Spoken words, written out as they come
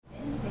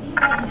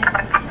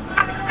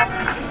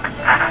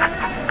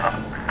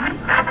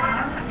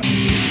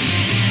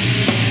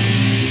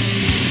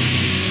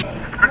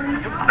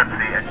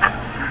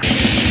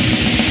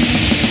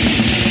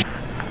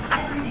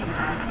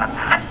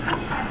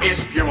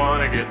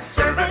wanna get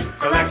service,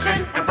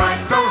 selection, and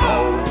price so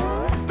low.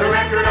 The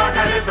Record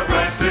Archive is the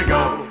place to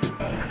go.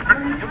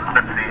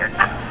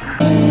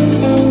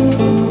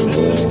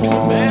 This is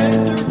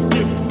Commander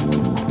Newton.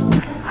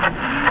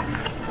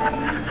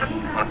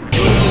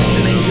 You're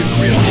listening to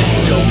Grim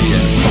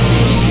Dystopian with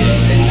Vicky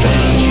Kids and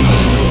Benny G,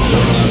 the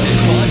music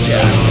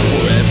podcast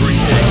for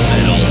everything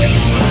metal.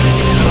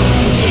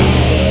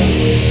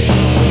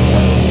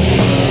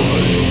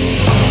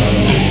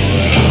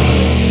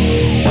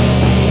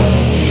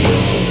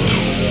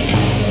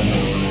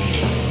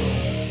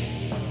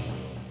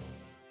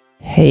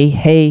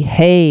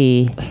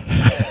 Hey.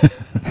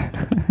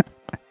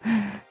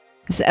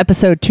 This is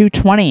episode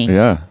 220.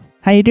 Yeah.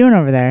 How you doing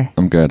over there?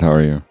 I'm good. How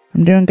are you?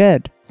 I'm doing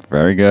good.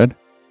 Very good.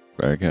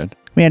 Very good.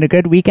 We had a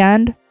good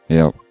weekend.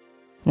 Yep.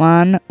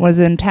 Juan was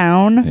in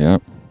town.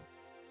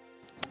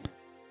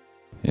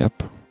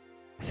 Yep.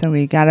 So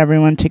we got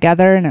everyone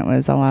together and it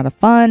was a lot of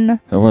fun.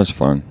 It was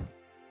fun.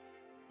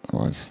 It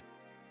was.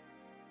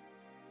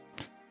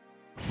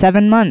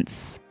 7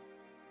 months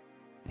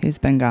he's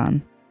been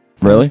gone.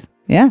 So Really?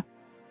 Yeah.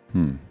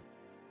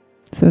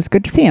 So it's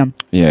good to see him.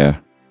 Yeah.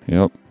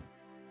 Yep.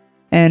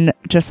 And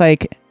just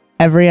like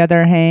every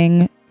other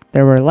hang,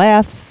 there were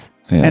laughs.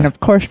 Yeah. And of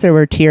course there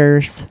were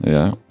tears.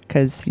 Yeah.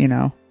 Because,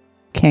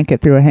 can't get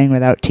through a hang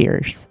without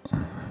tears.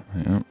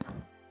 Yep.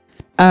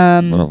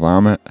 Little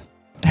vomit.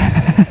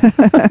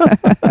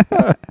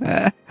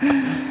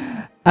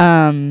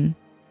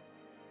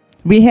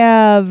 We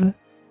have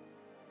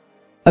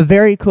a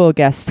very cool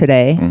guest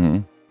today. Mm-hmm.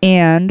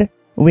 And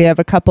we have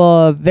a couple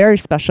of very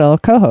special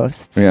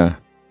co-hosts. Yeah.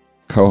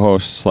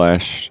 Co-host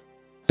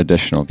 /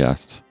 additional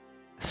guests.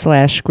 /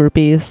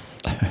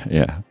 groupies.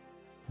 Yeah.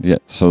 Yeah.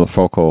 So the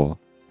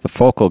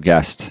focal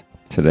guest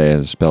today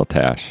is Bill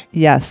Tash.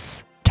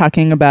 Yes.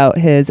 Talking about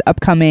his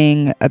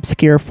upcoming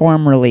Obscure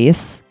Form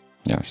release.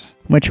 Yes.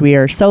 Which we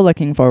are so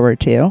looking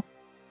forward to.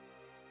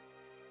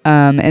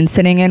 And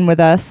sitting in with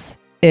us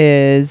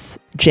is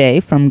Jay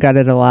from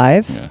Gutted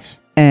Alive. Yes.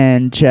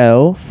 And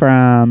Joe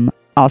from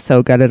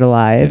also Gutted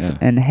Alive, Yeah.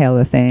 and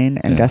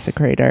Halothane, and Yes.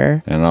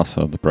 Desakrator. And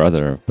also the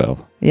brother of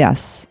Bill.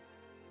 Yes.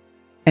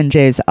 And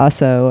Jay's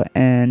also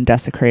in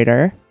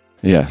Desakrator.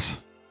 Yes.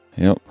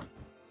 Yep.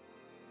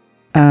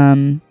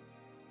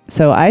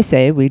 So I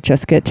say we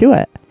just get to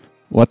it.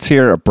 Let's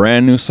hear a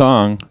brand new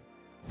song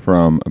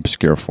from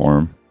Obscure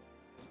Form.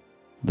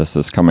 This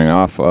is coming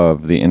off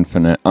of The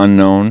Infinite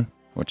Unknown,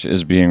 which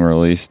is being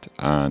released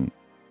on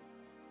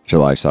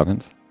July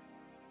 7th.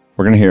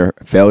 We're going to hear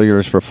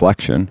Failure's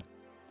Reflection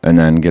and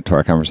then get to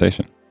our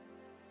conversation.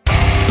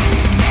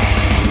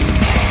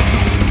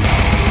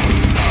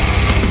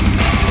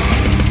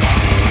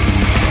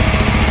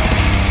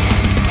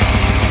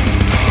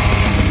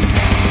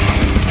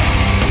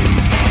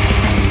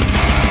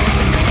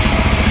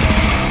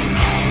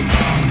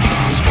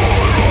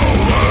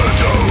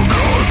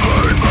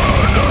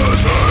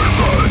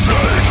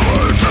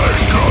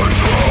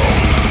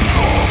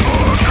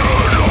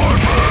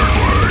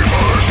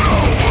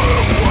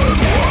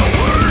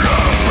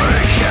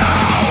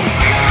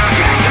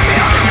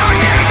 Feel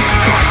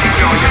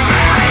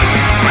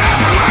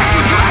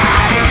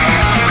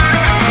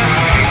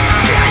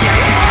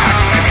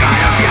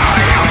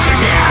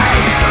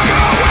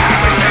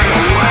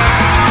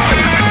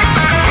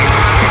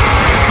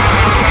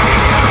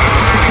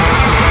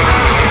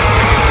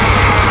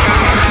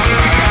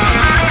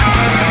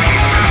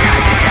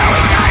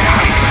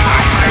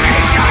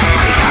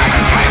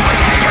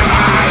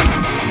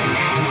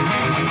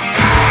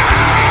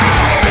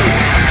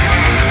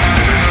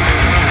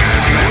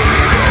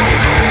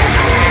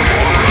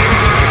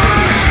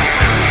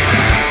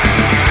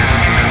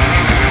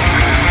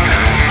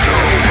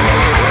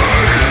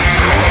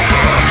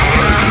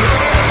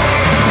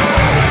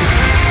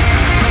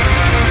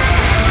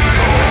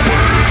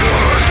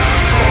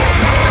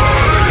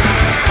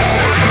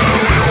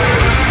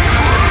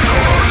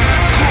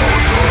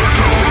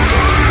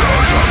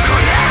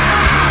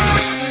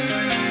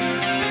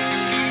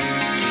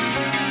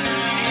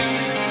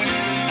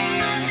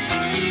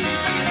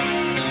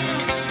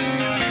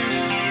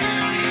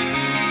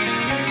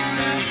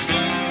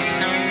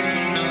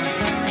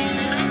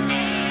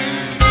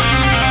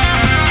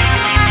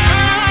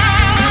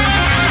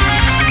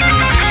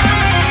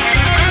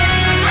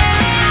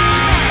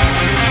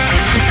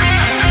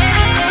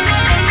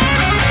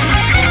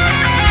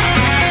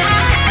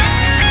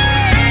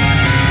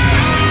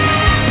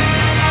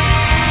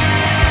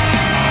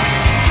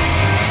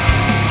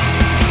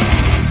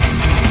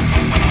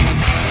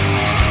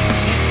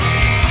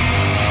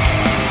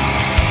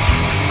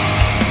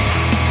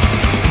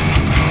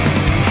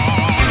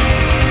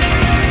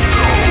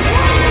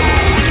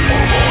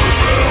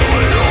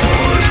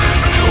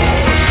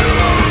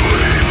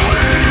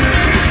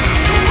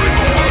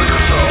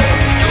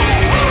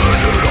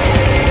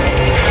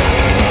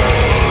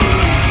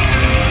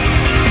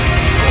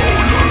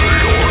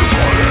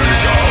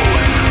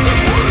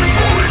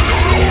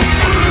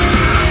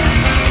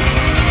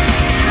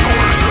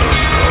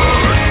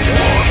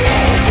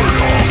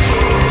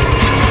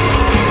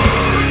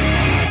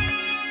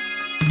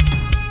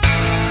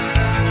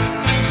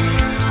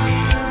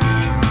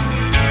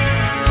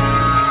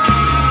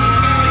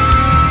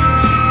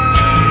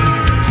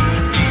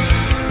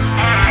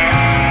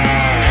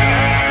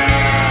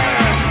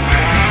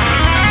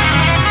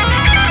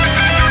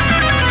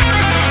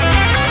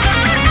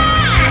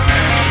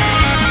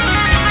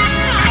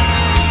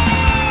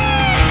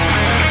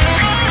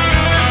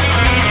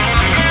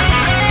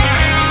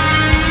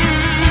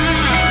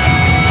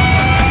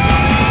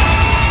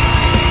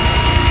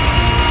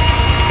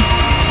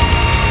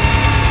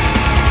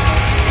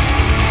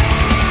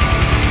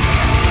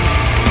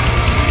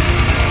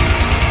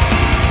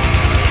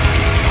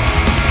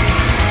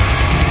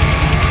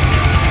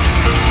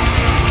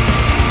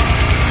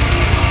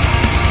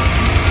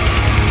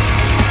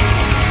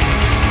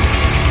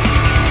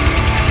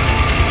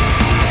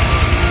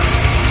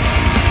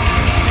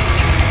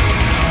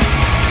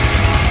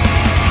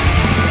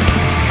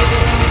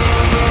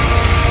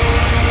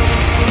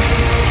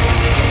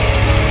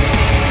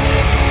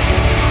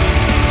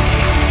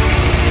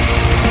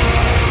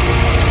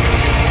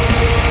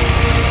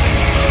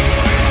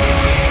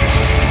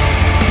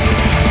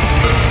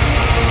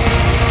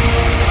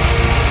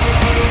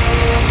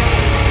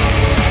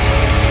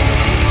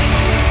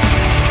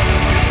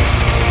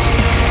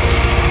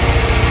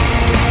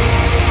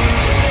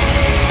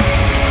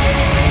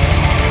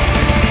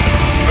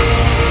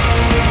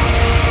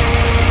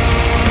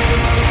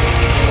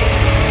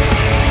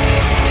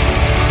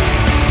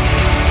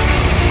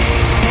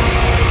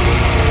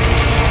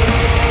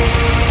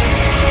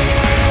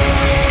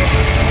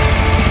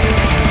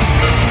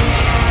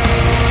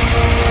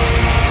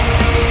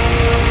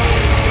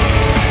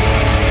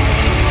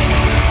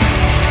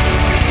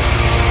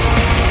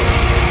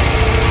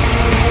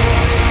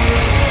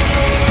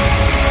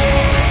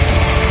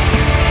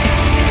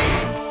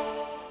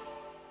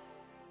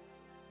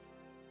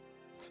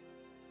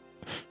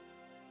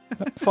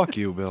Fuck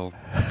you, Bill.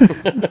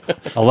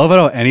 I love it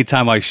how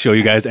anytime I show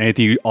you guys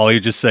anything, all you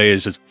just say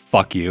is just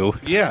 "fuck you."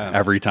 Yeah.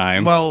 Every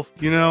time. Well,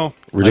 you know,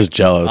 We're just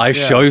jealous. I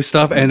show you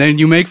stuff and then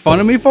you make fun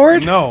of me for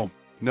it. no,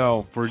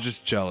 we're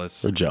just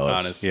jealous. We're jealous.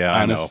 Honest, Yeah,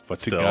 I know, honest but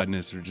to still.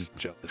 Godness, we're just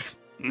jealous.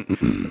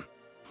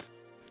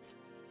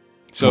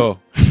 So,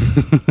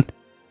 in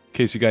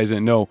case you guys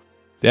didn't know,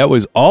 that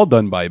was all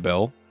done by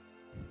Bill.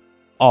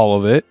 All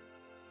of it.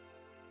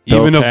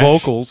 Bill Even the Tash?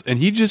 vocals. And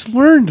he just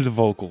learned the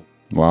vocal.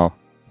 Wow.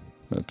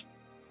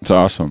 That's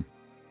awesome.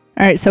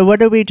 All right, so what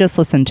did we just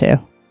listen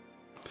to?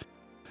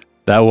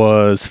 That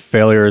was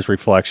Failure's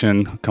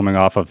Reflection, coming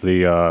off of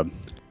the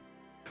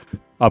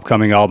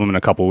upcoming album in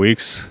a couple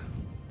weeks.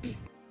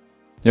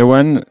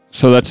 Yeah,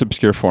 so that's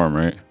Obscure Form,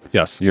 right?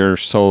 Yes. Your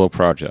solo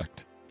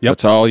project. Yep.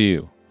 That's all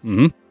you.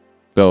 Mm-hmm.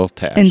 Bill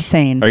Tash.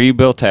 Insane. Are you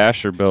Bill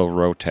Tash or Bill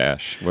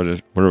Rotash?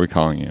 What are we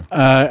calling you?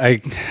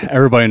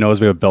 Everybody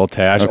knows me with Bill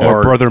Tash Okay.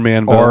 Or Brother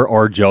Man Bill.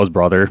 or Joe's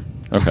brother.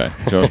 Okay,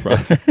 Joe's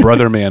brother.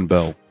 Brother Man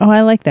Bill. Oh,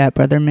 I like that,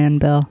 Brother Man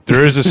Bill.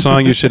 There is a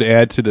song you should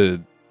add to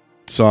the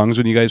songs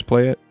when you guys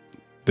play it.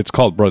 It's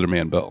called Brother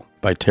Man Bill.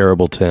 By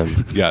Terrible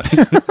Tim. Yes.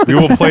 We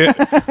will play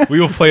it. We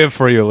will play it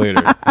for you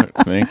later.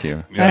 Thank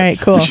you. Yes. All right,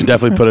 cool. You should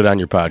definitely put it on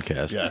your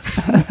podcast. Yes.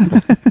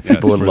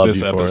 People would for love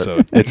this you for it.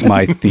 episode. It's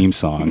my theme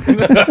song.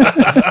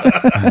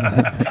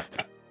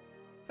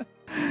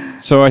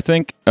 So I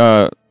think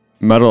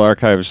Metal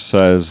Archives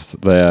says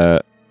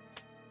that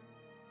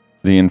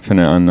The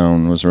Infinite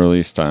Unknown was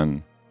released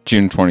on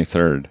June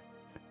 23rd,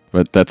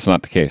 but that's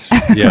not the case.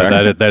 Yeah,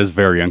 correct? that is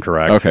very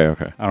incorrect.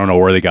 Okay. I don't know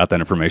where they got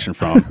that information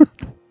from.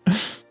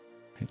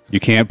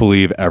 You can't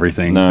believe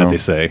everything No. that they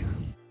say.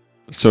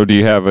 So do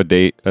you have a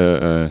date,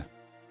 a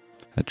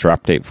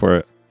drop date for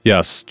it?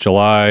 Yes,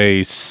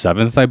 July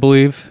 7th, I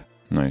believe.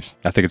 Nice.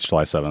 I think it's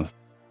July 7th.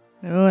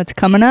 Oh, it's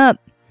coming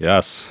up.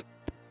 Yes.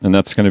 And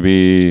that's going to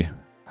be,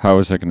 how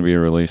is that going to be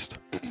released?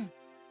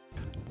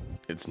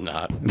 It's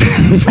not.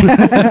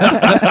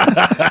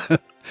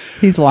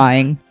 He's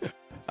lying.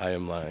 I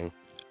am lying.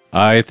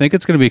 I think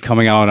it's going to be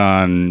coming out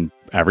on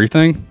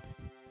everything,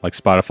 like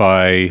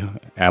Spotify,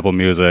 Apple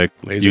Music,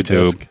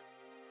 YouTube,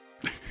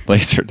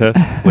 Laserdisc?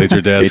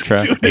 Laserdisc,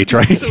 8-track.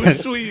 8-track. So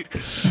sweet.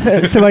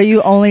 So are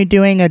you only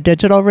doing a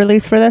digital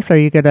release for this? Or are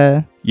you going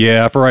to...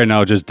 Yeah, for right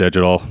now, just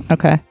digital.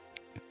 Okay.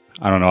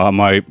 I don't know. I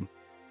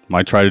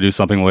might try to do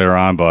something later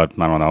on, but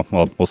I don't know.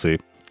 Well, we'll see.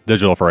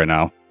 Digital for right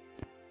now.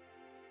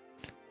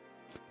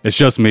 It's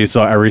just me,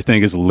 so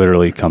everything is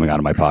literally coming out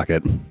of my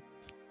pocket.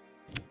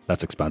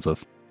 That's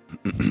expensive.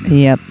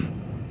 Yep.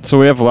 So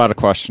we have a lot of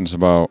questions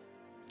about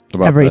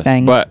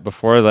Everything. This. But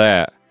before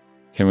that,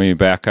 can we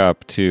back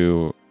up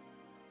to,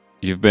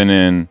 you've been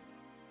in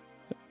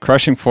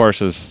Crushing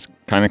Force is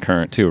kind of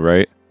current too,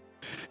 right?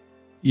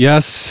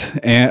 Yes,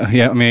 and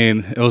yeah, I mean,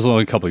 it was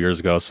only a couple years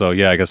ago, so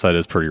yeah, I guess that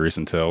is pretty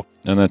recent too.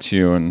 And that's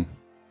you and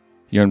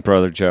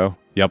Brother Joe.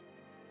 Yep.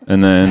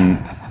 And then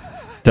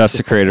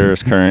Desakrator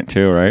is current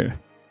too, right?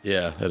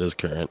 Yeah, that is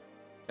current.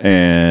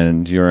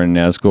 And you're in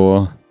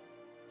Nazgul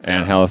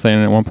and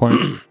Halothane at one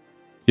point.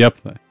 Yep.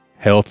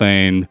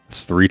 Halothane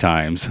 3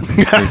 times.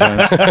 3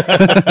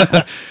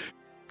 times.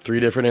 3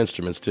 different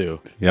instruments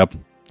too. Yep.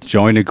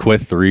 Joined and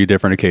quit 3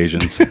 different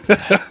occasions.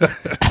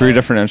 3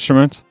 different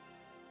instruments.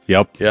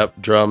 Yep.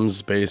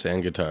 Drums, bass,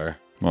 and guitar.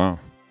 Wow.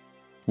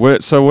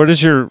 What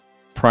is your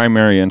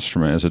primary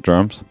instrument? Is it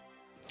drums?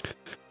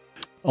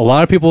 A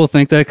lot of people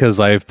think that because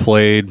I've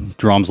played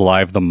drums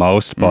live the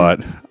most, but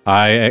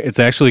it's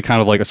actually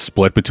kind of like a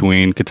split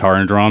between guitar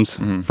and drums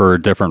for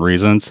different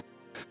reasons.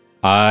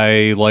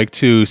 I like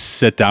to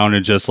sit down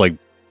and just like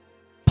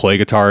play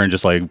guitar and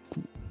just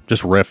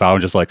riff out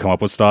and just like come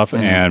up with stuff.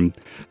 And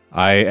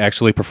I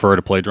actually prefer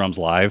to play drums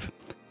live.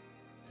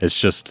 It's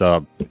just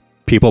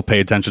people pay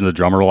attention to the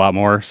drummer a lot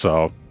more.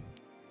 So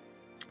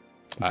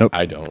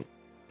I don't.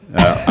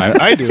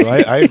 I do.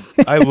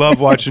 I love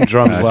watching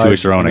drums live. To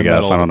each their own, I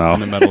guess. I don't know. On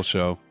the metal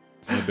show.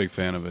 I'm a big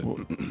fan of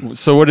it.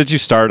 So what did you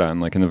start on,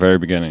 like in the very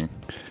beginning?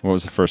 What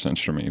was the first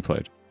instrument you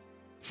played?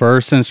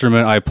 first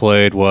instrument I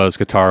played was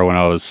guitar when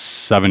I was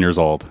 7 years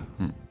old.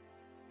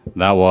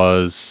 That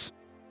was,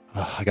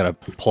 I gotta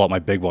pull out my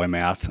big boy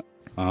math.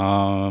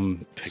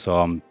 So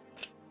I'm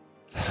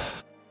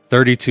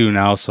 32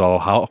 now. So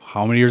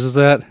how many years is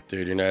that?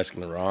 Dude, you're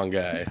asking the wrong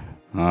guy.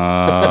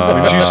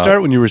 When did you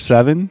start? When you were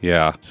 7?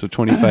 Yeah, So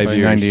 25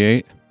 years.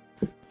 98.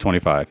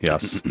 25.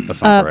 Yes, that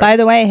sounds right. By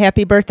the way,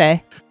 happy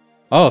birthday.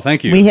 Oh,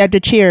 thank you. We had to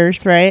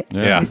cheers, right?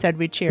 Yeah. We said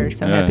we cheers,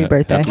 so Yeah, happy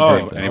birthday. happy Oh,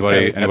 birthday.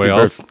 Anybody Happy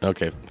else?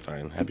 Okay,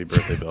 fine. Happy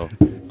birthday, Bill.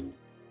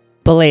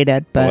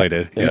 Belated, but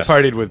Related. We Yes.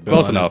 partied with Bill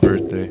Close on enough.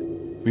 his birthday.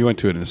 We went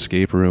to an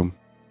escape room.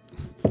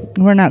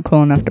 we're not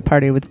cool enough to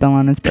party with Bill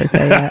on his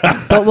birthday yet.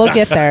 But we'll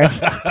get there.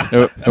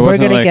 It We're wasn't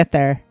going to like, get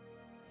there.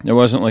 It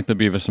wasn't like the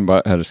Beavis and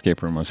Butthead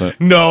escape room, was it?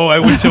 No, I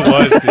wish it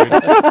was,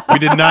 dude. We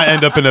did not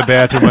end up in a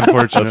bathroom,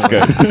 unfortunately.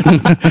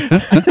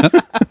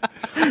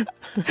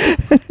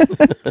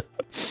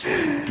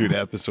 Dude, that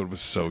episode was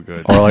so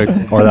good.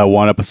 Or that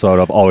one episode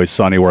of Always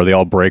Sunny where they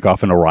all break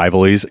off into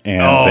rivalries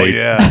and Oh, they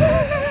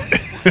yeah.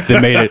 they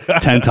made it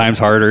 10 times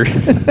harder.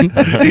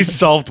 He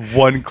solved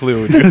one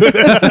clue. Dude.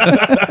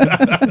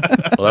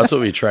 Well, that's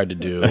what we tried to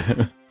do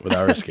with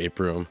our escape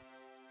room.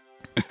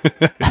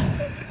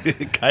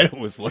 It kind of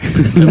was like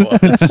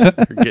It was.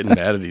 We're getting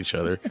mad at each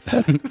other.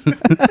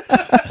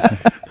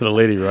 The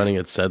lady running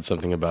it said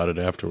something about it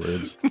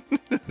afterwards.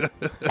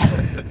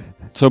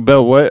 So,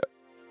 Bill, what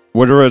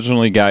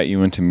originally got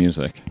you into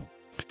music?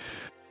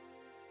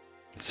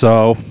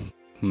 So,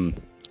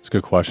 it's a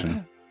good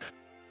question.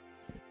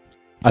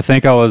 I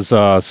think I was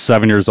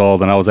 7 years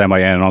old, and I was at my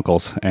aunt and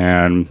uncle's,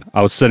 and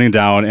I was sitting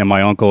down, and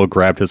my uncle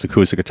grabbed his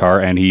acoustic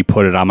guitar, and he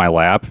put it on my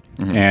lap,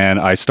 and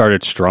I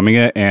started strumming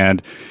it, and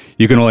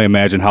you can only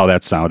imagine how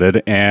that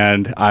sounded.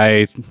 And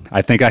I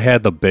think I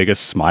had the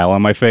biggest smile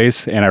on my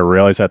face, and I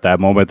realized at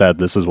that moment that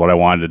this is what I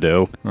wanted to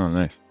do. Oh,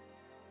 nice.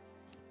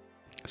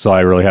 So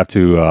I really have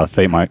to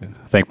thank my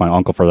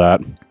uncle for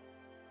that.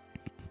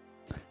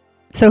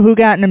 So who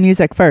got into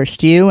music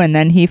first? You, and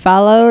then he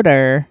followed,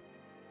 or?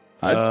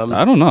 I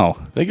don't know.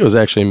 I think it was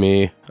actually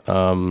me.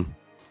 I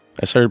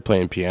started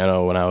playing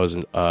piano when I was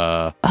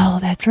Oh,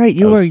 that's right.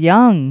 You were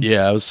young.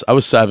 Yeah, I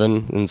was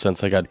 7, and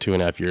since I got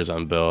 2.5 years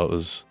on Bill, it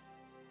was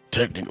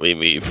technically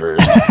me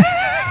first.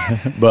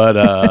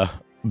 But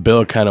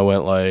Bill kind of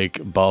went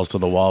like balls to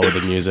the wall with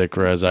the music,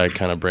 whereas I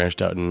kind of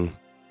branched out and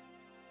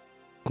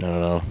I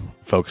don't know,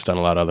 focused on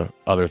a lot of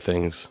other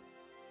things.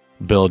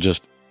 Bill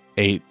just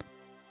ate,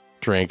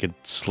 drank, and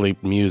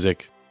slept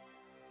music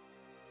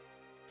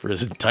for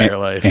his entire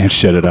life. And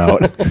shit it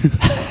out.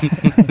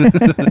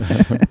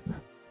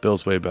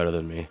 Bill's way better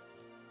than me.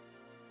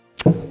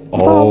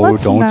 Oh,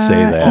 let's don't not, say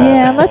that.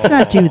 Yeah, let's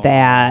not do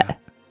that.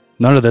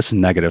 None of this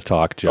negative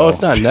talk, Joe. Oh,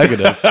 it's not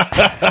negative.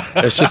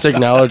 It's just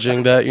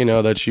acknowledging that, you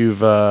know, that you've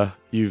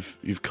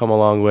come a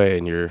long way,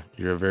 and you're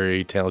a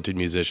very talented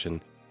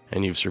musician,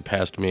 and you've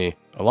surpassed me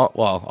a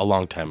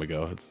long time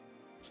ago. It's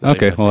not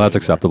Okay, even a well, thing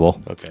that's anymore.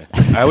 acceptable. Okay.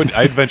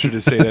 I'd venture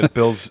to say that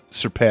Bill's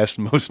surpassed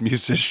most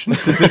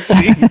musicians in the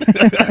scene.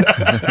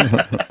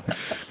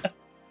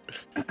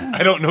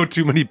 I don't know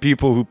too many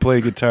people who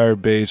play guitar,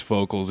 bass,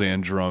 vocals,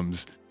 and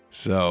drums.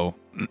 So,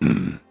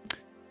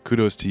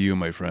 kudos to you,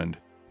 my friend.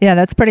 Yeah,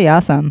 that's pretty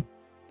awesome.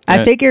 I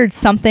Yeah. figured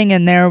something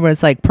in there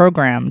was like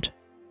programmed.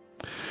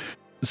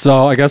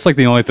 So I guess like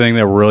the only thing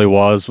that really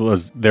was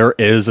there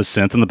is a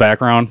synth in the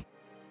background.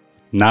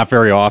 Not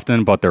very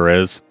often, but there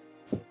is.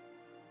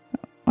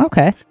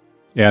 Okay.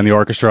 Yeah, in the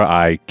orchestra,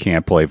 I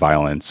can't play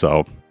violin,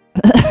 so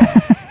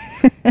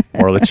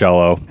or the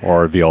cello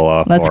or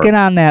viola. Let's get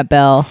on that,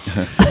 Bill.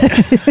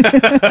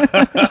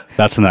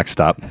 That's the next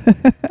step.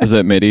 Is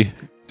it MIDI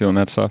doing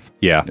that stuff?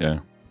 Yeah. Yeah.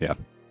 Yeah.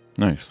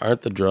 Nice.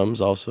 Aren't the drums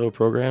also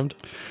programmed?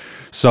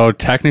 So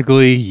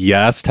technically,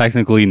 yes.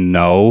 Technically,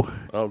 no.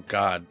 Oh,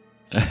 God.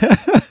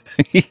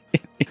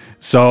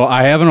 So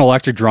I have an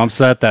electric drum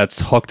set that's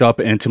hooked up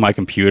into my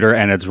computer,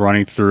 and it's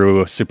running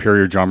through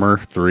Superior Drummer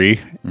 3.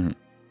 Mhm.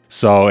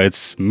 So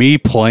it's me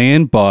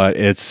playing, but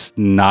it's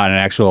not an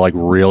actual like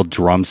real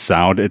drum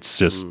sound. It's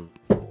just,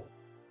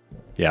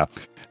 yeah.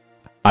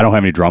 I don't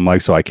have any drum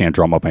mics, so I can't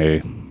drum up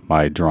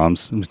my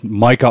drums.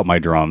 Mic up my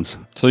drums.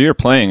 So you're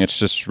playing, it's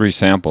just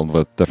resampled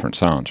with different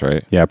sounds,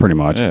 right? Yeah, pretty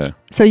much. Yeah.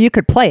 So you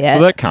could play it.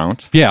 So that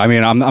counts. Yeah, I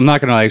mean, I'm not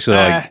gonna actually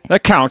like.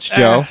 That counts,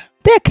 Joe.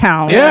 that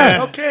counts.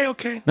 Yeah.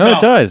 Okay. No,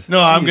 it does.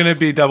 No, I'm going to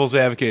be devil's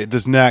advocate. It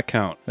does not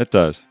count. It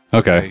does.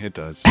 Okay. It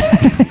does. I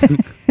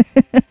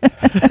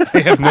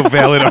have no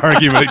valid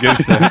argument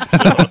against that.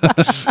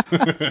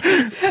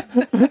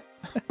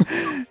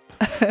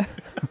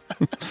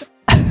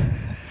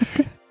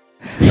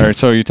 All right,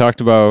 so you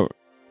talked about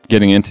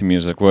getting into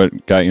music.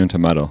 What got you into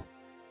metal?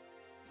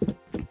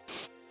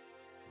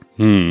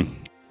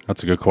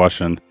 That's a good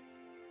question.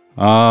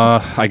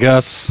 I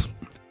guess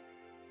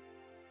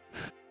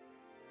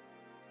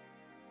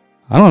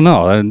I don't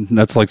know.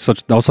 That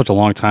was such a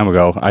long time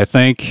ago. I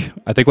think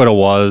what it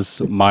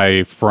was,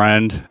 my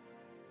friend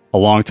a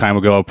long time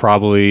ago,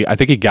 probably, I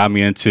think he got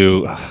me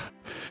into,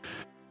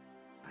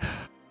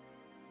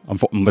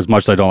 as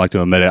much as I don't like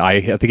to admit it,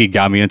 I think he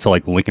got me into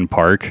like Linkin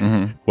Park,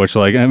 which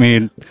like, I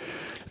mean,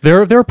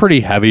 they're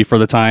pretty heavy for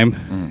the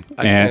time.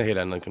 I can't hate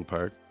on Linkin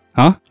Park.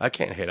 Huh? I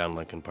can't hate on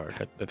Linkin Park.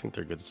 I think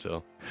they're good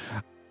still.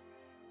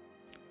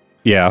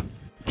 Yeah.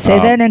 Say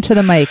that into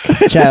the mic,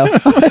 Joe.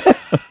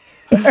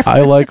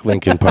 I like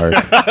Linkin Park.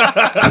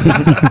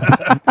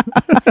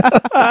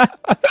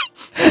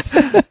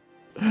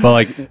 But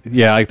like,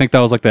 yeah, I think that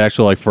was like the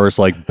actual like first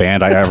like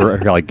band I ever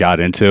like got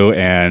into,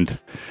 and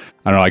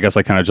I don't know. I guess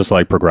I kind of just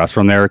like progressed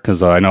from there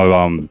because I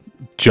know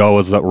Joe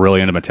was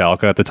really into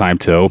Metallica at the time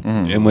too,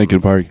 In Linkin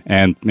Park.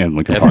 and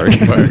Linkin Park.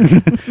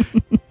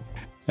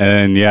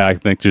 And yeah, I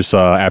think just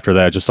after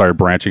that, just started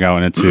branching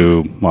out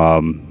into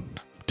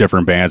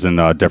different bands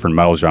and different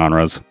metal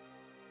genres.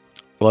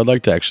 Well, I'd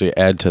like to actually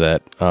add to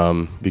that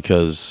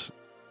because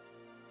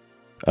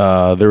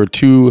there were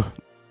two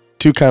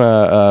kind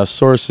of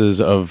sources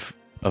of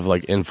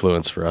like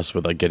influence for us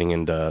with like getting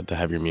into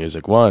heavier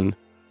music. One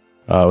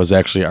was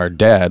actually our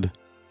dad.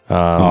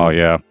 Oh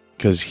yeah,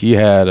 because he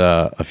had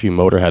a few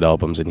Motorhead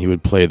albums and he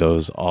would play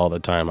those all the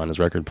time on his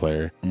record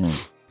player.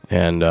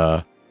 And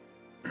so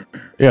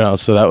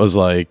that was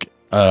like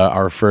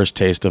our first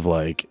taste of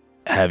like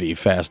heavy,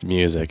 fast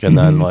music. And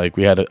then like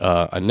we had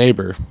a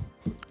neighbor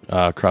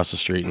across the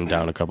street and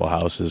down a couple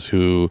houses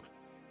who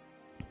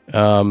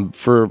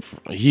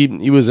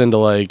he was into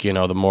like,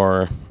 the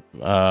more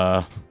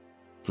Are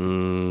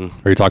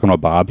you talking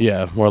about Bob?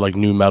 yeah, more like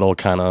new metal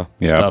kind of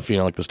stuff,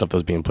 like the stuff that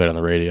was being played on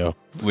the radio.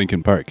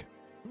 Linkin Park.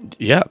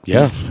 Yeah.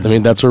 I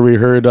mean, that's where we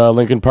heard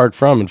Linkin Park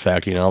from. In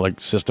fact, like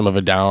System of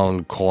a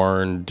Down,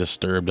 Korn,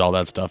 Disturbed, all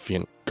that stuff.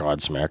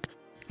 Godsmack.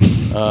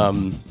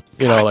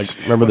 Like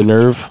remember The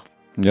Nerve?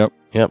 Yep.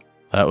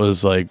 That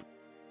was like,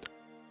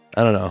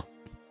 I don't know.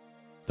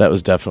 That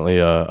was definitely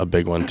a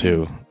big one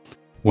too.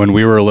 When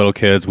we were little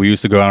kids, we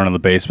used to go down in the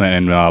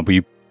basement and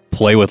we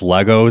play with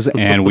Legos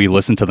and we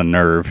listen to The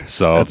Nerve.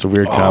 So that's a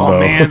weird combo. Oh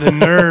man, The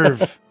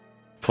Nerve.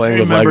 Playing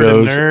with Remember The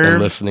Legos Nerve?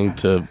 and listening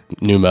to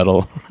new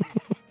metal.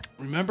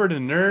 Remember The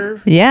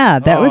Nerve? Yeah,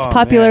 that was Oh,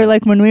 popular man.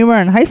 like when we were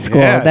in high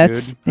school. Yeah,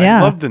 That's dude. yeah.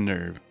 I loved The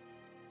Nerve.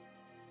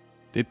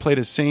 They'd play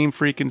the same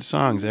freaking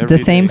songs every the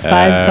day. same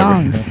 5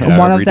 songs. yeah,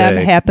 One of every them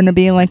day. happened to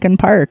be Linkin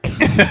Park.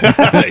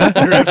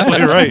 You're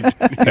absolutely right.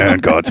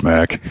 and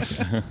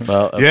Godsmack.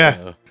 Well, that's Yeah.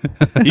 kinda-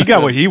 He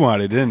got what he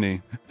wanted, didn't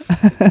he?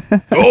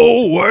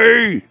 Go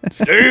away.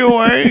 Stay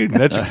away.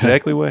 That's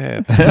exactly what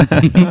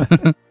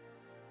happened.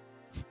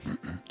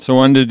 So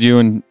when did you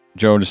and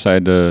Joe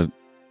decide you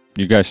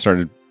guys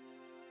started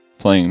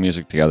playing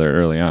music together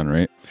early on,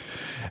 right?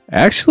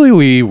 Actually,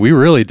 we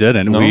really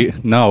didn't.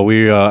 No?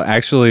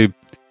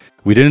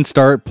 We didn't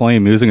start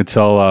playing music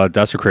until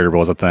Desakrator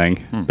was a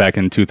thing back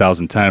in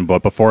 2010.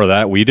 But before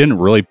that, we didn't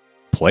really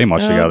play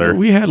much together.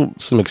 We had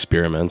some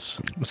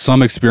experiments.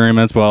 Some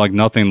experiments, but like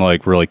nothing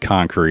like really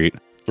concrete.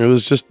 It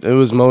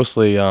was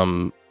mostly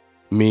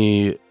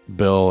me,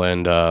 Bill,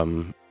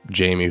 and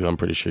Jamie, who I'm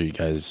pretty sure you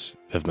guys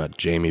have met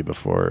Jamie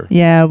before.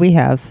 Yeah, we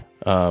have.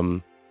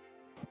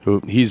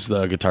 He's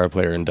the guitar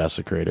player in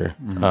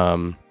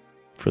Desakrator.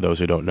 For those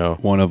who don't know.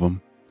 One of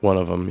them. One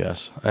of them,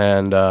 yes.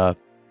 And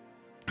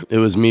it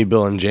was me,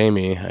 Bill, and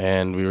Jamie,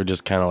 and we were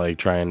just kind of like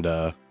trying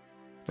to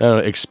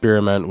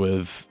experiment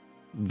with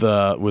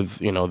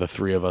the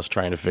three of us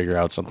trying to figure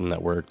out something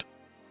that worked.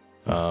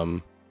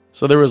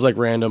 So there was like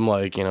random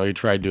like he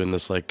tried doing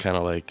this like kind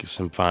of like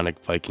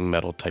symphonic Viking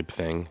metal type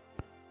thing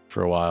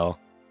for a while.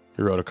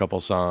 He wrote a couple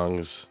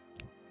songs.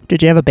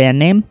 Did you have a band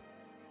name?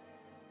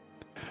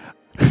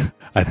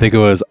 I think it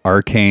was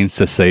Arcane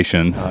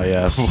Cessation. Oh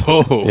yes,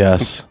 Whoa.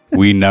 yes.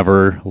 We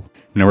never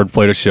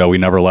played a show. We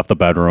never left the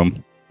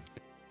bedroom.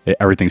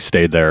 Everything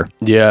stayed there.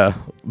 Yeah,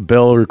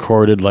 Bill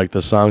recorded like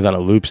the songs on a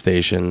loop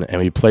station,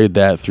 and we played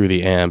that through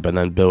the amp. And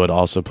then Bill would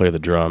also play the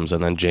drums,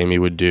 and then Jamie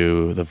would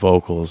do the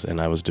vocals, and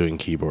I was doing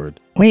keyboard.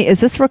 Wait, is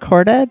this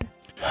recorded?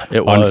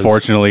 It was.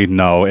 Unfortunately,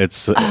 no.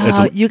 It's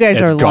you guys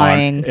it's are gone.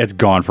 lying. It's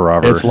gone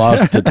forever. It's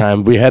lost to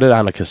time. We had it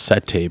on a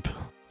cassette tape,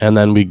 and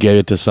then we gave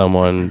it to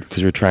someone because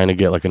we were trying to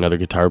get like another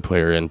guitar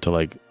player in to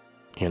like,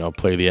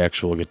 play the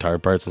actual guitar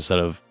parts instead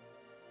of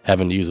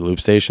having to use a loop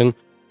station.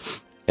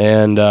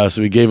 And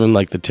so we gave him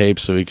like the tape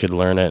so he could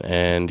learn it.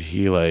 And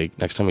he like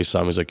next time we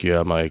saw him, he's like,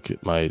 "Yeah, my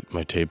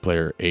tape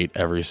player ate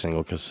every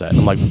single cassette." And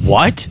I'm like,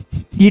 "What?"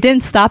 You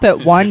didn't stop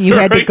at one. You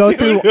had to go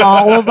through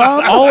all of them.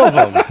 All of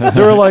them.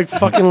 They were like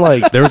fucking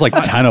like. There was like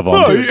 10 of them.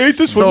 Oh, he ate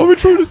this one. Let me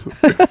try this one.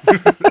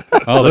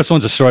 Oh, this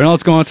one's destroyed. Oh,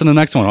 let's go on to the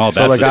next one. Oh, So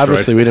that's like destroyed.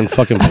 obviously we didn't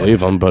fucking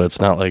believe him, but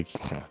it's not like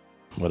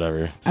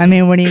whatever. I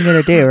mean, what are you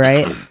gonna do,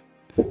 right?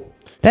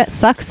 That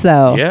sucks,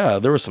 though. Yeah,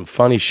 there was some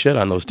funny shit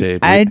on those tapes.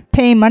 I'd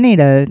pay money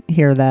to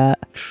hear that.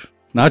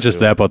 Not just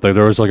that, but there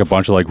was like a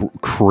bunch of like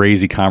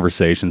crazy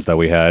conversations that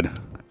we had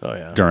Oh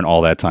yeah. during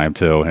all that time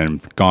too,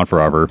 and gone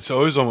forever.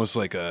 So it was almost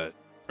like a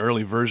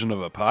early version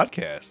of a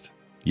podcast.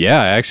 Yeah,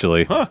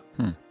 actually. Huh.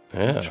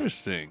 Yeah.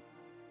 Interesting.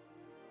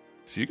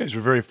 So you guys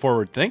were very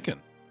forward thinking.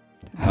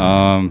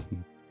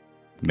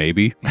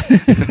 Maybe.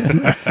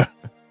 I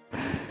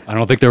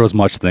don't think there was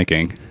much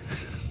thinking.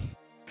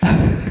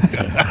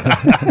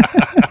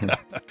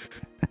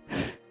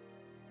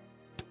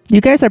 You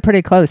guys are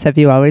pretty close. Have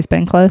you always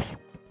been close?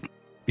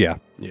 Yeah.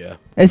 Yeah.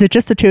 Is it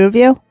just the two of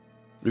you?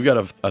 We've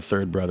got a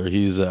third brother.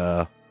 He's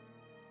 14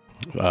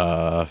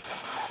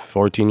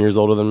 years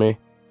older than me.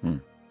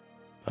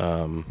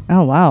 Oh,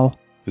 wow.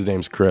 His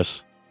name's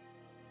Chris.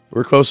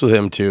 We're close with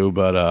him too,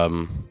 but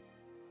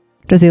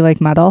Does he like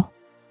metal?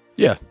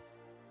 yeah.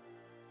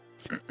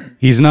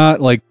 He's not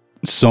like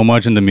so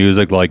much into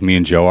music like me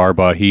and Joe are,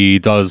 but he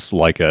does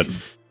like it.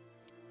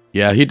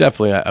 Yeah, he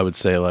definitely, I would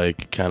say,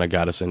 like, kind of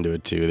got us into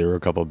it too. There were a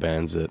couple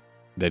bands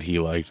that he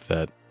liked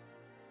that,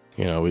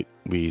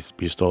 we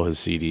stole his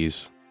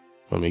CDs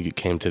when we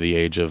came to the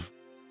age of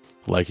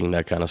liking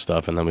that kind of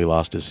stuff, and then we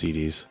lost his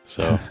CDs.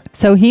 So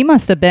So he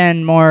must have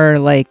been more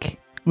like,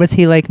 was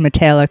he like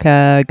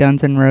Metallica,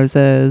 Guns N'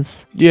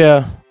 Roses?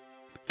 yeah,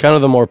 kind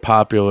of the more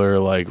popular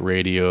like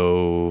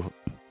radio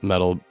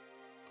metal,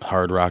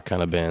 hard rock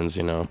kind of bands,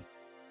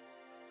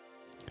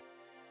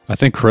 I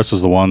think Chris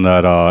was the one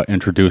that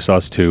introduced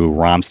us to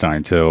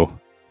Rammstein too.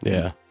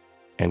 Yeah,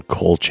 and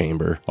Coal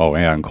Chamber. Oh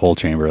yeah, and Coal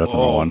Chamber. That's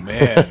another one.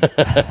 Man.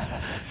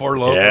 Four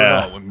Loco?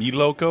 Yeah. No, Me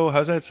Loco?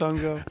 How's that song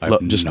go? I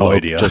have just no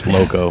idea. Just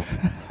Loco.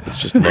 It's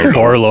just Loco.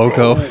 Four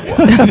Loco.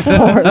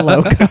 Four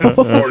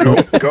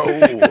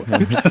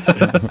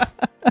Loco.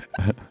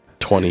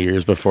 20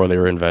 years before they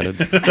were invented.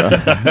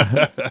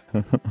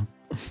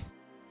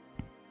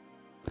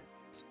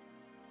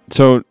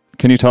 So,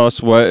 can you tell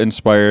us what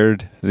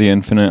inspired the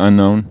Infinite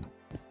Unknown?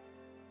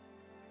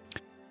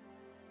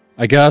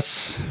 I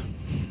guess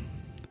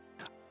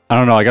I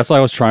don't know. I guess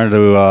I was trying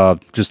to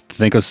just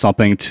think of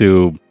something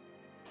to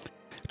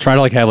try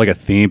to like have like a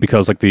theme,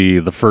 because like the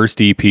first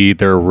EP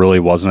there really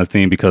wasn't a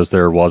theme because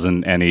there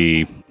wasn't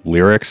any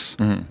lyrics.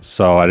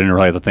 So I didn't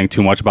really have to think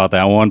too much about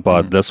that one.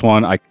 But this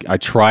one, I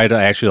tried to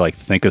actually like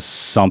think of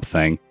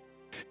something,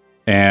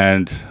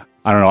 and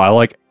I don't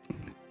know.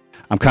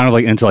 I'm kind of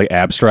like into like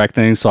abstract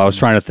things, so I was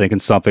trying to think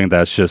of something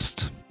that's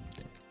just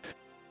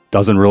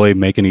doesn't really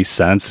make any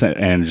sense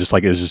and just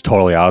like is just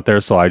totally out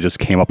there. So I just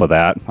came up with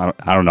that.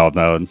 I don't know,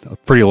 a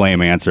pretty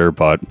lame answer,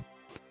 but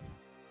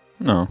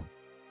No.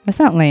 That's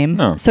not lame.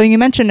 No. So you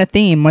mentioned a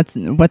theme. What's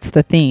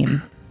the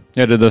theme?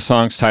 Yeah, did the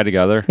songs tie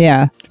together?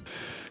 Yeah.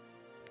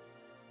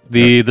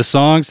 the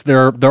songs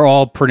they're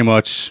all pretty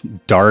much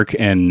dark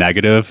and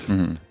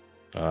negative.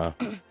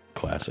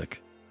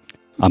 Classic.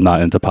 I'm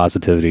not into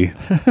positivity.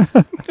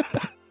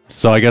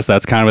 So I guess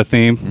that's kind of a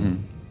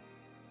theme.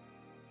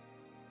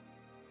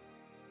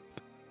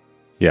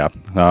 Yeah.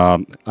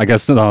 I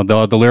guess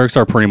the lyrics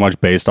are pretty much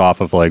based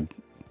off of like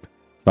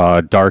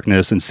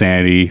darkness,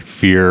 insanity,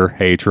 fear,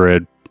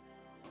 hatred.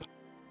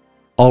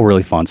 All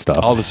really fun stuff.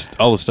 All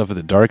the stuff at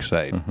the dark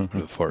side of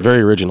the forest.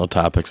 Very original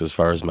topics as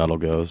far as metal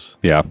goes.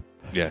 Yeah.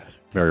 Yeah.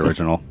 Very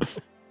original.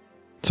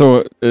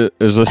 So,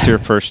 is this your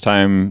first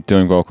time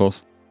doing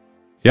vocals?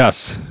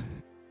 Yes.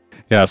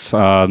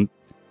 I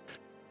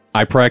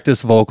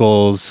practiced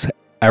vocals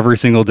every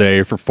single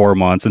day for 4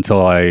 months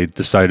until I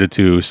decided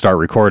to start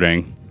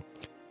recording.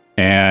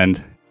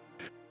 And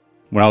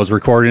when I was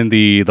recording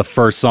the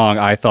first song,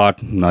 I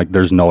thought, like,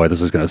 there's no way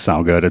this is going to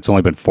sound good. It's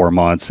only been 4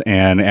 months.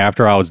 And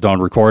after I was done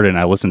recording,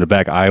 I listened to it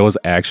back. I was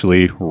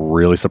actually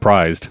really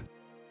surprised.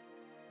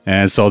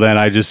 And so then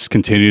I just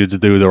continued to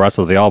do the rest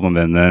of the album.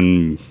 And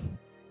then,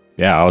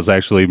 yeah, I was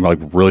actually like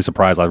really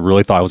surprised. I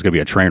really thought it was going to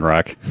be a train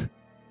wreck.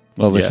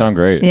 Well, they sound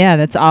great. Yeah,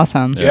 that's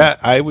awesome. Yeah,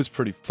 I was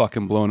pretty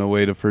fucking blown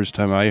away the first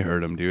time I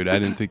heard him, dude. I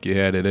didn't think you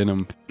had it in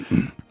him.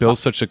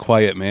 Bill's such a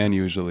quiet man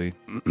usually.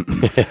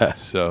 Yeah.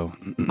 So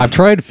I've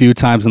tried a few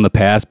times in the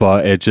past,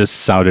 but it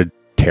just sounded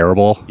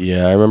terrible.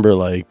 Yeah, I remember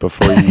like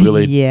before you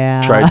really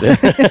Yeah. tried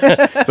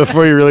to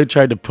before you really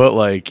tried to put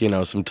like,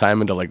 some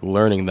time into like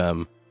learning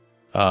them.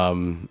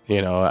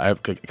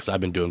 Because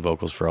I've been doing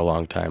vocals for a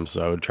long time,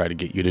 so I would try to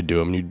get you to do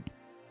them. You'd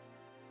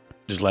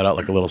just let out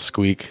like a little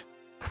squeak.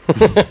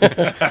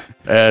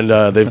 And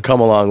they've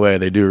come a long way.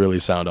 They do really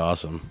sound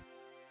awesome.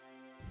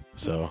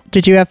 So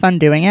Did you have fun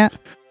doing it?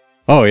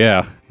 Oh,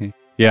 yeah.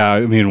 Yeah,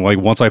 I mean, like,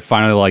 once I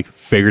finally, like,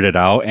 figured it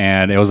out,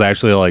 and it was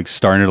actually, like,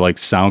 starting to, like,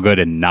 sound good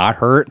and not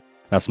hurt,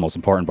 that's the most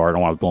important part. I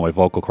don't want to blow my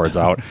vocal cords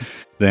out.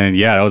 Then,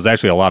 yeah, it was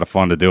actually a lot of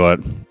fun to do it.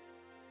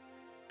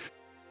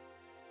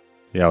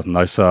 Yeah,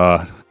 nice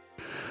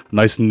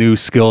new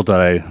skill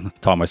that I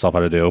taught myself how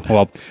to do.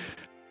 Well,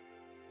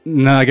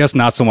 no, I guess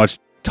not so much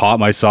taught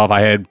myself. I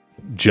had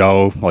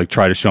Joe, like,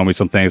 try to show me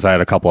some things. I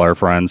had a couple other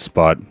friends,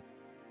 but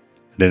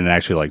didn't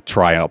actually, like,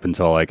 try up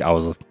until, like, I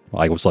was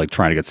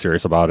trying to get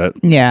serious about it.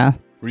 Yeah.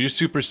 were you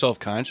super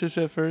self-conscious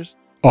at first?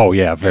 Oh,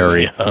 yeah,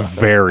 very. I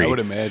would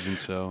imagine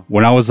so.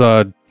 When I was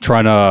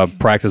trying to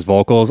practice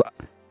vocals,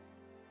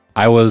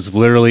 I was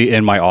literally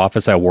in my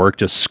office at work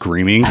just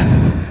screaming.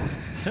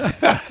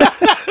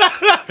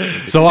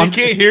 So They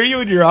can't hear you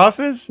in your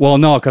office? well,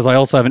 no, because I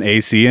also have an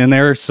AC in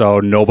there, so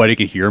nobody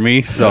could hear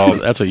me. So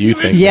that's what you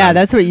think. Yeah,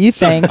 that's what you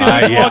think.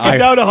 Walking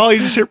down the hall, you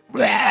just hear.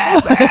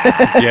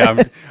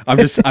 yeah, I'm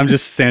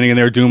just standing in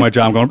there doing my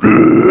job, going.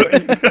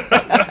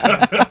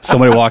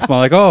 Somebody walks by,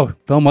 like, oh,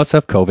 Bill must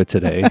have COVID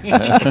today.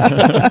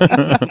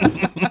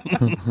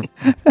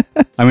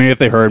 I mean, if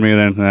they heard me,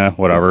 then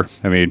whatever.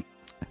 I mean,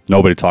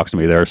 nobody talks to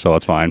me there, so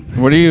it's fine.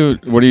 What do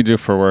you do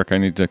for work? I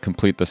need to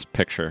complete this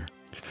picture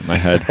in my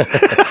head.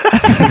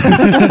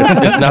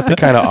 It's not the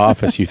kind of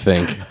office you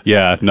think.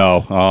 Yeah,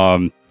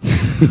 no.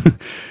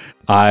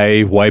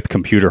 I wipe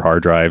computer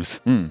hard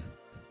drives.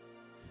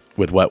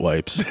 With wet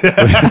wipes.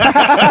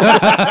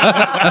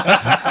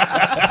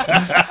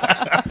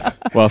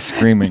 While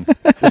screaming.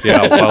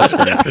 Yeah, while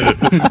screaming.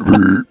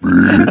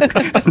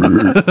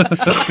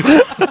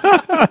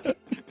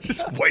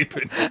 Just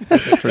wiping.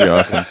 Pretty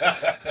awesome.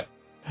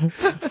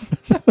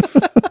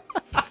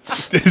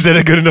 Is that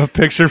a good enough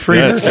picture for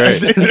you? Yeah, that's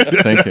great.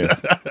 Thank you.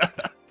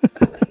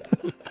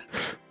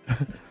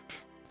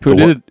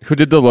 Who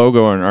did the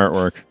logo and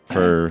artwork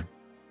for?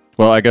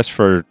 Well, I guess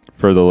for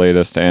the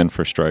latest and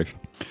for Strife.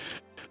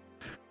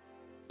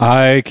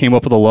 I came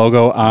up with a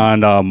logo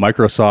on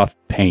Microsoft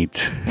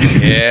Paint.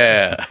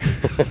 Yeah.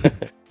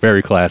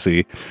 Very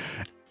classy.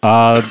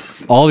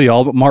 All the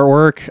album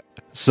artwork.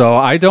 So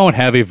I don't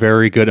have a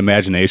very good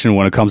imagination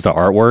when it comes to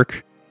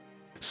artwork.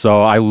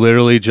 So I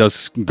literally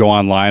just go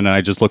online and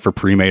I just look for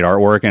pre-made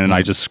artwork and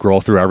I just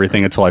scroll through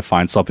everything until I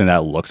find something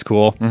that looks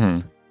cool.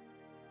 Mm-hmm.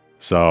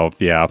 So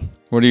yeah.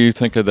 What do you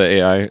think of the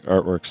AI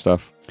artwork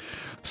stuff?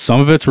 Some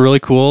of it's really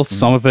cool.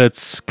 Some of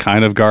it's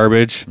kind of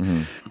garbage.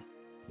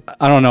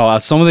 I don't know.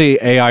 Some of the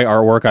AI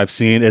artwork I've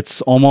seen,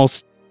 it's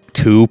almost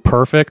too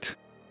perfect.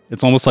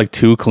 It's almost like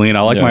too clean.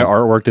 I like my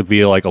artwork to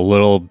be like a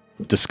little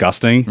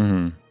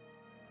disgusting.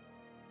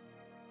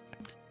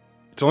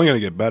 It's only going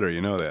to get better,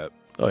 you know that.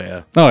 Oh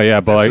yeah. Oh yeah,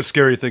 but That's like, the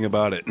scary thing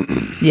about it.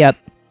 Yep.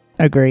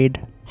 Agreed.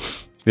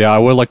 yeah, I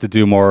would like to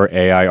do more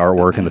AI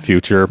artwork in the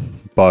future.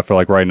 But for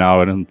like right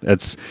now,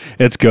 it's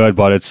good,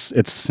 but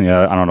it's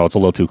yeah, I don't know. It's a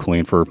little too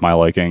clean for my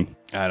liking.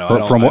 I know. I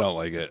don't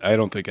like it. I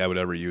don't think I would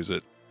ever use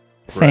it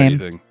for Same.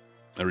 anything.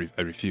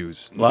 I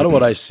refuse. A lot of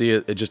what I see,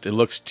 it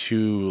looks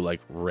too like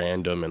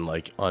random and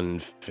like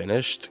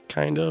unfinished,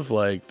 kind of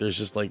like there's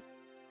just like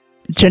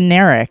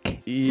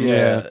Generic.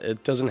 yeah,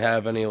 it doesn't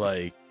have any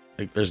like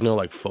there's no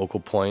like focal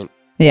point,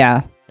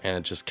 Yeah. and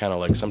it just kind of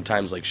like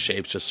sometimes like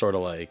shapes just sort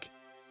of like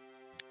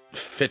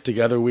fit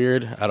together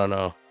weird. I don't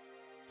know.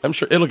 I'm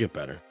sure it'll get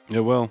better. Yeah,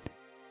 well,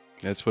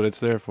 that's what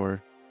it's there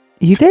for.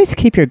 You guys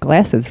keep your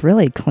glasses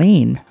really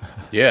clean.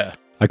 Yeah.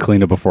 I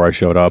cleaned it before I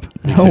showed up.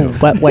 Oh,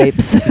 wet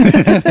wipes.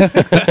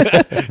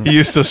 He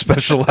used those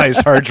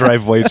specialized hard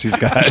drive wipes he's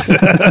got.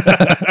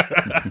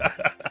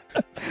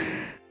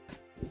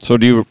 So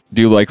do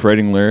you like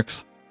writing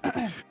lyrics?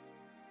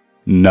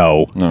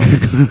 No. No.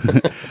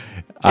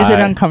 Is it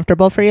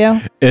uncomfortable for you?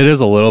 It is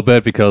a little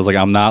bit because like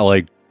I'm not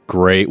like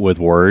great with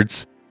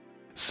words.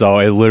 So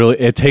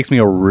it takes me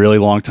a really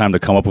long time to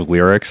come up with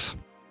lyrics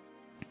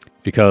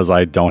because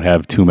I don't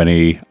have too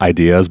many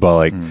ideas, but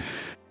like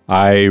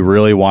I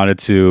really wanted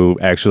to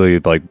actually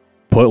like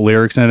put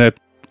lyrics in it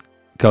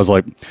because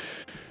like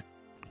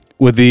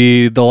with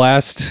the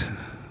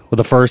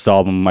first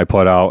album I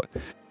put out,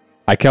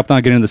 I kept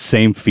on getting the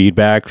same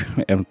feedback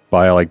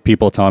by like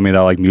people telling me that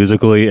like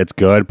musically it's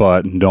good,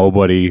 but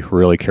nobody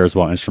really cares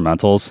about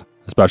instrumentals,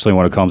 especially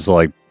when it comes to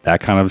like that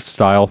kind of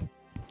style.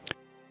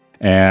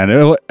 And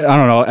I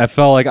don't know, I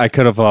felt like I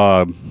could have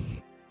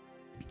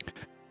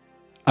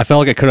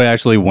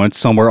actually went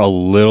somewhere a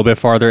little bit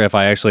farther if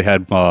I actually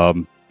had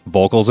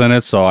vocals in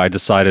it. So I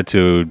decided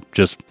to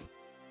just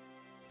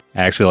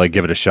actually like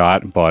give it a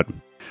shot, but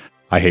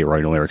I hate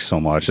writing lyrics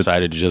so much.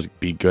 Decided to just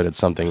be good at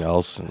something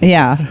else.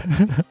 Yeah.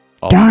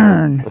 Also.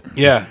 Darn.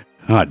 Yeah.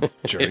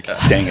 Jerk.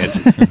 Dang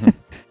it.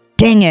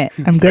 Dang it.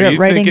 I'm good Are at you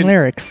writing thinking-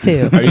 lyrics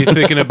too. Are you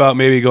thinking about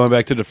maybe going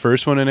back to the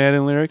first one and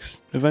adding lyrics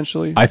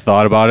eventually? I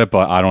thought about it,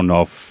 but I don't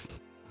know if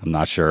I'm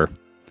not sure.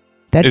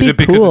 That'd Is be it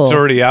because cool. it's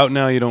already out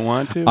now you don't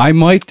want to? I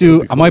might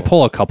That'd be I might cool.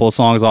 pull a couple of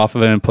songs off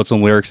of it and put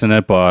some lyrics in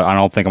it, but I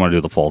don't think I'm gonna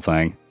do the full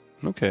thing.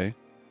 Okay.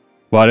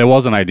 But it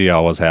was an idea I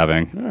was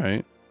having. All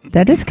right.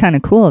 That is kind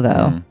of cool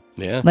though.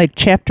 Yeah. Like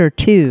chapter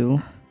 2.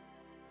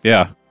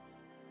 Yeah.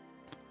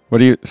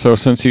 So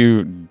since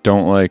you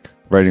don't like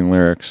writing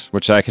lyrics,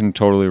 which I can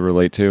totally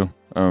relate to,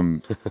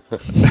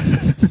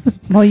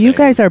 Well, you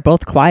guys are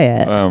both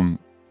quiet.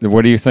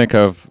 what do you think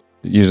of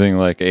using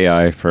like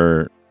AI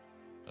for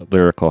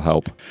lyrical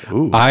help?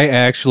 Ooh. I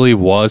actually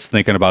was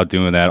thinking about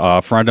doing that.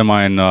 A friend of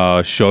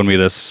mine showed me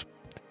this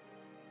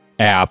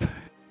app,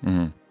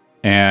 and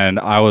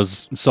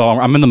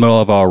I'm in the middle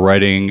of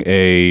writing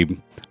a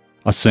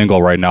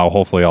single right now.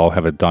 Hopefully, I'll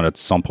have it done at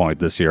some point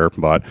this year.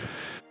 But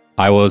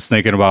I was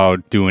thinking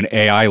about doing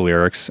AI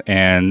lyrics,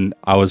 and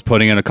I was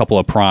putting in a couple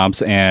of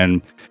prompts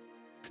and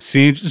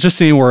seeing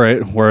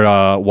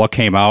what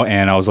came out,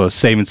 and I was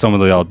saving some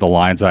of the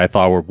lines that I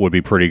thought would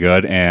be pretty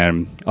good.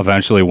 And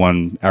eventually,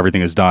 when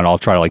everything is done, I'll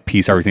try to like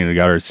piece everything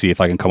together to see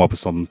if I can come up with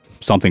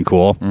something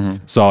cool.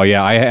 So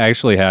yeah, I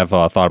actually have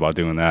thought about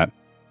doing that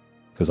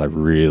because I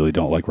really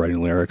don't like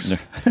writing lyrics.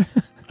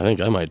 I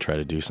think I might try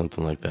to do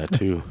something like that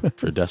too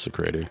for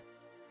Desakrator.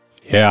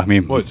 Yeah, I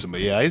mean, What, some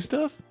AI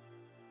stuff?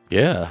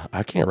 Yeah,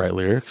 I can't write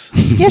lyrics.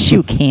 Yes,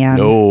 you can.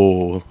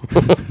 No.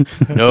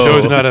 No.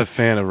 Joe's not a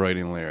fan of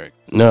writing lyrics.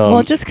 No.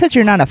 Well, just because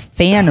you're not a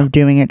fan of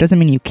doing it doesn't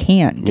mean you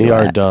can't do you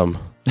are it. dumb.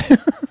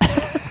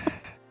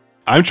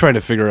 I'm trying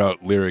to figure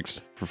out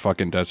lyrics for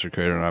fucking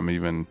Desakrator, and I'm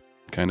even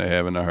kind of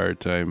having a hard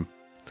time.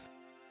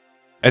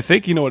 I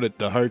think you know what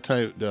the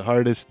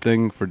hardest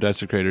thing for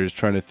Desakrator is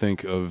trying to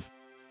think of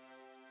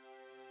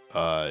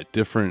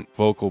different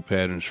vocal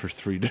patterns for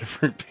 3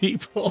 different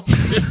people.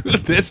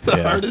 That's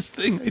the hardest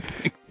thing, I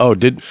think. Oh,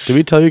 did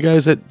we tell you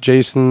guys that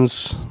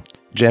Jason's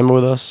jamming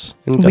with us?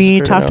 In We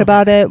Desakrator talked now?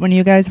 about it when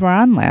you guys were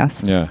on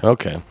last. Yeah.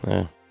 Okay.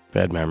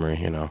 Bad memory,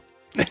 you know.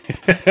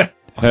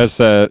 Has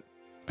that?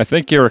 I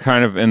think you were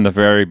kind of in the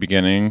very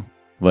beginning.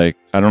 Like,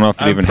 I don't know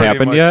if it even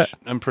happened yet.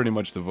 I'm pretty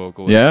much the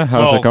vocalist. Yeah?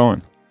 How's it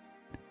going?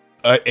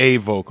 A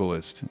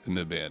vocalist in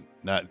the band,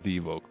 not the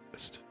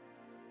vocalist.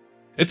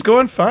 It's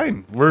going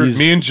fine.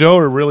 Me and Joe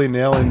are really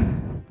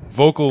nailing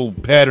vocal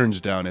patterns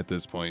down at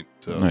this point.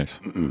 So Nice.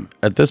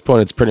 At this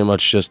point, it's pretty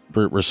much just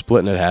we're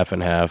splitting it half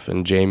and half,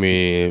 and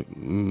Jamie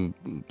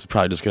is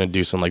probably just gonna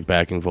do some like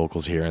backing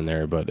vocals here and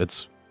there, but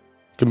it's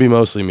gonna be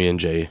mostly me and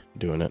Jay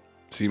doing it.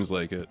 Seems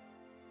like it.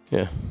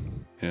 Yeah.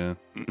 Yeah.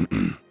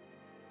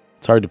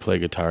 It's hard to play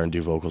guitar and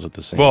do vocals at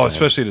the same Well, time.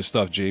 especially the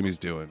stuff Jamie's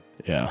doing.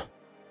 Yeah.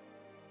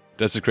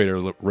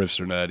 Desakrator riffs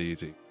are not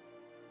easy.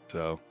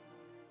 So,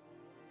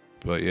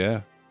 but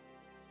yeah.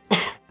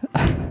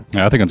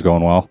 Yeah, I think it's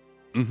going well.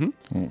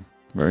 Mm-hmm.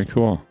 Very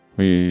cool.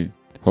 We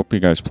hope you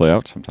guys play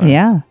out sometime.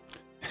 Yeah.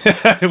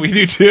 We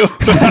do too.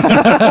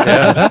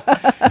 Yeah.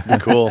 Be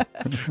cool.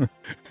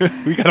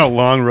 We got a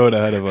long road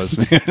ahead of us,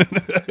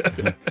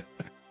 man.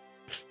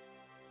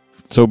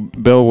 So,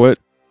 Bill, what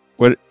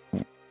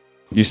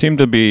you seem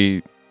to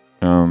be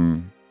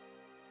A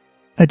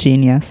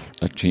genius.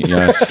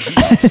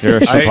 yes. You're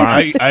a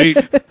savant.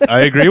 I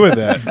agree with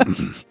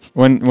that.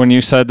 When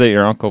you said that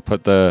your uncle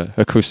put the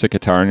acoustic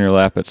guitar in your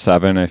lap at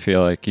 7, I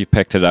feel like you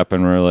picked it up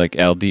and were like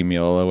El Di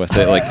Meola with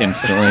it like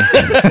instantly.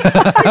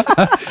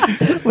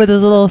 With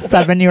his little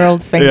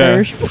 7-year-old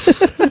fingers.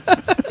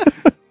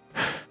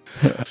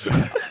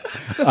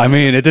 I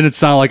mean, it didn't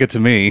sound like it to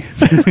me.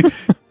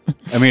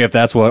 I mean, if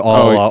that's what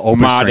all open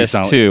strings modest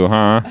sound too,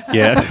 huh?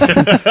 Yeah.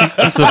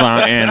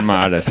 Savant and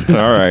modest.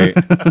 All right.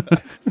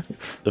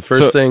 The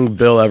first thing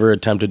Bill ever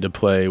attempted to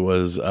play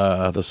was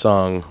the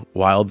song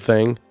Wild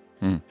Thing.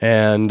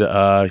 And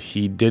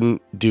he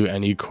didn't do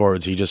any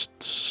chords. He just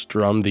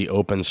strummed the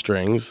open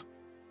strings.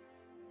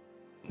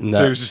 And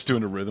So he was just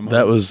doing a rhythm.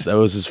 that was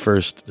his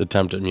first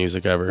attempt at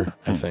music ever,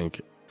 I think.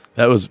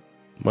 That was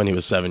when he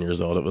was 7 years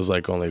old. It was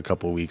like only a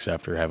couple weeks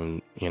after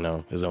having,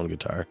 his own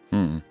guitar.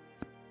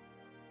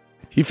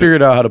 He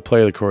figured out how to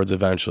play the chords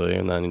eventually,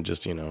 and then he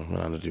just, went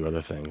on to do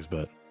other things.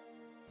 But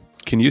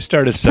Can you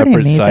start a It's pretty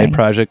separate side amazing.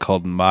 project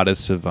called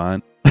Modest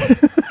Savant?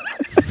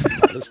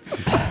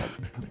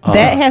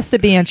 That has to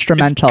be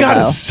instrumental, It's got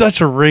though.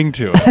 such a ring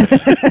to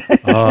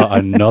it.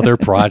 Another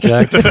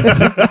project.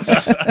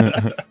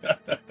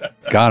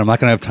 God, I'm not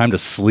gonna have time to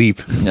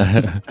sleep.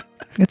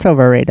 It's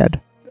overrated.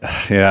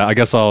 Yeah, I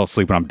guess I'll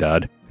sleep when I'm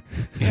dead.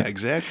 Yeah,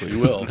 exactly. you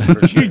will.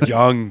 You're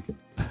young.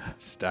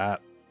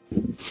 Stop.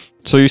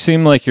 So you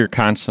seem like you're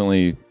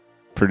constantly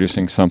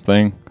producing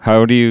something.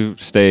 How do you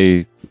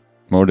stay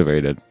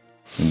motivated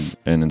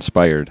and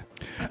inspired?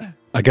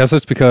 I guess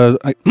it's because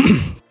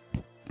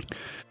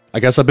I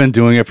guess I've been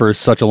doing it for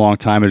such a long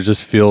time. It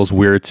just feels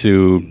weird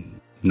to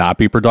not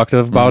be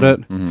productive about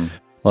it. Mm-hmm.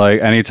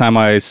 Like anytime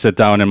I sit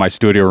down in my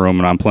studio room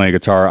and I'm playing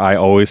guitar, I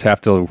always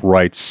have to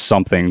write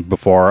something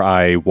before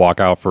I walk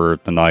out for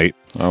the night.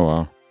 Oh,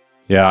 wow.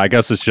 Yeah, I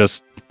guess it's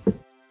just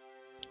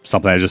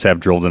something I just have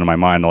drilled into my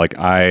mind. Like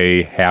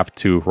I have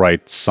to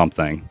write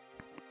something.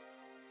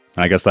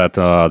 And I guess that's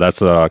kind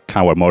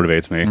of what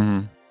motivates me.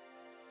 Mm-hmm.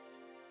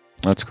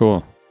 That's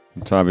cool.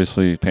 It's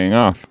obviously paying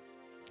off.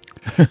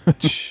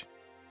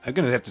 I'm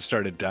going to have to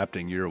start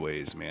adopting your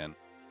ways, man.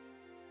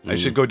 I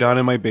should go down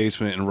in my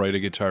basement and write a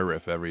guitar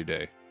riff every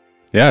day.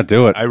 Yeah,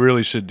 do it. I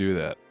really should do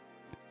that.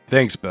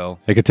 Thanks, Bill,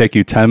 It could take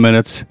you 10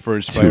 minutes for to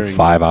inspiring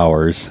 5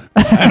 hours.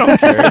 I don't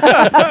care.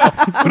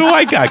 What do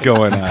I got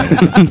going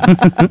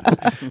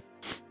on?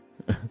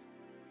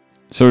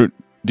 So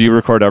do you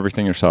record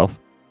everything yourself?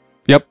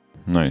 Yep.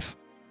 Nice.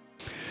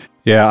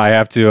 Yeah, I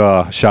have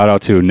to shout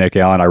out to Nick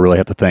Allen. I really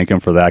have to thank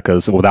him for that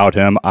because without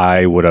him,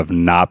 I would have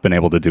not been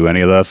able to do any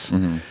of this.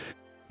 Mm-hmm.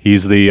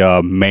 He's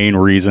the main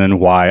reason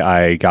why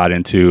I got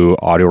into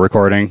audio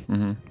recording.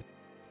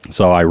 Mm-hmm.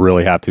 So I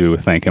really have to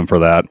thank him for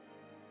that.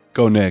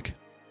 Go, Nick.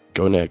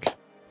 Go, Nick.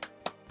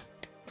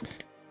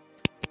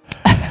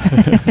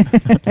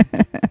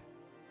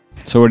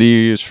 So what do you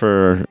use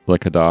for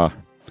like a DAW?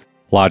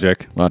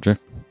 Logic. Logic?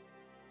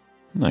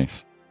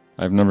 Nice.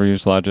 I've never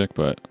used Logic,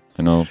 but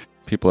I know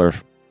people are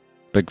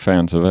big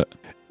fans of it.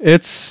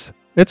 It's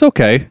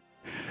okay.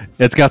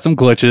 It's got some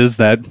glitches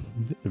that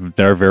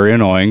they're very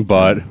annoying,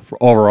 but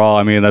overall,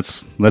 I mean,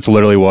 that's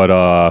literally what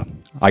I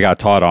got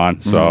taught on.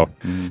 So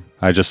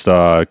I just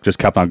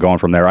kept on going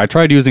from there. I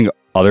tried using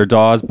other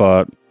DAWs,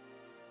 but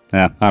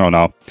I don't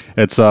know.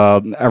 It's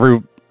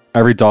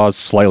every DAW is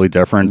slightly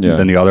different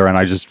than the other, and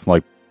I just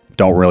like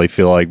don't really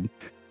feel like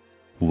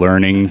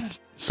learning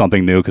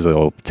something new because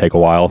it'll take a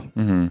while.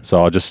 Mm-hmm.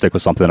 So I'll just stick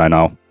with something I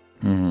know.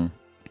 Mm-hmm.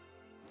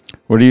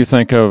 What do you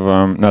think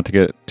of, not to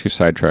get too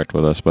sidetracked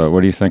with us, but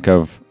what do you think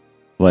of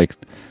like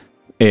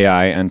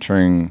AI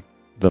entering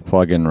the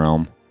plugin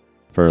realm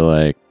for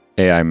like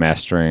AI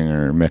mastering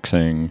or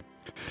mixing?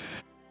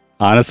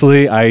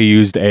 Honestly, I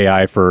used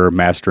AI for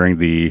mastering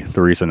the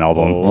recent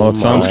album. Well, it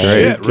sounds my great.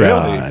 Shit,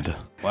 really? God.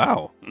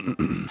 Wow.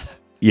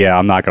 Yeah,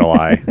 I'm not going to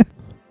lie.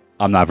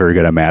 I'm not very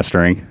good at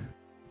mastering.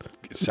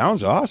 It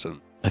sounds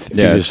awesome. I think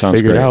Yeah, you it just sounds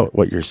figured great. out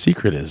what your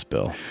secret is,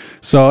 Bill.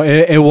 So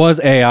it was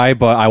AI,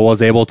 but I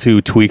was able to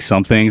tweak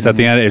some things at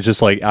the end. It's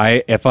just like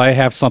if I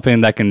have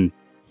something that can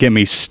get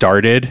me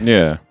started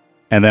Yeah.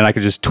 and then I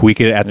could just tweak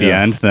it at the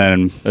Yeah. end,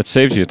 then, It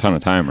saves you a ton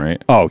of time,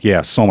 right? oh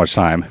yeah, so much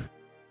time.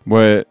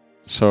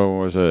 So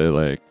was it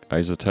like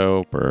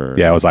Isotope or?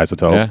 Yeah, it was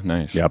Isotope. Yeah,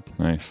 nice. Yep.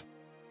 Nice.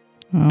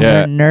 Oh,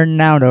 Yeah. We're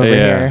nerding out over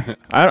here.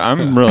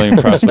 I'm really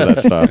impressed with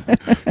that stuff.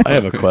 I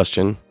have a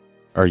question.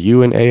 Are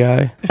you an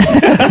AI?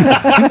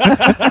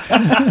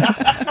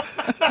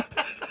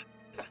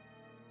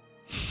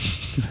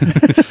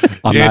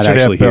 I'm not Answer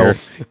actually that, Bill.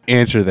 here.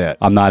 Answer that.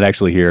 I'm not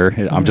actually here.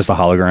 I'm just a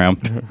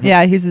hologram.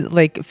 Yeah, he's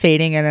like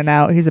fading in and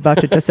out. He's about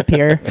to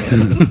disappear.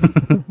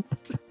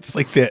 It's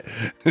like that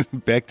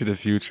Back to the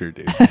Future,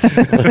 dude.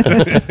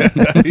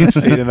 He's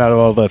fading out of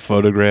all the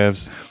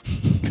photographs.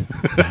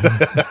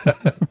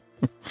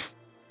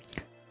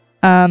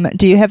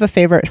 Do you have a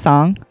favorite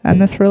song on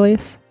this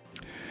release?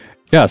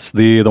 Yes,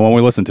 the one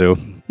we listened to.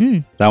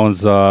 That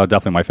one's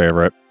definitely my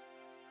favorite.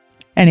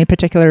 Any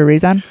particular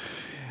reason?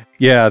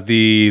 Yeah,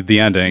 the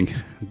ending,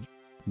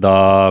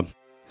 the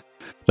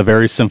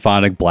very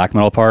symphonic black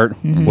metal part,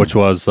 which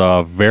was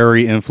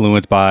very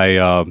influenced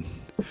by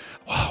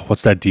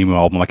what's that demo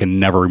album? I can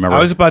never remember. I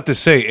was about to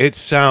say, it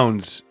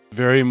sounds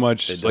very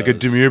much like a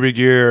Demir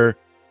Begir,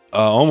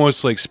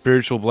 almost like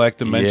Spiritual Black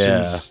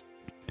Dimensions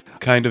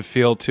kind of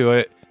feel to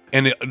it.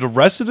 And the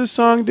rest of the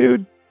song,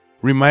 dude,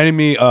 reminded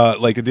me,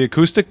 like the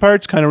acoustic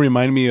parts kind of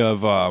remind me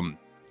of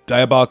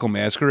Diabolical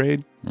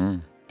Masquerade.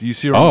 Do you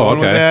see where I'm going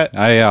with that?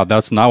 Yeah,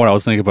 that's not what I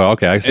was thinking about.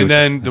 Okay, I see. And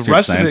then the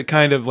rest of it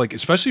kind of like,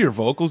 especially your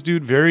vocals,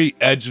 dude, very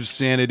Edge of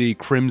Sanity,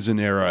 Crimson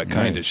era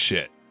kind of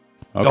shit.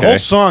 Okay. The whole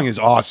song is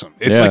awesome.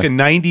 It's like a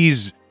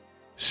 90s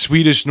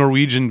Swedish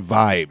Norwegian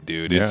vibe,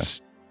 dude.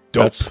 It's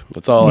dope.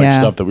 That's all like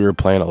stuff that we were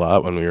playing a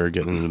lot when we were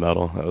getting into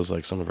metal. That was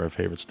like some of our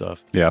favorite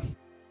stuff. Yeah.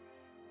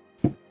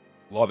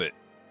 Love it.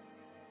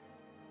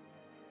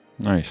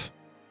 Nice.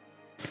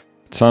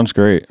 It sounds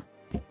great.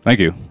 Thank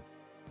you.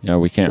 Yeah,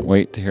 we can't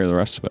wait to hear the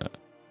rest of it.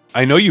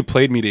 I know you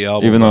played me the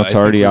album. Even though it's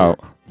already out.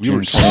 We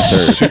were June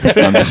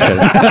 23rd. I'm just kidding.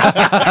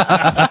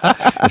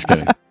 Just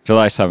kidding.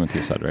 July 7th,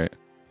 you said, right?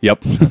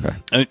 Yep.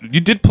 Okay.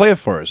 You did play it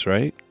for us,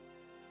 right?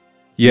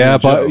 Yeah,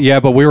 but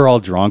we were all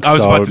drunk. I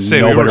was about to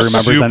say, we were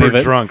remembers super any of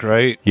it. drunk,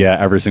 right? Yeah,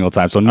 every single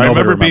time. So I nobody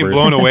remember being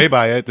remembers. blown away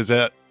by it. Does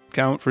that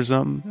count for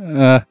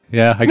something?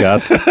 Yeah, I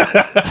guess.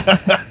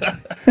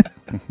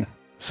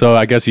 So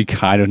I guess you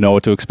kind of know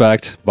what to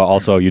expect, but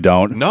also you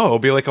don't. No, it'll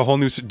be like a whole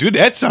new... Dude,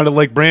 that sounded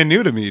like brand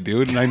new to me,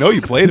 dude. And I know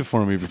you played it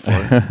for me before.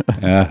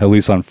 At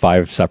least on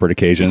 5 separate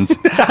occasions.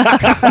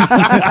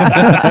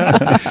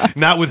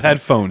 Not with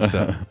headphones,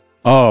 though.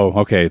 Oh,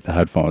 okay, the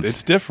headphones.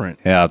 It's different.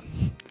 Yeah.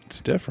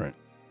 It's different.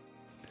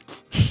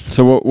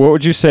 So what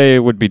would you say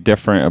would be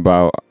different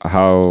about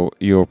how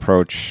you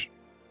approach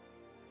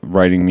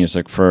writing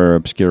music for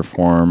Obscure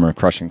Form or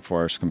Crushing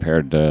Force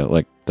compared to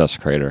like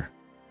Desakrator?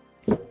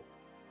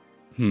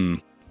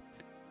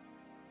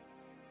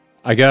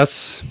 I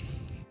guess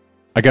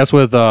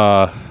with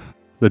the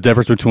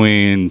difference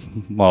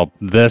between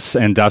this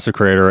and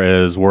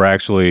Desakrator is we're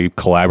actually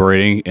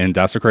collaborating in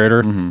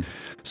Desakrator.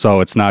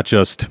 So it's not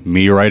just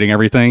me writing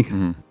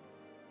everything.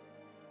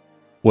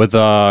 With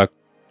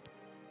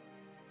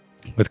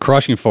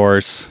Crushing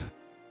Force,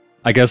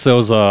 I guess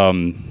those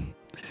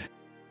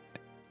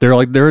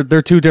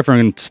they're two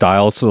different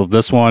styles. So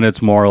this one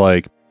it's more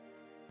like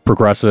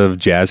progressive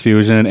jazz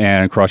fusion,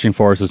 and Crushing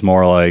Force is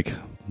more like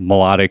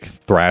melodic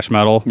thrash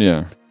metal.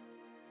 Yeah.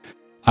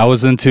 I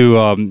was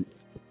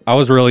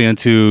really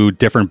into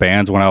different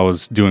bands when I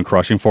was doing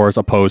Crushing Force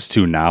opposed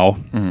to now.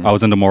 I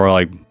was into more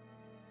like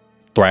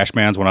thrash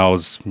bands when I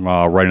was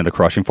writing the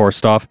Crushing Force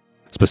stuff,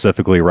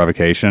 specifically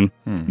Revocation.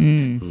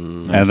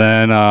 And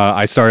then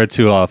I started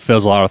to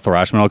fizzle out of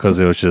thrash metal because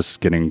it was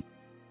just getting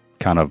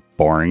kind of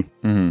boring.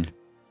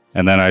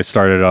 And then I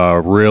started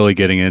really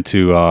getting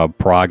into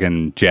prog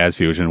and jazz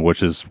fusion,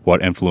 which is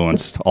what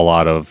influenced a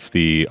lot of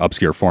the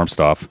Obscure Form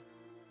stuff.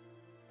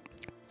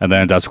 And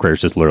then Desakrator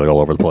is just literally all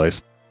over the place.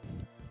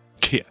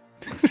 Yeah.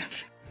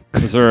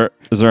 Is there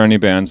any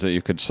bands that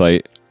you could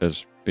cite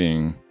as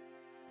being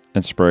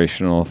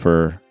inspirational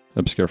for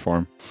Obscure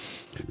Form?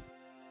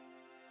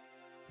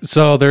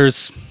 So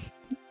there's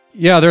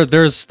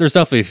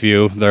definitely a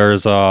few.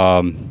 There's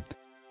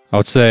I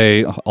would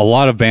say a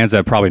lot of bands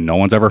that probably no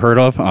one's ever heard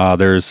of.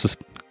 There's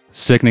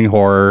Sickening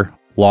Horror,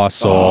 Lost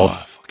Soul,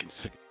 fucking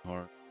Sickening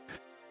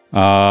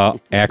Horror,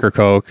 Acker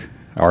Coke,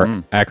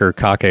 or Acker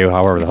Kake,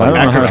 however the I hell.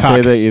 don't know how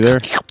to say that either.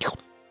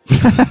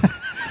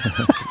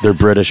 They're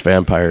British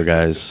vampire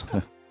guys.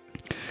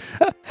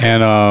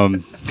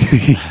 And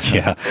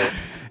yeah.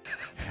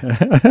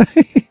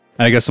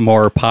 And I guess some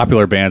more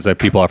popular bands that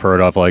people have heard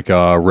of, like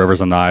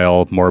Rivers of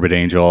Nile, Morbid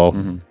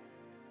Angel.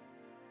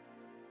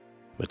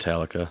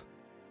 Metallica.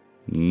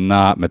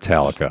 Not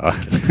Metallica.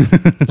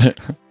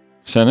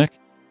 Cynic?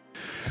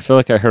 I feel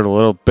like I heard a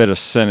little bit of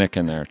Cynic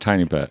in there, a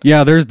tiny bit.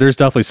 Yeah, there's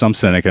definitely some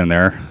Cynic in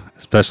there,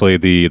 especially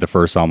the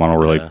first album. I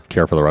don't really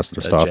care for the rest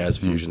of their stuff. Jazz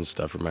fusion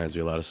stuff reminds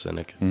me a lot of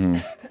Cynic.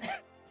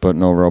 But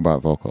no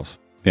robot vocals.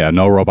 Yeah,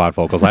 no robot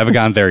vocals. I haven't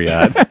gotten there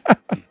yet.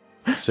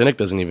 Cynic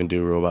doesn't even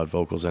do robot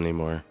vocals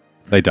anymore.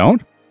 They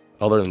don't?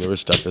 All their newer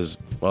stuff is,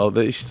 well,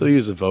 they still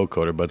use a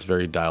vocoder, but it's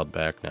very dialed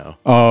back now.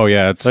 Oh,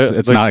 yeah,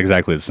 it's not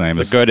exactly the same.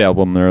 It's a good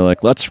album. They're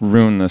like, let's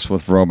ruin this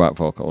with robot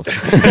vocals.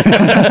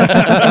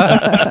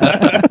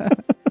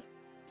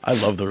 I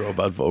love the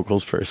robot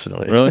vocals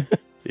personally. Really?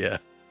 Yeah.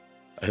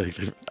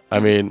 I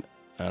mean,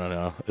 I don't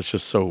know. It's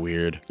just so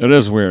weird. It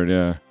is weird,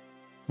 yeah.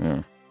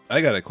 Yeah.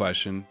 I got a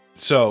question.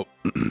 So,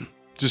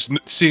 just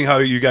seeing how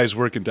you guys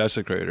work in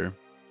Desakrator,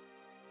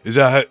 Is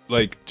that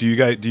like? Do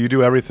you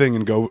do everything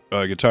in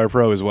Guitar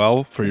Pro as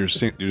well for your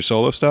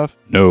solo stuff?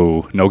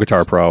 No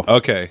Guitar Pro.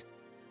 Okay,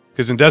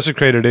 because in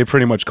Desakrator they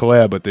pretty much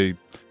collab, but they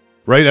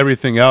write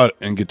everything out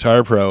in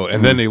Guitar Pro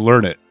and then they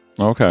learn it.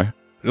 Okay.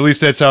 At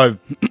least that's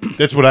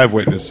what I've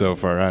witnessed so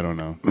far. I don't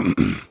know.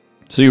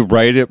 So you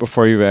write it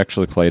before you've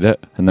actually played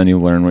it, and then you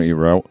learn what you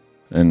wrote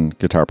in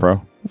Guitar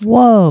Pro?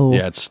 Whoa.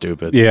 Yeah, it's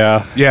stupid.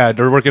 Yeah. Yeah,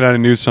 they're working on a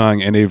new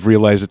song, and they've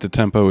realized that the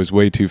tempo is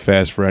way too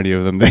fast for any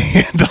of them to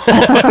handle.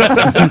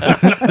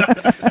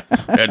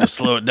 I had to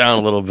slow it down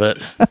a little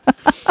bit.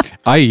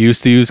 I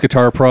used to use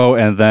Guitar Pro,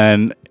 and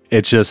then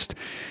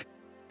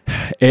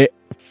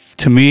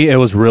to me, it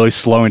was really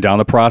slowing down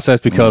the process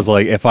because,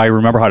 like, if I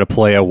remember how to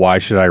play it, why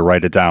should I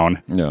write it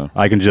down? Yeah.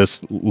 I can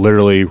just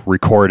literally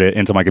record it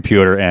into my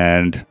computer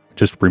and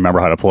just remember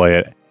how to play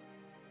it.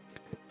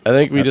 I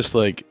think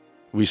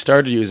we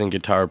started using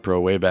Guitar Pro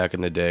way back in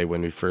the day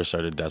when we first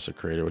started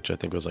Desakrator, which I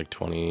think was like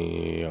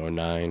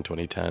 2009,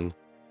 2010.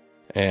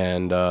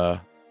 And,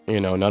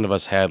 none of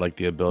us had like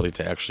the ability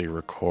to actually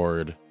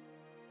record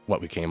what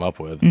we came up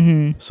with.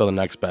 Mm-hmm. So the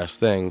next best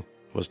thing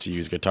was to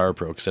use Guitar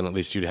Pro, because then at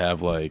least you'd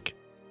have like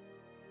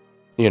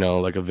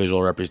a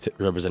visual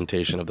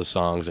representation of the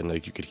songs, and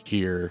like you could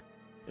hear,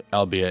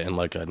 albeit in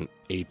like an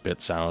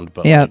 8-bit sound,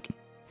 but Yep.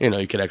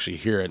 you could actually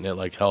hear it, and it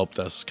like helped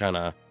us kind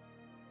of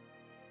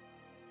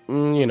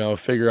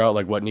figure out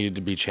like what needed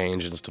to be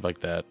changed and stuff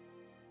like that.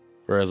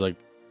 Whereas like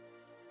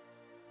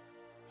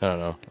I don't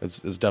know,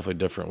 it's definitely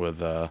different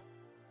with a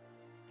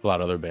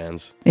lot of other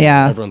bands.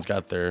 Yeah. Everyone's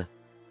got their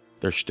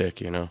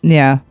shtick,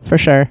 Yeah, for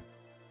sure.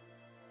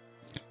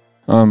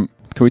 Can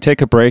we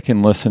take a break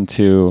and listen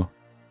to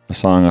a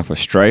song off of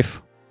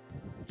Strife?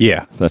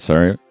 Yeah. If that's all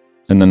right.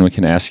 And then we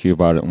can ask you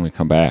about it when we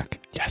come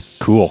back. Yes.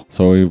 Cool.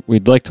 So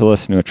we'd like to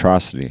listen to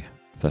Atrocity,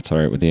 if that's all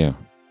right with you.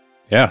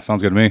 Yeah,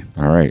 sounds good to me.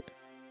 All right.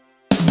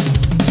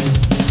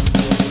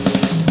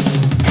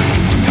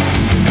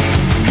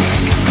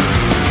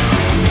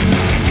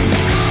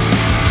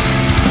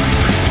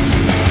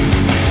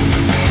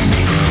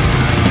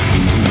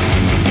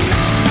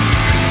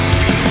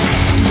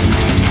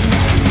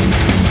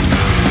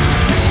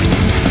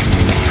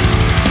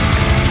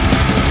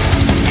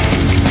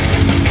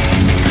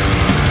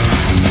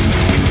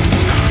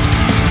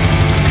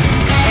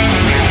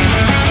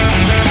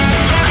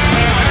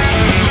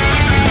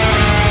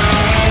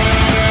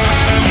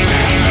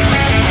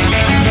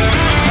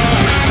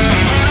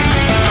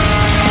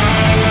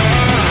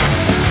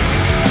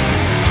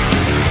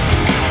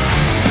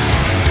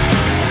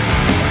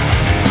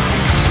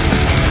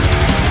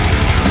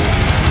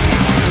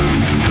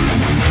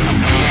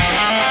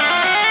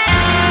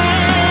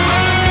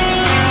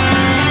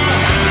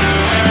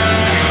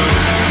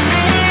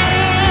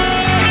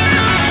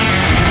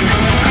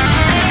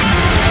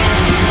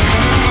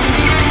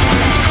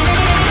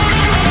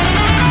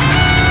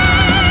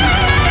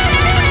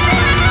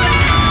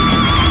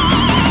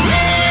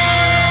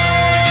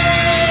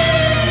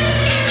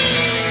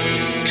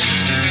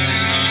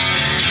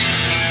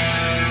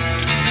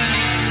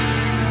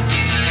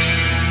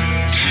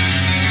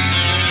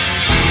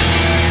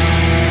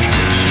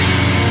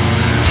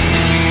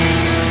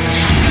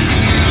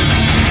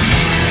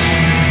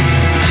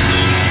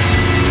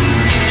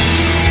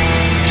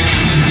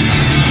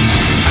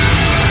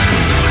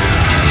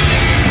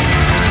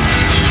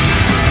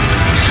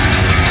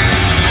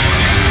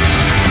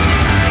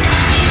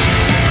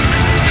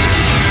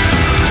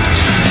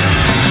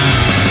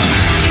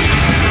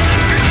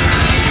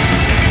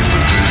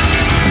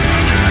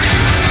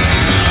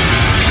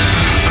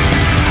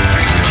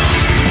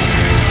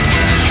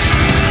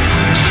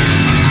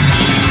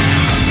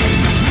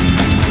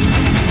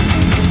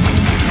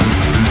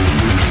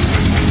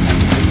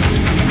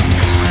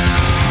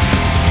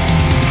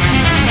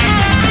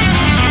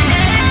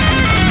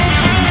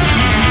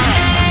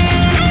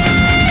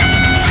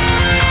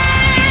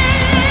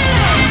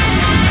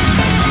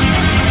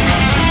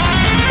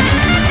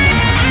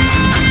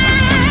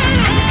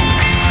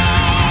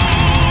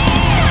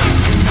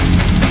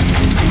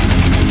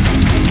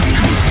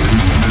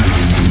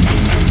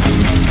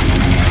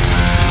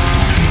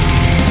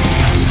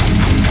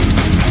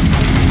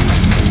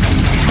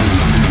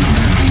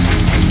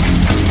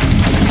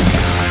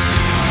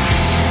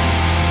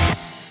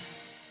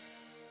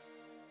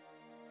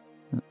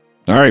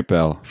 All right,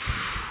 Bill.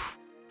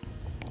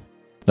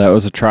 That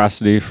was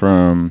Atrocity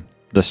from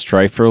the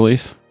Strife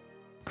release,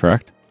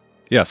 correct?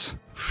 Yes.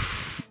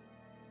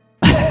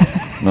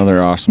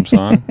 Another awesome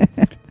song.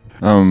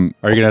 Are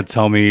you going to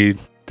tell me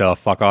to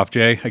fuck off,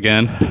 Jay,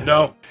 again?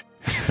 No.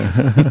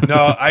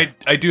 No,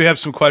 I do have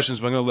some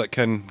questions, but I'm going to let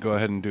Ken go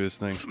ahead and do his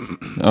thing.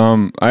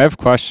 I have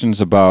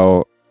questions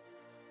about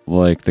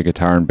like the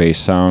guitar and bass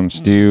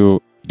sounds.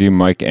 Do you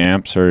mic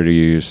amps or do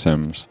you use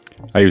Sims?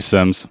 I use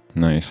Sims.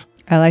 Nice.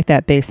 I like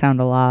that bass sound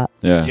a lot.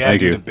 Yeah. Yeah,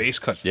 thank dude, you. the bass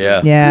cuts. Yeah.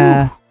 through.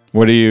 Yeah.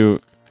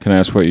 Can I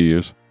ask what you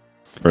use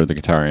for the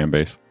guitar and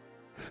bass?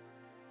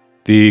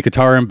 The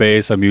guitar and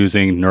bass, I'm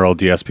using Neural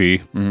DSP.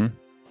 Mm-hmm.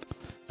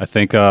 I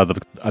think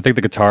the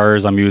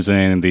guitars I'm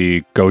using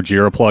the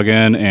Gojira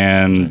plugin,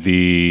 and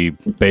the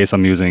bass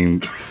I'm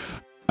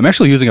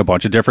actually using a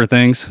bunch of different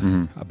things,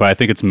 but I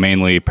think it's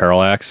mainly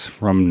Parallax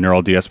from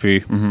Neural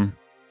DSP. Mm-hmm.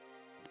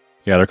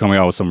 Yeah, they're coming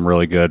out with some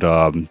really good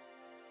tone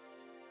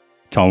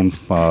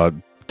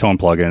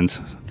plugins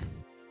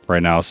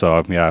right now.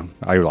 So yeah,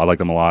 I like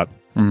them a lot.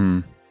 Mm-hmm.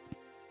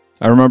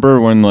 I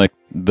remember when like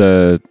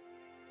the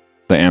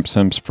amp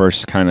sims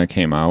first kind of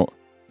came out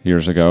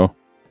years ago.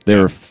 They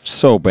were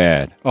so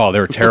bad. Oh, they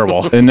were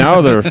terrible. And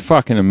now they're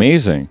fucking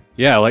amazing.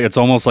 Yeah, like it's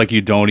almost like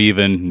you don't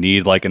even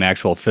need like an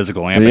actual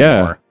physical amp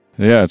anymore.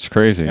 Yeah, it's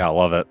crazy. Yeah, I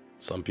love it.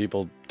 Some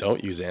people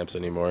don't use amps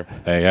anymore.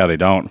 Hey, yeah, they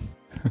don't.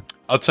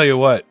 I'll tell you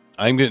what.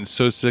 I'm getting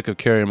so sick of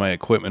carrying my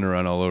equipment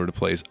around all over the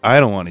place. I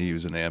don't want to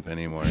use an amp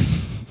anymore.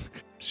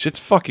 Shit's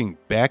fucking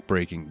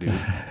backbreaking, dude.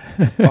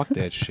 Fuck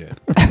that shit.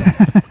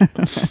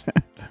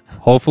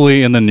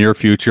 Hopefully, in the near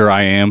future,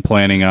 I am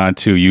planning on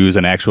to use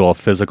an actual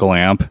physical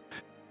amp.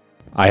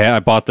 I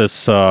bought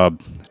this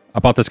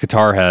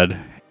guitar head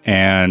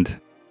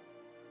and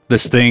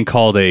this thing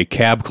called a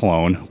cab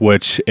clone,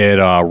 which it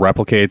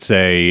replicates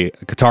a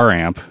guitar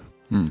amp.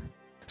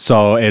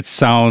 So it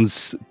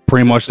sounds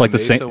pretty much like the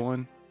same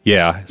one?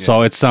 Yeah,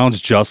 so it sounds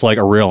just like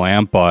a real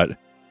amp, but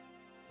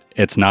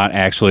it's not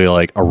actually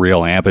like a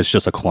real amp. It's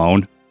just a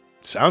clone.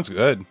 Sounds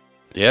good.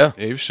 Yeah.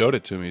 You've showed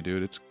it to me,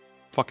 dude. It's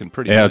fucking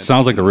pretty. Yeah, good. it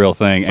sounds like the real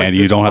thing, It's like and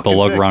you this don't have to fucking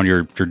lug big. around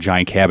your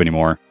giant cab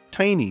anymore.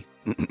 Tiny.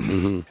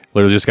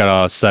 Literally just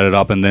gotta set it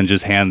up and then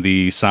just hand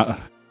the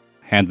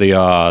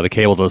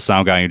cable to the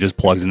sound guy, and he just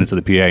plugs it into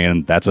the PA,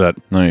 and that's it.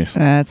 Nice.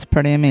 That's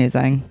pretty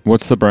amazing.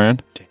 What's the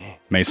brand?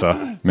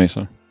 Mesa.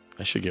 Mesa.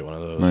 I should get one of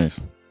those. Nice.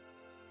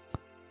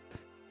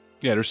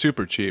 Yeah, they're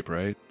super cheap,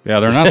 right? Yeah,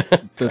 they're not.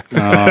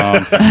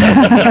 Well,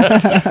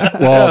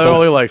 they're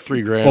only like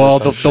 $3,000. Well,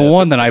 the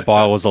one that I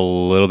bought was a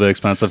little bit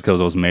expensive because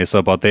it was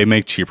Mesa, but they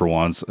make cheaper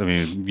ones. I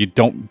mean, you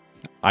don't.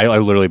 I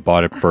literally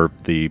bought it for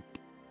the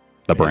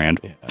brand.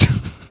 Yeah.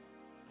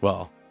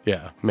 Well,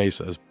 yeah,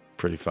 Mesa is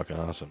pretty fucking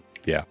awesome.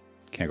 Yeah,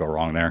 can't go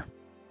wrong there.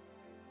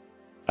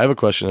 I have a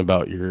question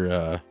about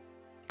your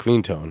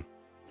clean tone,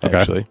 Okay.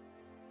 actually.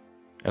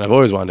 And I've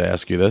always wanted to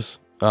ask you this.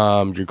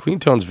 Your clean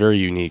tone's very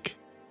unique.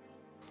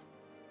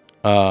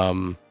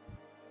 And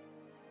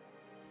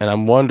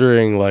I'm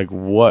wondering like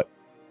where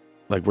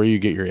you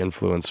get your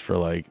influence for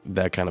like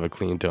that kind of a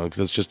clean tone,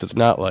 because it's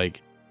not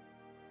like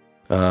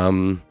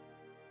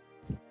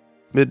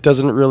it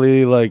doesn't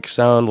really like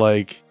sound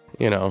like,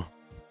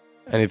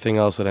 anything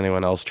else that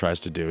anyone else tries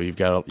to do. You've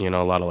got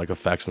a lot of like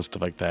effects and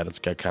stuff like that. It's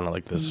got kind of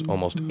like this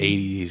almost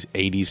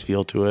 80s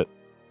feel to it.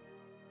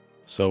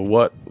 So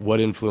what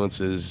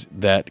influences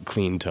that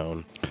clean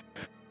tone?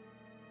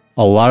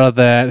 A lot of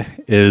that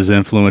is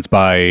influenced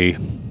by,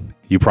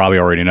 you probably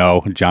already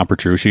know, John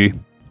Petrucci.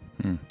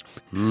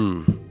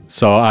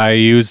 So I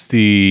use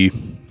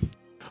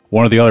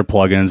one of the other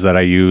plugins that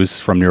I use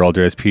from Neural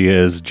DSP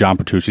is John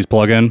Petrucci's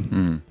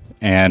plugin.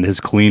 And his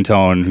clean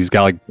tone, he's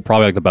got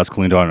probably the best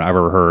clean tone I've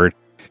ever heard.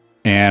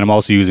 And I'm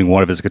also using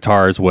one of his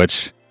guitars,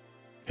 which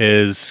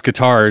his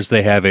guitars,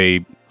 they have a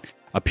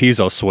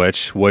piezo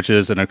switch, which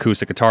is an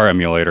acoustic guitar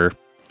emulator.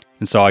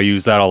 And so I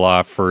use that a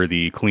lot for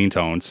the clean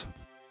tones.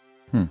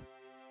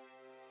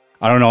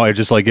 I don't know, it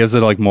just gives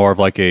it more of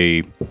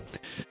a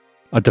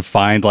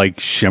defined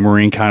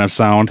shimmering kind of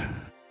sound.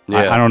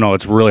 Yeah. I don't know,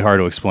 it's really hard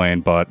to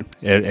explain, but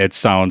it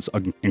sounds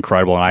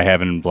incredible, and I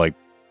haven't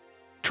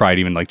tried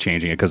even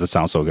changing it because it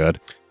sounds so good.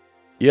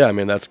 Yeah, I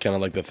mean that's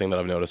kind of the thing that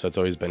I've noticed that's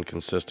always been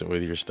consistent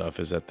with your stuff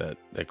is that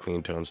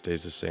clean tone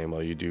stays the same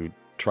while you do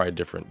try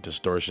different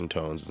distortion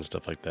tones and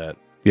stuff like that.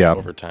 Yeah.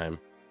 Over time.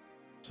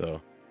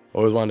 So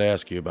always wanted to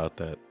ask you about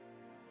that.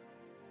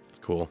 It's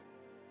cool.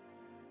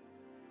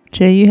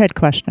 Jay, you had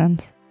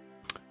questions.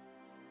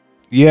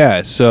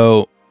 Yeah,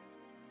 so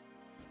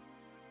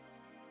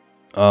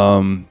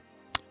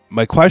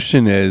my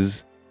question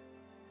is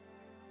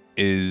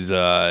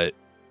you're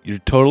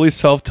totally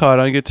self-taught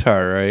on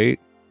guitar, right?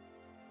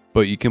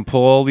 But you can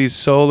pull all these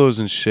solos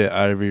and shit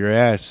out of your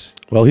ass.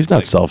 Well, he's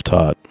not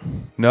self-taught.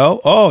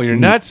 No? Oh, you're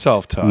not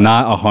self-taught.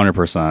 Not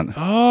 100%.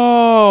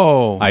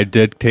 Oh. I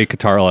did take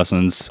guitar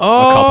lessons a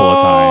couple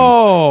of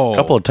times. A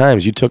couple of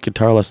times. You took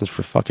guitar lessons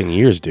for fucking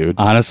years, dude.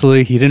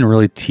 Honestly, he didn't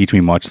really teach me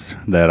much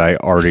that I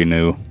already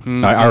knew.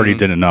 I already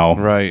didn't know.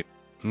 Right.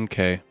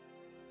 Okay.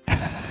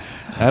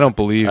 I don't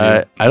believe you.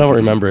 I don't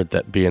remember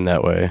it being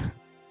that way.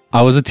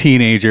 I was a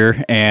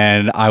teenager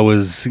and I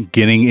was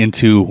getting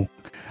into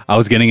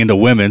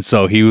women,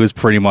 so he was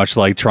pretty much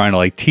trying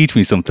to teach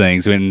me some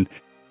things. And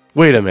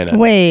wait a minute.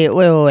 Wait. You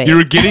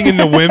were getting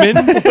into women?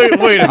 wait a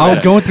minute. I was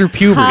going through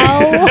puberty. Hold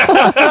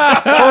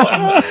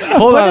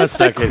on a What's the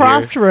second.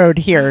 crossroad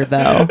here,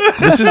 though?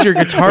 This is your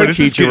guitar This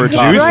is teacher we're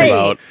getting talking juicy.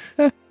 about.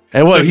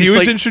 And what So he he's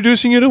was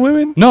introducing you to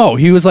women? No,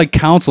 he was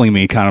counseling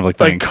me, kind of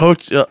thing.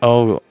 coach.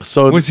 So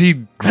Was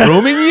he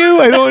grooming you?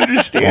 I don't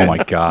understand. Oh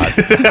my god!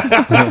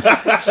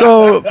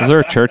 so Is there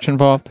a church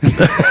involved?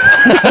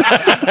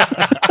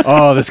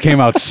 Oh, this came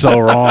out so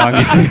wrong.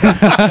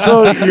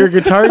 so your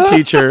guitar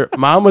teacher,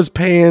 mom was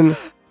paying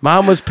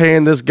Mom was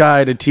paying this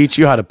guy to teach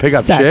you how to pick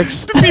up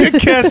Sex. chicks. Be a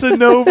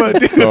Casanova,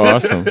 dude. So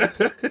awesome.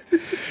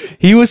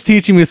 He was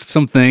teaching me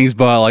some things,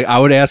 but like I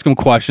would ask him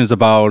questions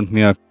about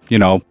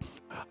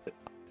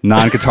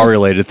non-guitar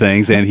related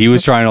things, and he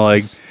was trying to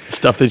like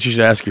Stuff that you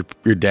should ask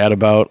your dad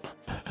about.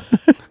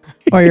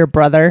 Or your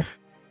brother.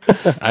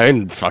 I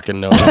didn't fucking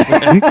know.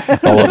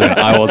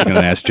 I wasn't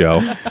gonna ask Joe.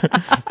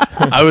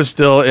 I was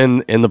still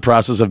in the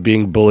process of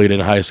being bullied in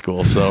high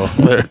school, so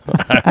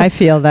I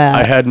feel that.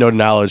 I had no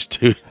knowledge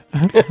to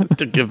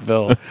give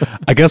Bill.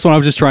 I guess what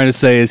I'm just trying to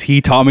say is he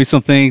taught me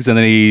some things, and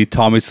then he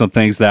taught me some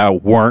things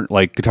that weren't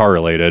like guitar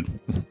related.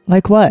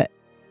 Like what?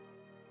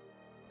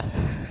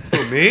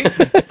 Who, me?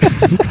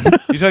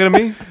 You talking to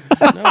me?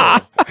 No.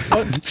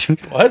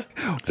 What?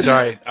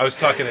 Sorry, I was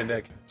talking to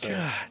Nick. Sorry.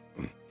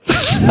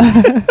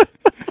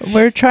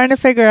 We're trying to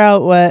figure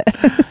out what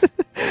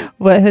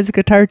what his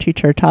guitar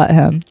teacher taught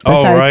him besides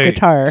Oh, right.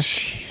 guitar.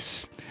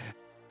 Jeez.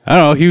 I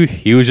don't know.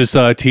 He was just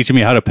teaching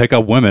me how to pick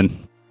up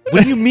women.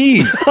 What do you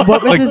mean?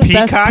 What was Like his best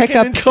peacocking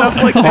pickup and stuff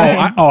like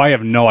that? I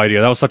have no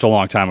idea. That was such a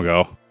long time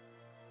ago.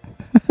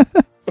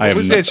 What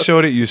was that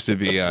show that used to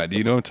be on? Do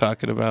you know what I'm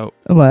talking about?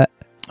 What?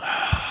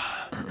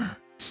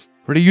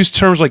 Where they use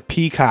terms like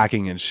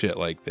peacocking and shit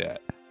like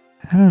that.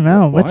 I don't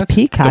know. What's What?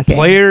 peacocking? The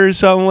Player or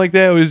something like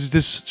that. It was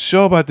this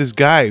show about this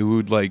guy who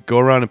would like go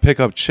around and pick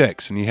up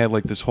chicks, and he had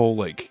like this whole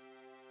like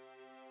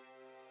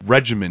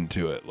regimen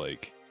to it.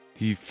 Like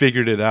he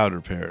figured it out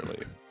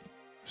apparently.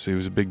 So he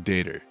was a big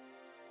dater.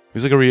 It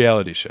was like a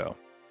reality show.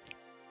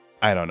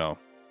 I don't know.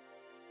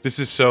 This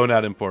is so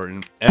not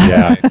important.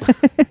 Anyway,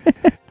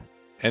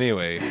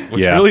 anyway,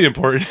 what's Yeah. really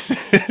important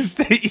is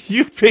that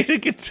you paid a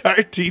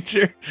guitar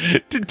teacher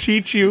to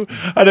teach you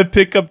how to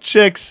pick up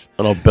chicks.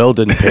 Oh, no, Bill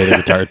didn't pay the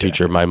guitar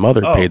teacher. My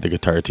mother Oh. paid the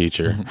guitar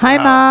teacher. Hi,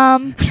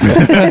 Mom.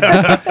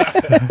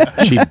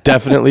 She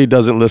definitely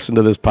doesn't listen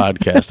to this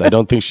podcast. I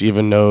don't think she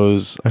even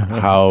knows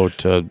how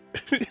to.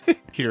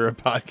 Hear a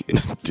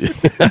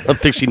podcast. I don't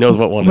think she knows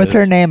what one What's is.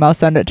 her name? I'll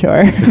send it to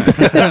her.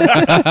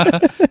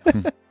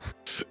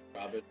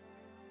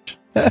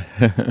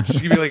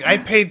 She's gonna be like, I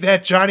paid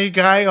that Johnny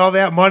guy all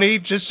that money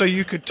just so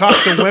you could talk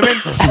to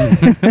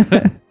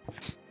women.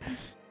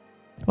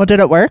 Well,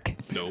 did it work?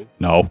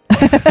 No.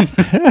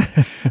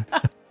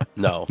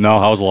 No, No.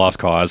 I was a lost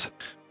cause.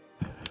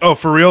 Oh,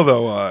 for real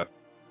though,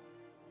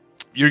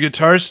 your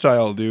guitar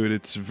style, dude,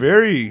 it's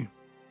very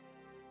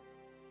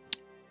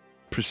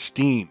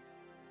pristine.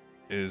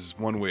 Is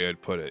one way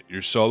I'd put it.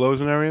 Your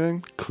solos and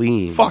everything,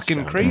 Clean. fucking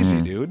sound.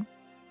 crazy, dude.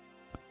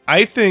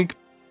 I think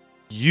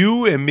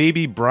you and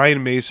maybe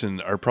Brian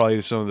Mason are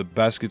probably some of the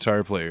best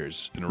guitar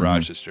players in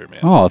Rochester,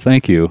 man. Oh,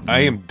 thank you. I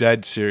am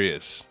dead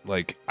serious.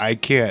 Like, I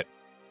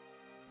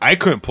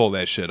couldn't pull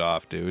that shit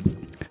off,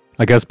 dude.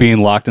 I guess being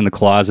locked in the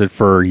closet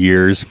for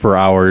years, for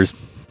hours,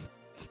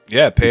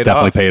 Yeah, it paid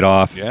definitely off. paid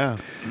off. Yeah.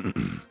 Yeah.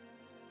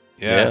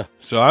 Yeah.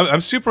 So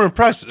I'm super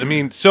impressed. I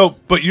mean,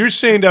 but you're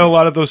saying that a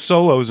lot of those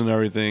solos and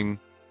everything,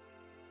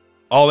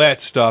 all that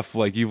stuff,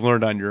 like you've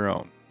learned on your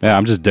own. Yeah,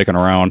 I'm just dicking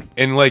around.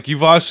 And like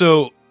you've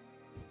also,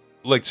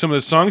 like some of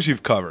the songs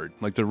you've covered,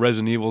 like the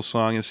Resident Evil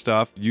song and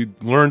stuff, you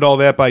learned all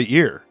that by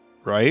ear,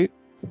 right?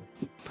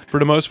 For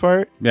the most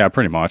part. Yeah,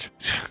 pretty much.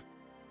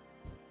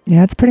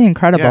 Yeah, it's pretty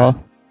incredible. Yeah.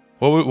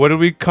 What did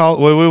we call?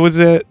 What was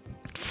that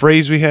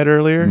phrase we had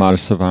earlier?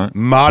 Modest savant.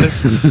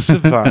 Modest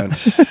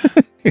savant.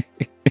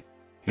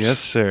 Yes,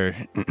 sir.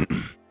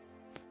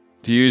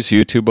 Do you use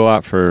YouTube a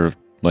lot for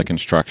like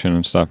instruction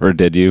and stuff, or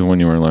did you when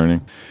you were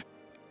learning?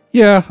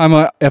 Yeah,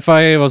 if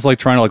I was like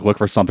trying to like look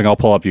for something, I'll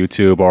pull up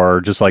YouTube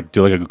or just like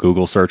do like a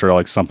Google search or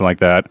like something like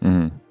that.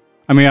 Mm-hmm.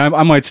 I mean,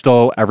 I might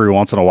still every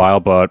once in a while,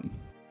 but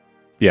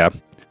yeah,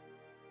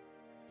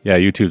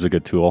 YouTube's a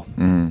good tool.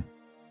 Mm-hmm.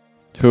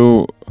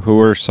 Who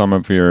were some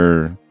of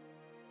your,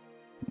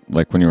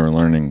 like when you were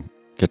learning,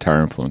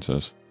 guitar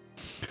influences?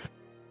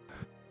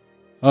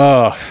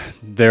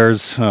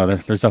 There's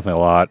definitely a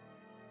lot.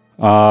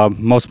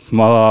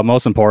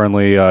 Most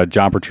importantly,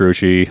 John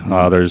Petrucci.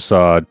 There's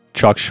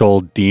Chuck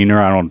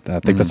Schuldiner. I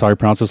think that's how you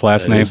pronounce his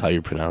last That name. is how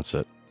you pronounce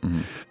it.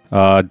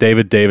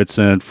 David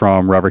Davidson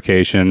from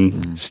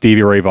Revocation.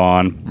 Stevie Ray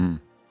Vaughan.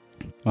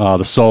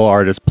 The solo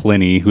artist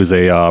Pliny, who's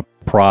a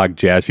prog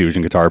jazz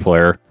fusion guitar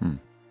player.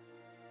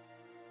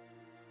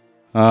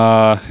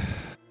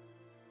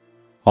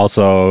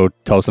 Also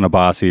Tosin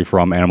Abasi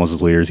from Animals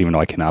as Leaders, even though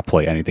I cannot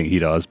play anything he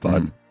does,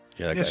 but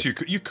Yeah, that Yes,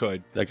 guy's, you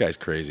could. that guy's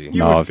crazy.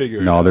 You would figure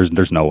it out.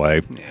 there's no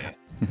way.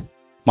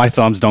 My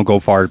thumbs don't go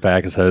far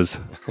back as his.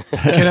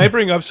 Can I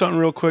bring up something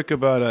real quick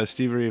about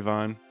Stevie Ray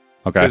Vaughan?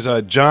 Okay.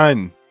 Because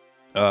John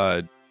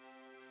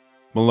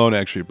Malone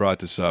actually brought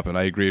this up, and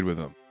I agreed with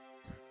him.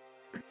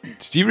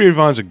 Stevie Ray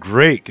Vaughan's a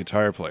great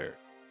guitar player,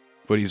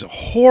 but he's a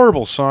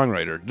horrible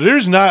songwriter.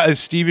 There's not a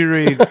Stevie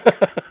Ray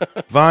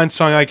Vaughan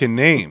song I can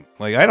name.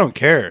 Like, I don't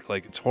care.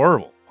 Like, it's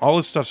horrible. All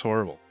this stuff's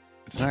horrible.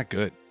 It's not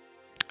good.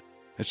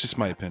 It's just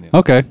my opinion.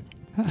 Okay.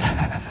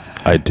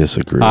 I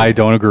disagree. I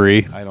don't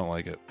agree. I don't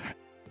like it.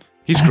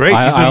 He's great.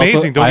 He's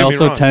amazing. Don't I get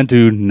also me wrong. tend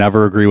to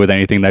never agree with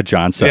anything that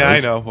John says. Yeah, I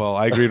know. Well,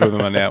 I agreed with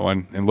him on that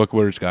one, and look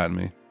where it's gotten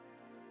me.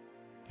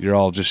 You're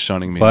all just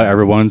shunning me. But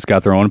everyone's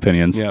got their own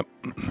opinions. Yep.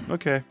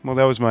 Okay. Well,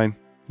 that was mine.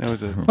 That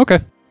was it. Okay.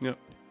 Yep.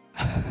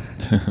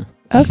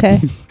 Okay.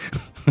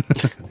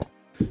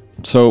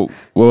 So,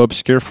 will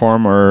Obscure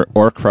Form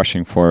or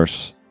Crushing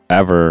Force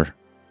ever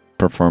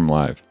perform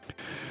live?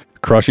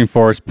 Crushing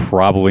Force,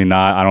 probably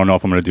not. I don't know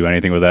if I'm going to do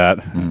anything with that.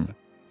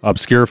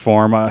 Obscure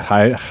Form,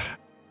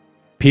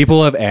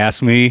 people have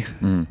asked me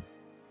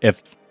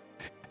if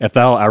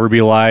that'll ever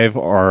be live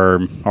or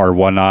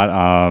whatnot.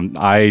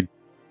 I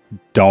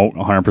don't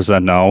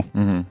 100%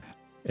 know.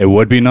 It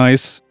would be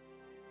nice,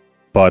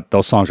 but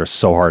those songs are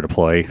so hard to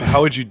play.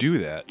 How would you do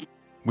that?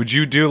 Would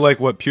you do like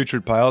what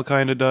Putrid Pile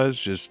kind of does?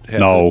 Just have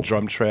the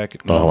drum track?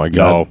 Oh my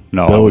god.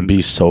 No. Bill would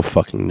be so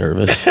fucking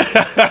nervous.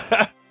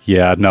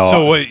 Yeah, no.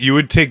 So what, you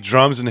would take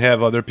drums and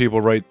have other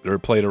people write or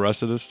play the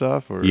rest of the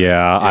stuff? Or?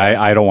 Yeah,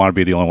 I don't want to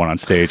be the only one on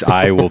stage.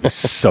 I will be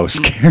so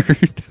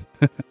scared.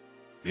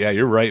 Yeah,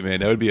 you're right,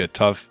 man. That would be a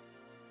tough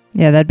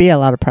Yeah, that'd be a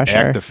lot of pressure.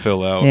 act to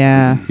fill out.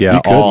 Yeah. Yeah,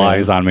 You could, all man.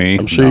 eyes on me.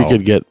 I'm sure No. you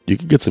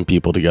could get some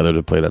people together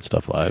to play that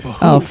stuff live.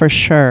 Oh, for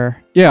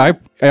sure. Yeah,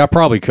 I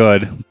probably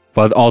could.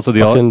 But also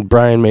the Fucking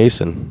Brian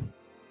Mason.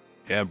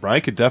 Yeah,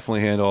 Brian could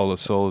definitely handle all the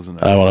solos in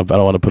that. I don't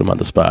want to put him on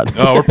the spot.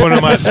 Oh, we're putting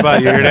him on the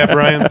spot. You hear that,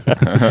 Brian?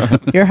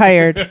 You're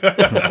hired.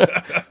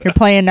 You're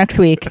playing next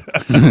week.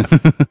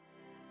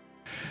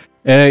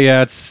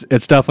 Yeah, it's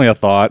definitely a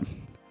thought.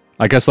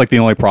 I guess like the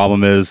only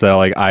problem is that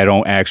like I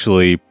don't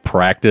actually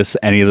practice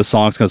any of the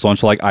songs because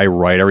once like I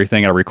write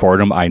everything, I record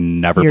them, I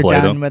never You're play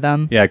done them. with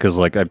them. Yeah, because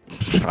like I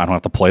don't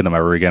have to play them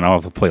ever again. I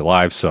don't have to play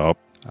live, so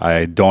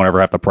I don't ever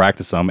have to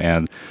practice them.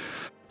 And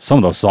some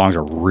of those songs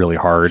are really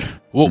hard.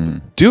 Well,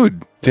 dude,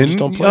 just didn't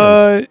don't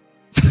play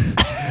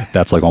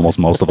That's like almost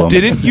most of them.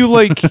 didn't you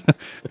like?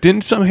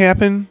 Didn't something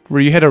happen where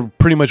you had to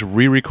pretty much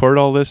re-record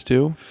all this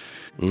too?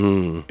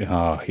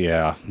 Oh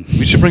yeah.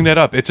 We should bring that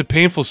up. It's a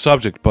painful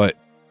subject, but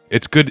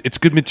it's good. It's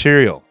good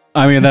material.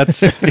 I mean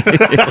that's. I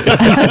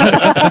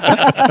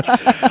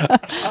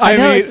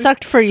know it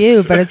sucked for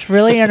you, but it's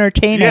really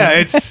entertaining. Yeah,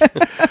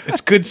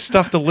 it's good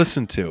stuff to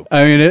listen to.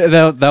 I mean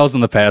that was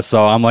in the past,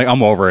 so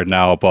I'm over it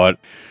now. But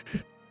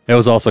it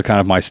was also kind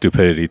of my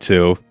stupidity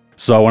too.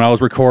 So when I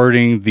was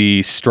recording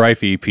the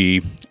Strife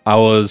EP, I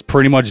was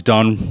pretty much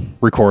done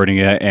recording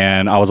it,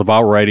 and I was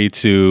about ready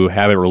to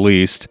have it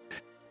released,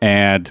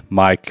 and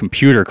my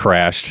computer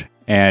crashed.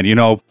 And you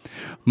know,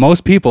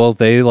 most people,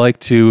 they like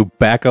to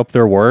back up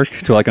their work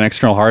to like an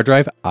external hard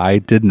drive. I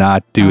did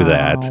not do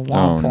that.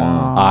 Oh, no.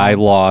 I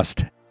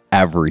lost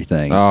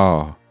everything.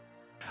 Oh.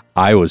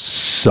 I was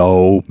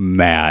so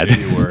mad. Yeah,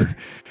 you were.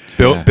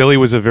 Billy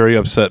was a very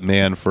upset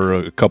man for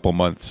a couple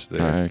months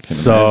there.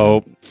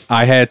 So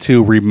I had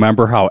to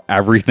remember how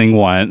everything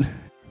went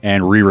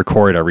and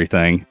re-record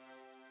everything,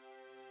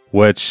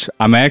 which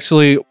I'm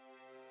actually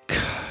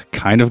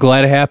kind of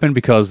glad it happened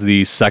because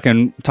the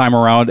second time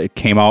around it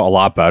came out a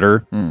lot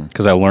better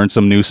because I learned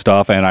some new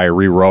stuff and I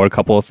rewrote a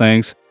couple of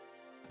things.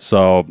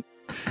 So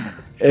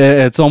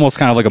it's almost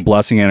kind of like a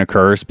blessing and a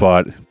curse,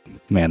 but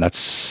man, that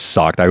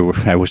sucked. I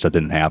wish that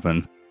didn't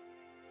happen.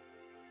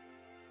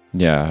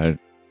 Yeah,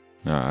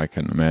 I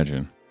couldn't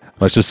imagine.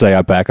 Let's just say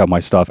I back up my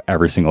stuff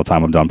every single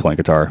time I'm done playing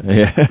guitar.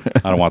 Yeah.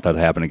 I don't want that to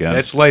happen again.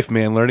 That's life,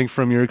 man. Learning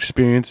from your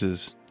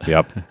experiences.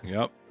 Yep.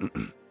 Yep.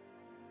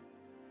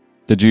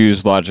 Did you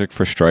use Logic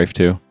for Strife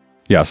too?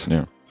 Yes.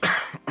 Yeah.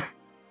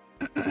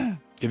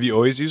 Have you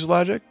always used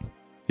Logic?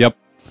 Yep.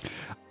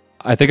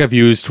 I think I've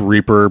used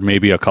Reaper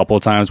maybe a couple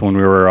of times when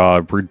we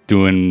were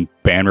doing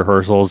band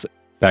rehearsals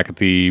back at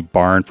the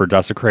barn for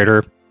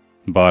Desakrator,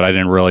 but I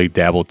didn't really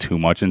dabble too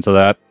much into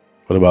that.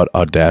 What about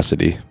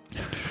Audacity?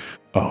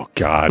 Oh,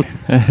 God.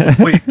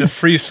 Wait, the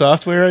free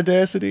software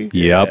Audacity?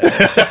 Yep.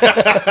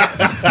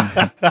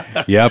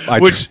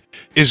 Yep. Which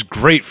is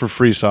great for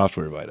free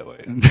software, by the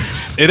way.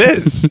 It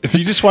is. If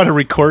you just want to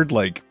record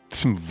like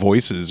some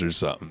voices or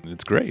something,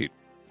 it's great.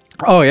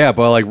 Oh, yeah,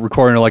 but like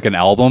recording like an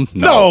album?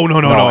 No. I'm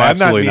not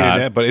absolutely meaning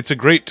that, but it's a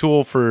great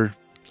tool for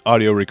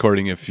audio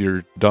recording if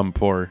you're dumb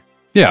poor.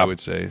 Yeah. I would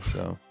say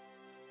so.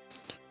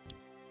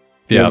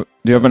 Yeah. Do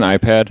you have an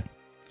iPad?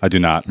 I do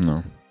not.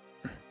 No.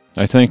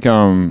 I think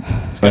An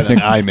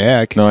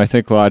iMac. No, I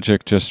think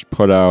Logic just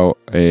put out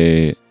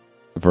a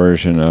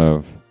version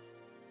of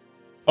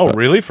Oh,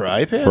 really? For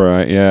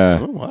iPad? yeah.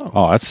 Oh, wow.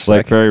 Oh, that's Like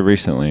sick. very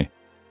recently.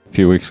 A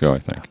few weeks ago, I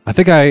think. I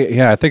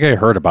think I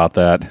heard about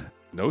that.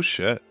 No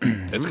shit.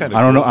 That's kind of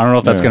I don't know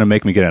if that's Yeah. going to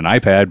make me get an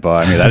iPad,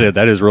 but I mean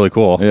that is really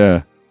cool.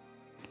 Yeah.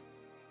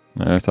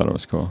 I thought it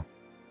was cool.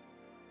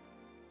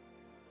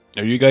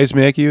 Are you guys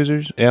Mac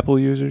users? Apple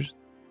users?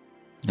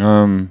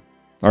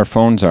 Our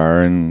phones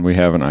are, and we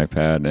have an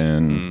iPad,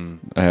 and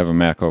I have a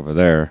Mac over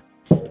there.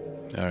 All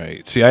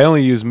right. See, I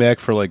only use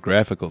Mac for like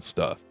graphical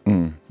stuff.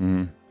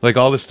 Mm-hmm. Like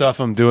all the stuff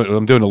I'm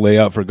doing a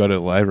layout for Gut It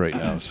Live right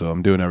now, so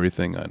I'm doing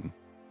everything on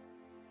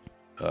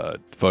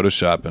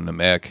Photoshop and the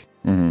Mac.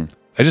 Mm-hmm.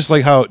 I just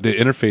like how the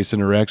interface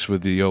interacts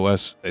with the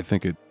OS. I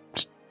think it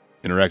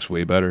interacts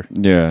way better.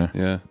 Yeah.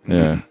 Yeah.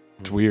 Yeah.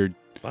 It's weird.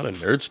 A lot of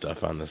nerd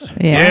stuff on this.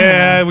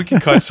 Yeah, we can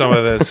cut some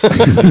of this.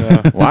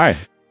 Yeah. Why?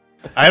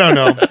 I don't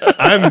know.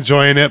 I'm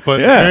enjoying it, but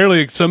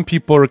apparently some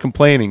people are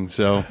complaining.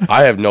 So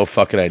I have no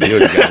fucking idea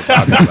what you guys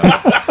are talking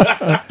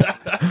about.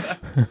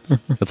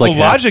 It's like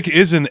Logic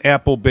is an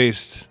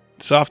Apple-based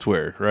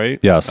software, right?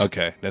 Yes.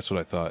 Okay, that's what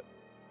I thought.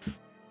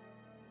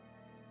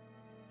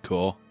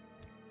 Cool.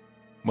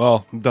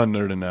 Well, I'm done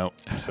nerding out.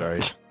 I'm sorry.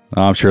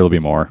 I'm sure there'll be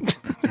more.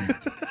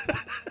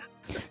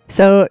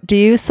 So, do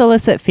you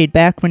solicit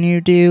feedback when you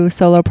do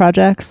solo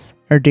projects,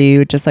 or do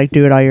you just like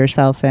do it all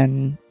yourself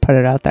and put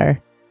it out there?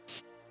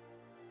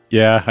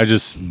 Yeah, I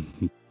just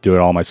do it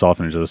all myself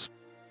and just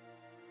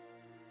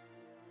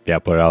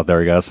put it out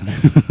there, I guess.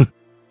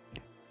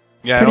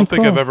 Yeah, I don't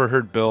think cool. I've ever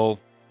heard Bill.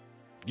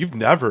 You've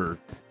never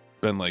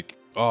been like,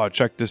 "Oh,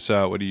 check this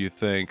out. What do you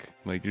think?"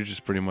 Like, you're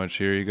just pretty much,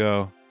 here you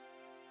go.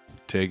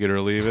 Take it or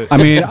leave it. I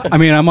mean,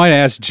 I might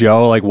ask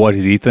Joe like, what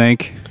does he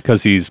think?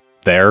 Because he's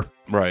there.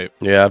 Right.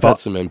 Yeah, I've had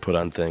some input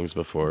on things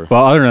before.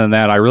 But other than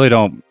that, I really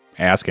don't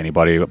ask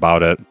anybody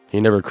about it. He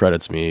never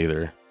credits me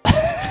either.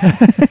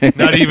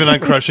 Not even on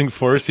Crushing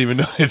Force, even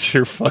though it's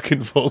your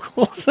fucking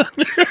vocals.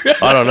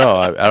 I don't know.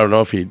 I don't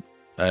know if he.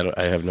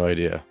 I have no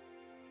idea.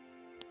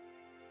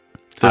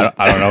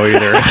 I don't know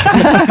either.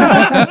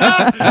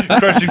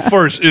 Crushing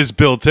Force is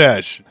Bill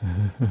Tash.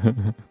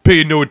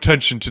 Pay no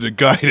attention to the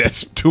guy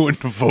that's doing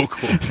the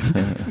vocals.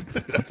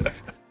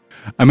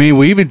 I mean,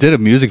 we even did a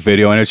music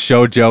video and it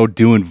showed Joe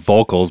doing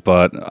vocals,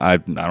 but I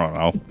don't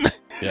know.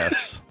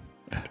 Yes.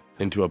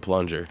 Into a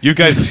plunger. You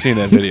guys have seen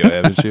that video,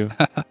 haven't you?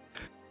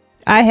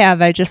 I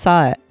have. I just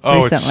saw it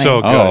Oh, recently. it's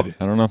so good.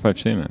 I don't know if I've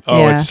seen it. Oh,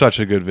 Yeah. it's such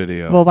a good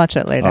video. We'll watch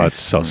it later. Oh, it's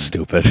so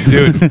stupid.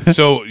 Dude,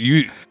 so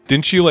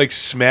didn't you like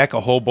smack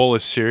a whole bowl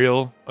of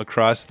cereal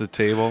across the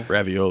table?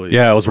 Raviolis.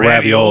 Yeah, it was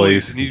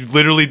raviolis. And you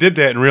literally did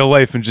that in real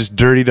life and just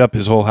dirtied up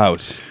his whole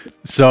house.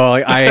 So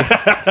like,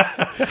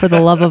 For the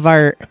love of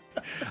art.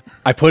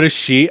 I put a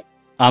sheet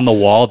on the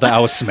wall that I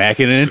was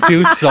smacking it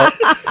into, so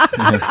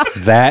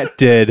that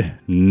did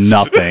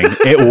nothing.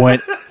 It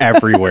went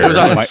everywhere. It was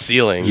on the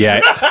ceiling.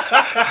 Yeah.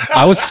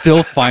 I was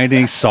still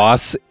finding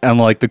sauce in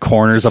like the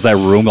corners of that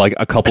room like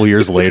a couple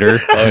years later.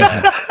 Oh,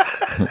 yeah.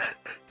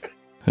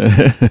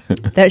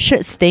 That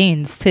shit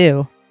stains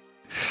too.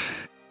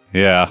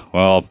 Yeah,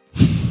 well,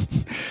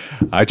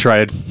 I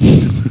tried.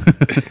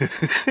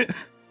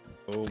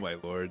 Oh, my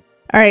Lord.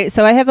 All right,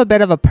 so I have a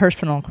bit of a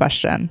personal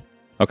question.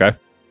 Okay.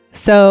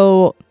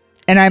 So,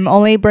 and I'm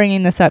only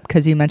bringing this up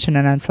because you mentioned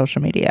it on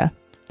social media.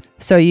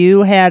 So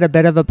you had a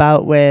bit of a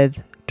bout with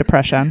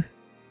depression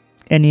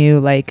and you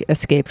like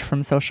escaped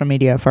from social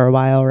media for a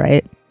while,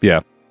 right? Yeah.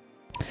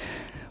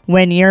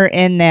 When you're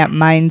in that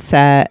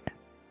mindset,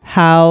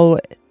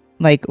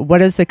 what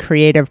does the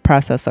creative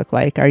process look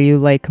like? Are you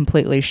like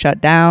completely shut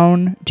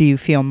down? Do you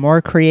feel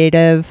more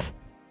creative?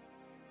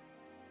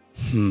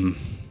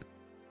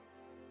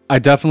 I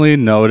definitely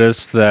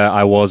noticed that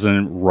I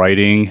wasn't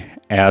writing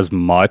as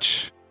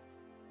much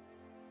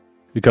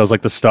because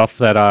like the stuff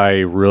that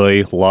I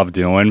really love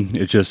doing,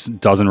 it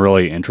just doesn't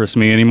really interest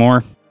me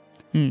anymore.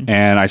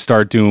 And I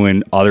start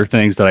doing other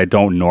things that I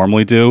don't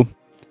normally do.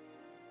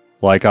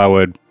 Like I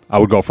would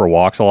go for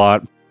walks a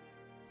lot.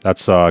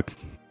 That's kind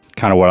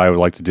of what I would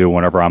like to do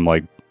whenever I'm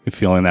like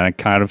feeling that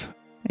kind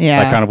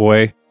of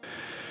way.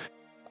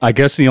 I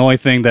guess the only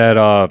thing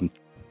that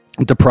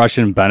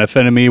depression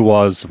benefited me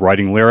was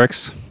writing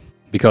lyrics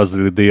because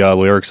the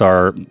lyrics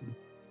are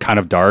kind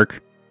of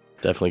dark.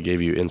 Definitely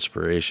gave you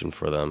inspiration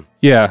for them.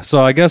 Yeah,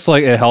 so I guess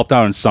like it helped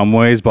out in some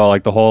ways, but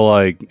like the whole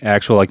like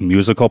actual like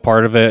musical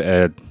part of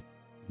it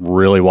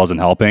really wasn't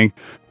helping,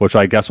 which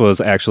I guess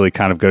was actually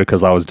kind of good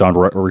because I was done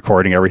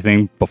recording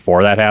everything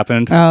before that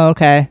happened. Oh,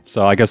 okay.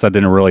 So I guess that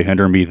didn't really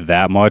hinder me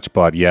that much,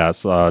 but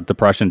yes,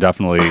 depression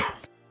definitely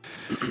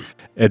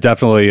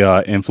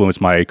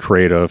influenced my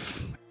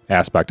creative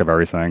aspect of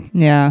everything.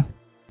 Yeah.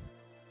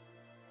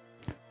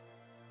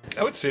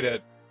 I would say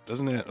that,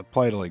 doesn't it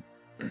apply to like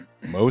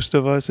most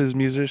of us as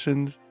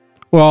musicians?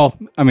 Well,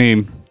 I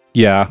mean,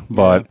 yeah,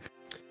 but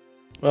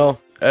Well,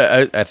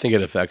 I think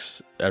it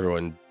affects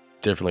everyone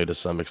differently to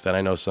some extent.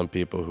 I know some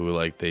people who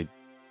like they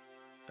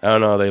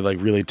like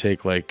really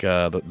take like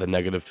the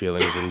negative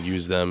feelings and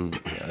use them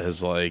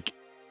as like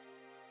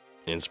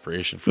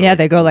inspiration for Yeah,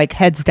 they go like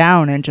heads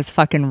down and just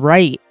fucking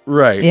write.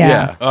 Right. Yeah.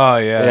 Yeah. Oh,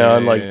 yeah. You know,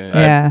 and like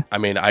Yeah. I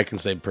mean, I can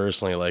say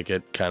personally, like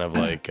it kind of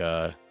like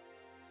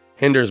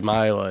hinders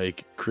my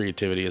like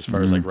creativity as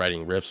far as like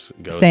writing riffs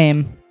goes.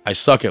 Same. I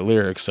suck at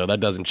lyrics, so that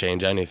doesn't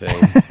change anything.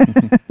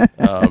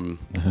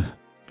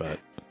 But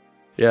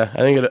yeah, I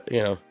think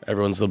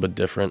everyone's a little bit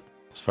different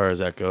as far as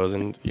that goes,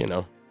 and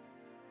No,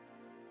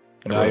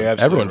 you're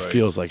absolutely everyone right.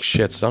 feels like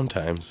shit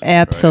sometimes.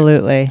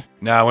 Absolutely.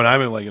 Now, when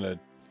I'm in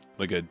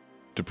like a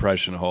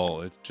depression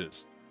hole, it's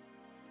just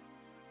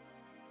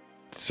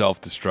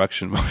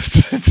self-destruction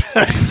most of the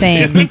time.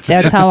 Same.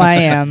 That's how I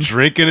am.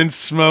 Drinking and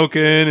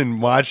smoking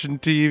and watching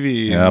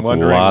TV Yep, and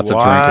wondering lots of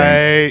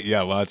why.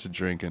 Yeah, lots of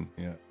drinking.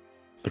 Yeah.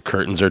 The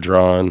curtains are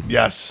drawn,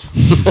 Yes.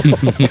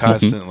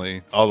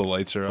 Constantly. All the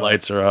lights are off.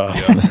 lights are off.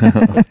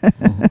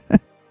 Yeah.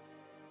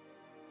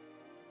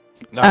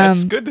 No,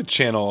 it's good to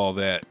channel all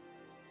that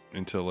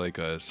into like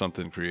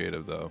something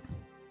creative, though.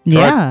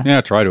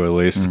 Try to at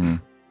least.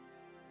 Mhm.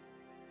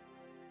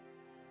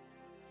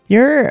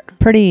 You're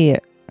pretty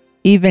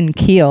even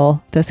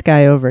keel, this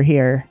guy over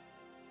here.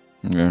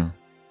 Yeah.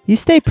 You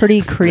stay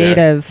pretty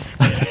creative.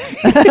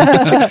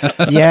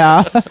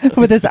 Yeah,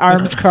 with his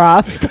arms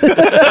crossed.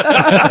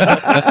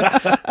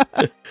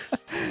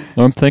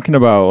 Well, I'm thinking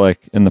about like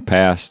in the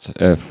past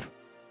if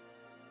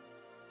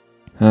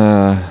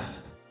I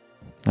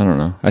don't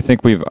know. I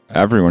think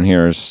everyone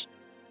here has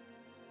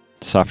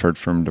suffered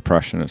from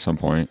depression at some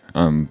point.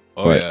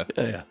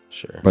 Yeah,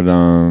 sure. But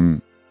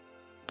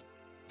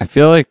I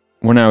feel like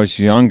when I was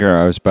younger,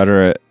 I was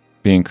better at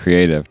being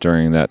creative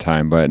during that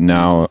time. But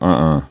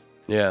now,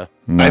 Yeah.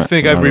 I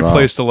think I've not at all.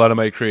 replaced a lot of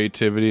my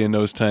creativity in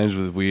those times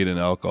with weed and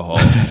alcohol.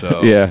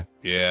 So Yeah.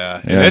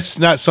 yeah, and Yeah. that's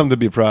not something to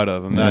be proud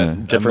of. I'm Yeah.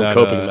 not Different I'm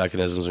not, coping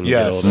mechanisms when you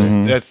Yes, get older.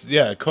 Mhm. that's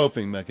a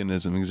coping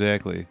mechanism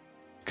exactly.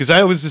 Because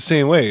I was the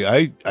same way.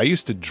 I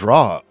used to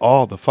draw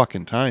all the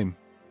fucking time,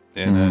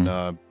 and then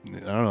I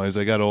don't know. As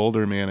I got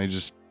older, man,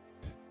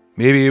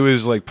 maybe it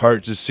was like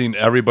part just seeing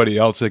everybody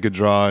else that could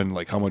draw and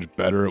like how much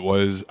better it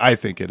was. I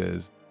think it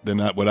is than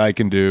not what I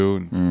can do.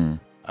 And Mm.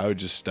 I would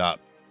just stop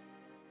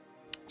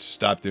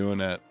doing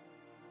that.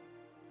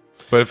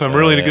 But if I'm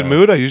really in a good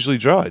mood, I usually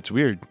draw. It's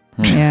weird.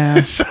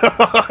 Yeah. So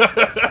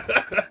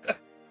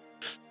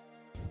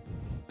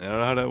I don't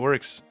know how that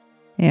works.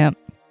 Yeah.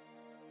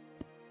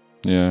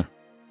 Yeah.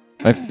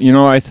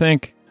 I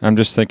think I'm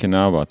just thinking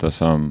now about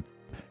this.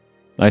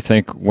 I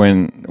think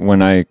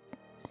when I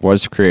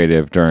was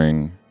creative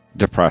during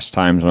depressed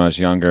times when I was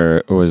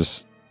younger, it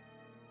was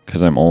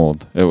because I'm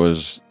old. It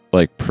was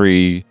like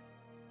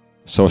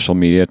pre-social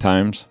media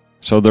times,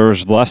 so there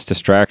was less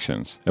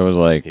distractions. It was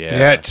like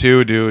That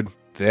too, dude.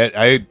 That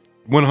I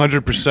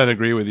 100%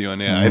 agree with you on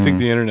that. I think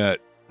the internet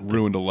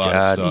ruined a lot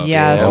of stuff.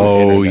 Yes.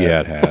 Oh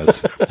Internet. yeah, it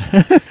has.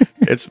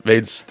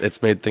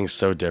 It's made things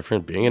so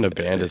different. Being in a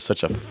band is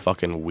such a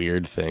fucking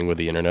weird thing with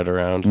the internet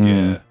around.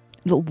 Yeah.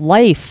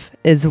 Life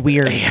is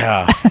weird.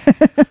 Yeah.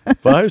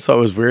 What I always thought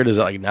was weird is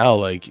that, like, now,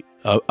 like,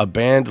 a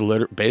band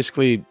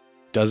basically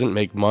doesn't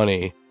make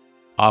money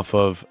off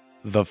of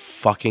the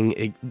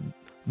fucking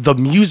the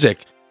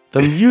music.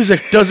 The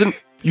music doesn't.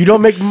 You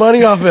don't make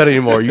money off it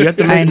anymore. You have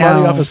to make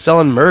money off of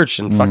selling merch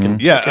and fucking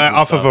tickets and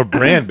off stuff. of a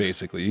brand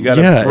basically. You got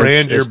to Yeah,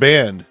 brand your it's-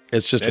 band.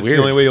 It's just That's weird.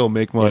 the only way you'll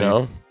make money. You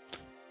know?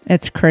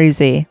 It's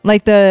crazy.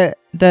 Like the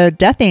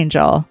Death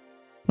Angel.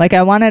 Like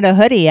I wanted a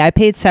hoodie. I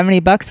paid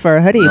 $70 for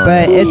a hoodie,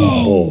 but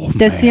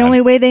that's the only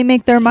way they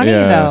make their money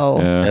though.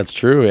 Yeah. That's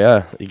true.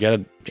 Yeah, you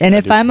gotta. And gotta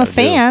if do what I'm you a gotta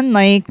do. fan,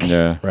 like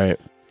Yeah. right?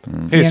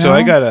 Hey, You so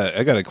I know?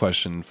 got a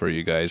question for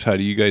you guys. How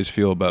do you guys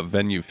feel about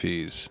venue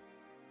fees?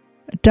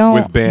 don't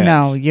With bands.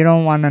 no, you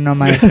don't want to know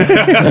my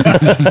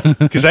opinion.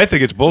 Because I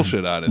think it's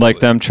bullshit, honestly. Like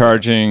them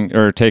charging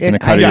or taking a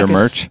cut of your Yes.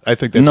 merch. I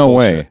think that's no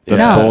bullshit. way. That's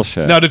No.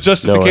 bullshit. Now the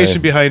justification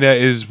way. behind that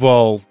is,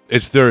 well,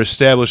 it's their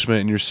establishment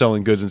and you're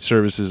selling goods and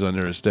services on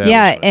their establishment.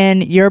 Yeah,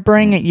 and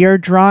you're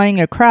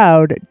drawing a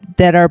crowd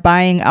that are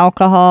buying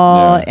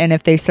alcohol, Yeah. and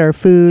if they serve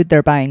food,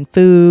 they're buying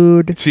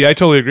food. See, I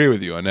totally agree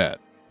with you on that.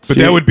 But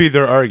See- that would be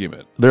their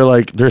argument.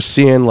 They're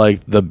seeing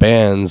like the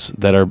bands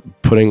that are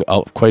putting,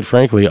 quite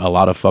frankly, a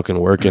lot of fucking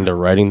work into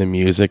writing the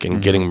music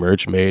and getting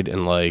merch made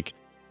and like,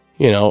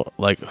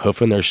 like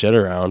hoofing their shit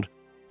around.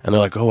 And they're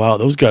like, oh wow,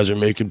 those guys are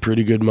making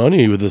pretty good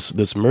money with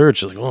this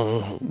merch. It's like,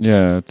 oh,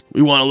 Yeah, it's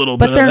we want a little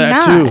But bit they're of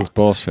that not. too.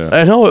 bullshit.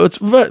 I know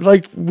but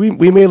like we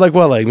made like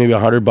what, like maybe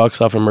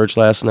 $100 off of merch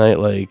last night.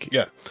 Like,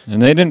 Yeah.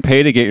 And they didn't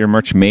pay to get your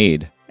merch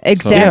made.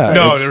 Exactly. Yeah.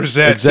 No, it's- there's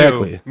that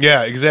exactly. too.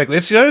 Yeah, exactly.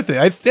 That's the other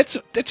thing.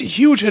 That's a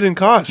huge hidden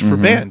cost for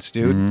bands,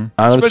 dude.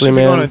 Honestly, Especially if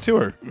you're going man, on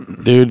tour.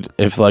 dude,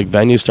 if like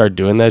venues start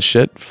doing that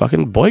shit,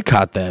 fucking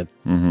boycott that.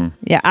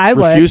 Yeah, I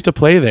would Refuse to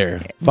play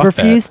there. Fuck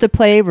refuse to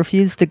play,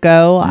 refuse to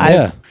go.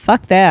 Yeah.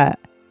 Fuck that.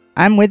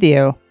 I'm with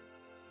you.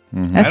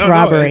 I That's don't know.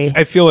 robbery.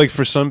 I feel like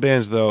for some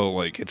bands though,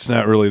 like it's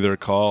not really their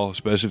call,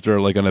 especially if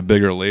they're like on a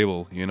bigger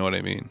label. You know what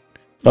I mean?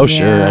 Oh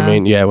sure. Yeah. I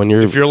mean, yeah, when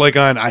you're If you're like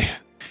on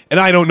and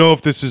I don't know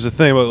if this is a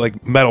thing, but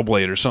like Metal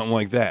Blade or something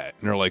like that,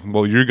 and they're like,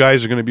 well, your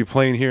guys are going to be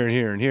playing here and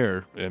here and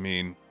here. I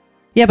mean,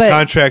 Yeah, but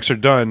contracts are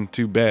done.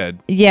 Too bad.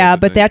 yeah, type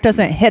of but thing. that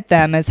doesn't hit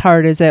them as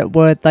hard as it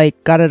would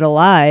like Gut It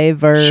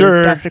Alive or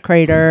Sure.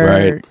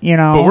 Desecrator. Right. You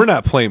know. But we're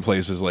not playing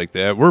places like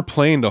that. We're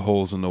playing the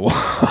holes in the wall.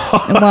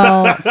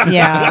 Well,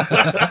 yeah.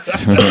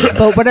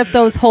 But what if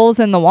those holes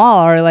in the wall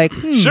are like,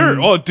 Sure.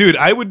 Oh, dude,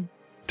 I would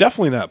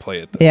definitely not play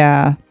it. Then.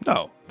 Yeah.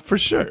 No, for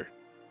sure.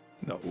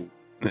 No.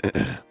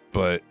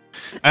 But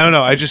I don't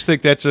know. I just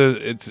think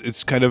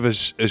it's kind of a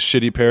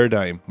shitty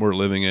paradigm we're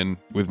living in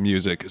with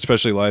music,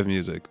 especially live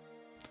music.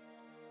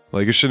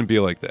 Like it shouldn't be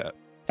like that.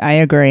 I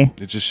agree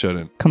It just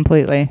shouldn't.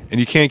 completely. And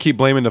you can't keep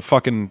blaming the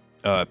fucking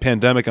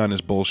pandemic on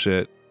this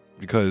bullshit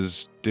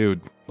because,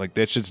 dude, like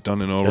that shit's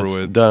done and over it's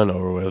with. done and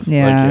over with.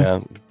 Yeah.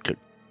 Like,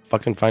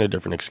 fucking find a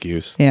different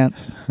excuse. Yeah.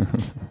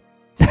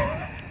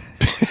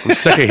 I'm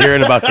sick of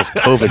hearing about this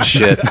COVID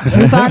shit.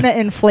 Move on to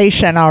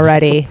inflation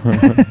already.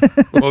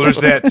 Well,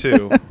 there's that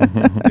too.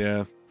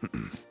 Yeah.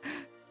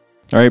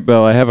 All right,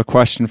 Bill, I have a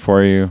question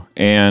for you,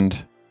 and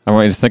I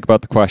want you to think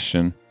about the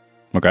question.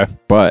 Okay.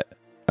 But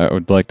I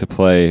would like to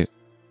play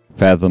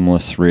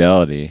Fathomless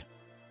Reality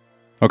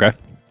Okay.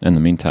 in the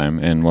meantime.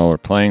 And while we're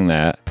playing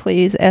that,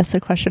 Please ask the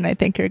question I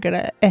think you're going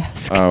to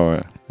ask.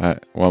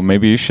 well,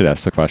 maybe you should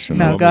ask the question.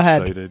 No, I'm go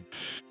ahead. excited.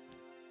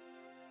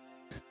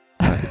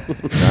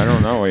 I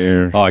don't know what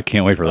you're. Oh, I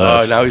can't wait for Oh,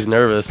 this. now he's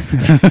nervous.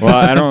 Well,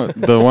 I don't.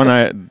 The one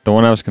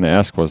I was going to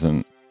ask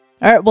wasn't.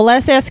 All right, well,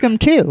 let's ask him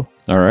too.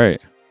 All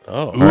right.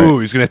 Oh, Ooh,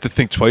 he's gonna have to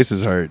think twice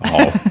as hard.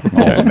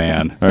 Oh,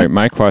 man. All right.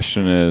 My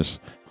question is,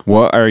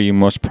 what are you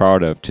most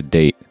proud of to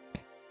date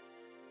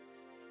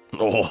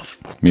oh.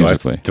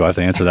 musically? Do I have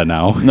to answer that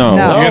now? No.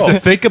 No. You have to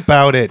think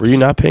about it. Were you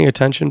not paying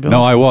attention, Bill?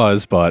 No, I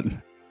was, but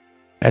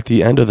At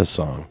the end of the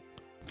song.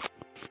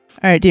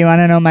 All right, do you want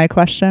to know my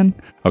question?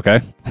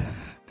 okay.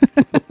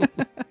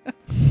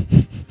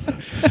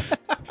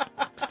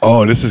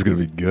 Oh, this is gonna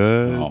be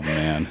good. Oh,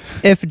 man.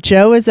 If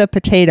Joe is a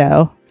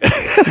potato,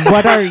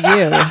 what are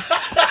you?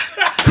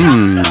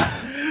 I'm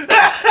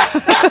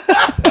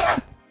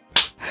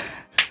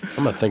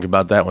going to think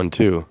about that one,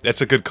 too.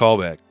 That's a good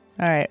callback.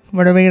 All right,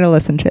 what are we going to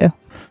listen to?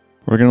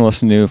 We're going to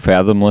listen to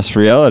Fathomless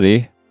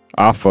Reality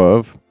off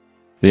of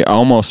the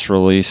almost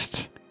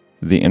released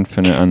The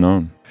Infinite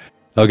Unknown.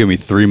 That'll give me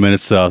 3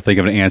 minutes to think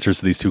of an answers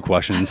to these two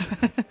questions.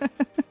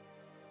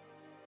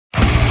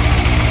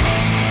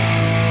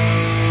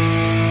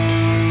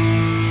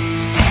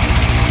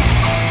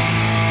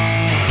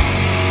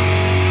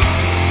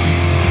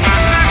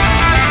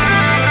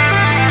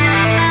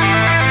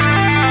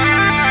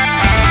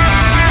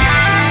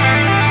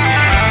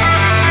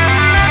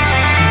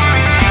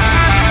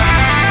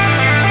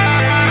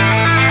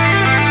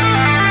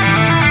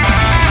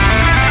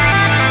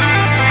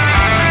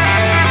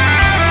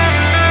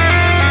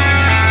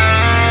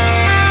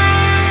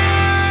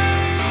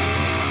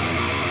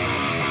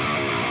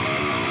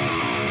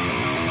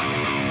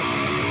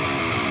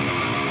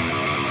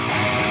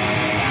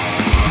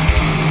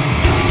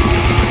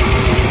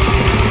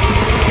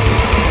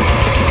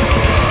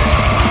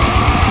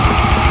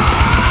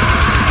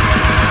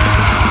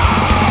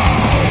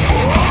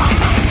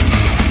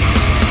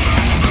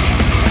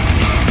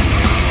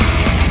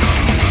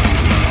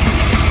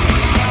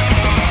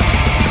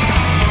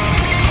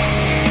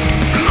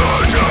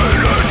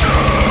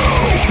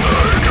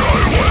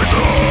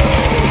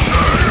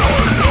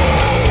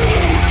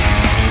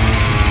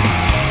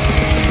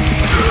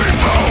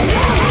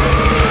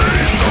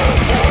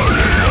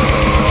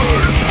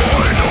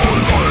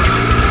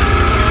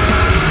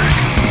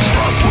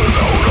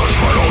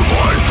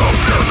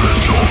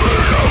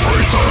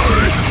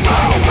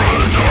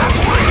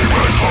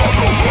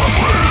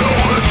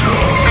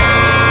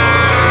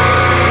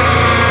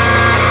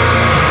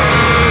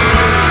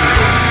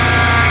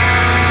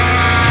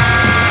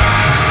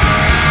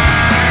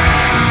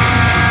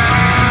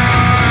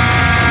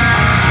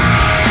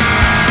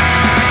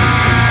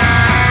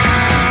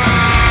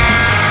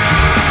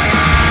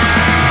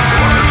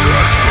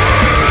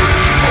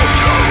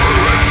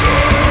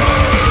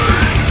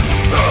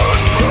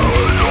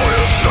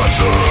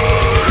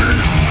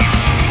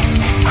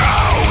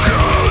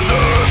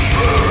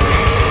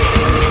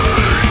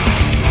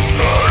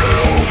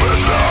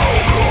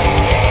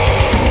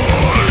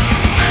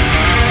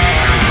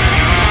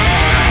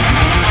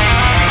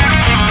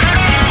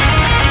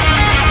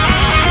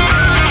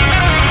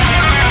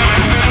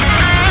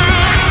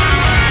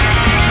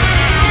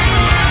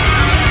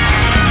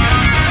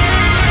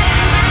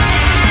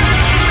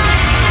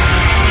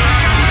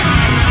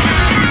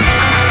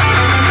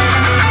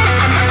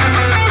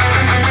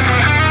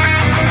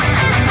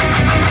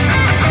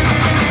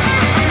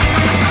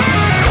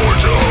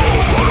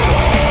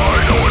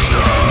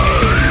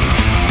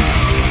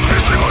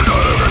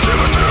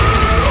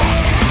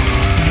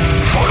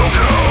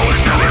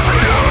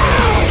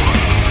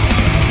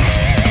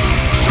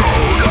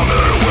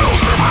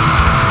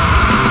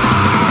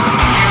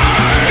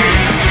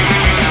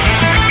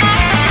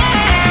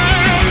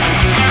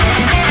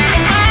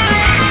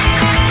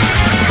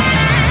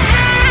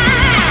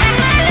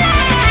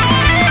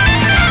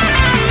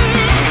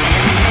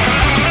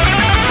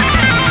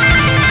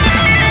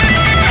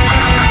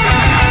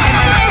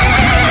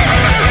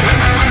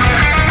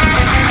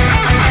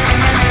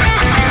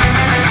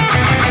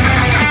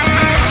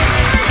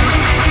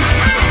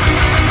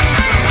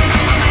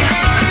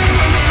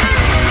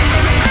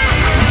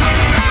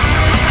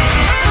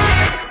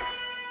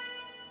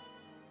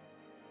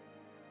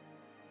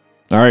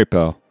 All right,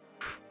 Bill.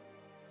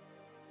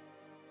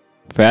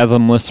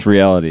 Fathomless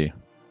Reality.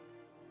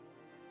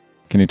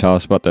 Can you tell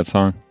us about that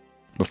song?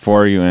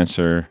 Before you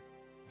answer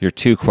your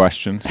two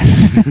questions.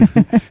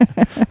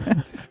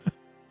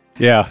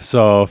 Yeah,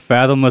 so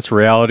Fathomless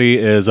Reality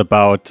is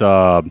about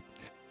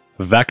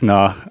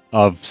Vecna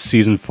of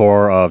season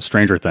 4 of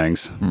Stranger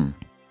Things.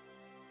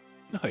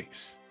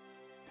 Nice.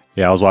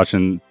 Yeah, I was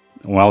watching,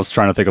 when I was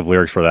trying to think of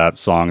lyrics for that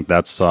song,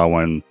 that's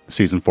when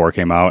season 4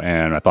 came out,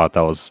 and I thought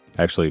that was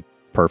actually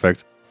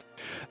perfect.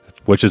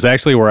 Which is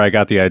actually where I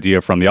got the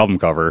idea from the album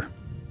cover.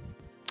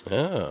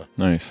 Yeah.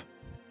 Nice.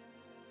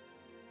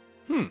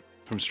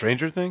 From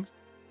Stranger Things?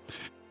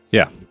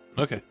 Yeah.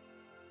 Okay.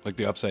 Like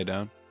the upside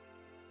down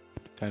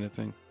kind of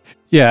thing.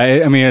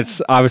 Yeah, I mean,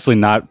 it's obviously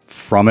not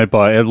from it,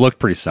 but it looked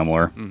pretty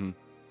similar. Mm-hmm.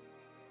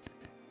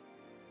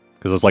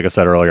 Because it's like I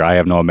said earlier, I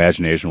have no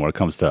imagination when it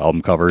comes to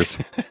album covers.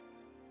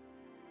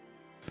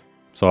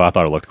 So I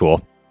thought it looked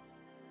cool.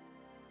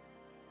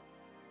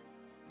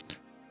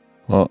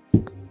 Well,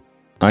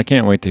 I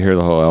can't wait to hear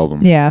the whole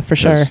album. Yeah, for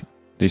sure.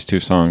 These 2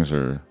 songs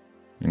are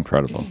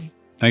incredible.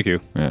 Thank you.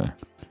 Yeah.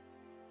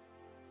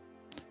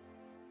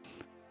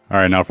 All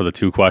right, now for the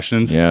 2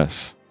 questions.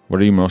 Yes.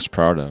 What are you most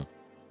proud of?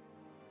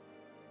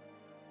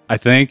 I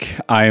think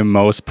I am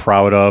most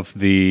proud of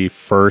the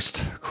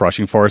first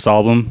Crushing Force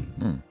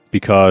album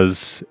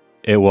because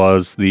it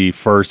was the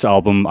first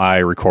album I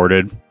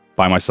recorded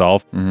by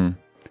myself. Mm-hmm.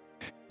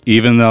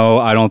 Even though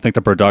I don't think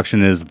the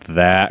production is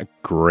that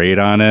great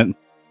on it,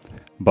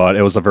 but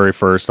it was the very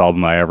first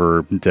album I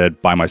ever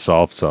did by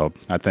myself, so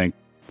I think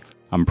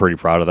I'm pretty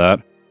proud of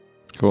that.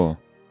 Cool.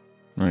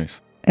 Nice.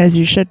 As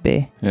you should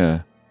be.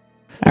 Yeah.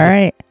 All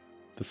right.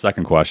 The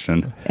second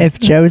question. If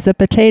Joe's a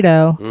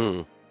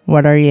potato,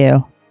 what are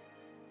you?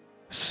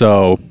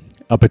 So,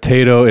 a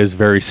potato is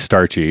very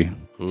starchy.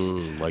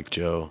 Like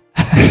Joe.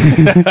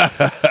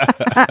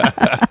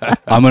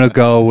 I'm going to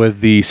go with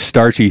the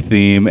starchy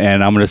theme,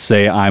 and I'm going to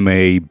say I'm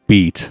a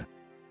beet.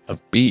 A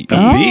beet.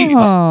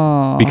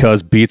 Oh.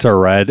 Because beets are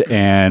red,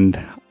 and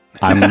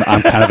I'm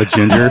kind of a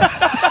ginger.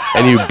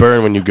 And you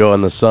burn when you go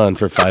in the sun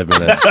for 5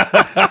 minutes.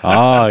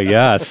 Oh,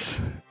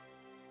 yes.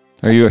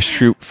 Are you a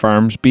Shroot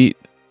Farms beet?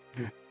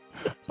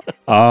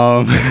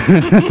 I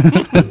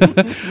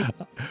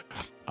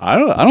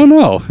don't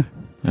know.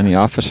 Any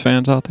Office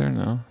fans out there?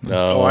 No.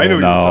 No. Oh, I know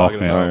what No, you're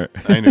talking yeah. about.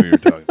 I knew what you were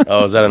talking about.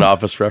 Oh, is that an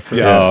Office reference?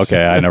 Yes. Oh,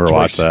 okay. I never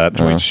watched that.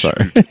 Oh, Dwight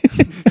sorry.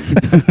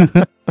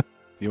 Schrute.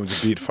 He owns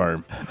a beet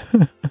farm.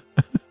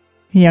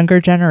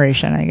 Younger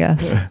generation, I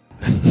guess.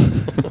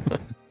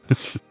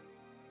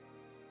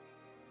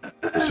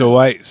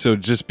 So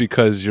just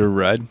because you're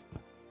red,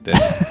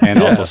 that's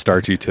And also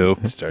starchy, too.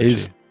 starchy.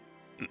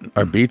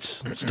 Are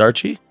beets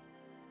starchy?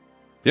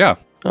 Yeah.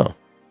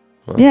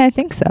 Yeah, I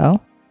think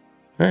so.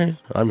 All right.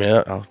 I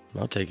mean,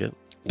 I'll take it.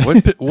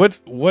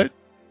 What?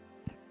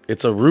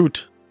 It's a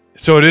root.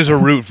 So it is a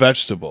root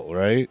vegetable,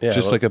 right? Yeah,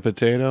 Just well- like a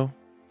potato.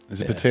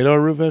 Is a Yeah. potato a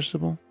root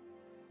vegetable?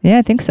 Yeah,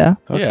 I think so.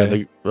 Yeah,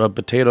 the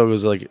potato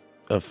is like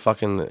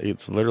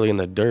it's literally in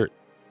the dirt.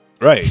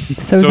 Right.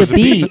 So is a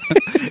beet.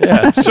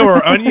 Yeah. So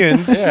are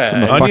onions?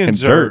 Yeah.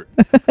 Onions Fucking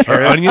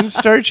are onions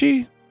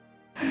starchy?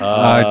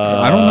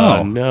 I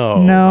don't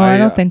know. No, I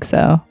don't think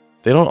so.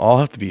 They don't all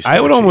have to be starchy.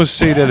 I would almost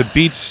say that a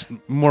beet's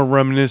more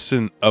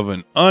reminiscent of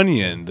an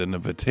onion than a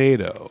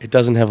potato. It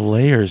doesn't have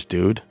layers,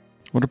 dude.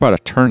 What about a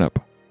turnip?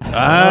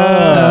 Ah.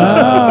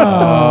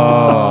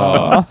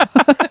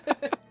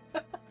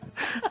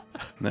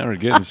 Now we're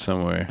getting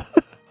somewhere.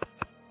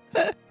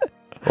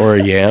 Or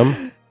a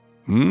yam.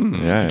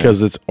 Yeah.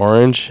 Because it's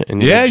orange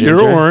and Yeah, ginger.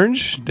 you're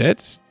orange.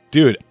 That's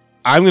dude.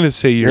 I'm gonna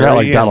say You're not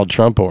like Donald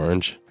Trump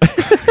orange.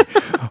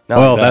 Not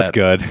Well, like that's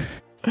that.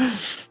 good.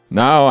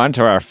 Now on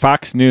to our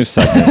Fox News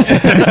segment.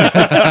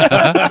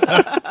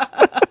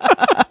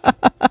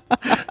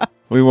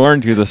 We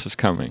warned you this was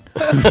coming.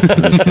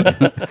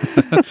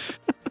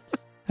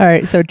 All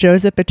right, so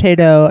Joe's a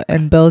potato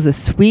and Bill's a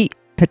sweet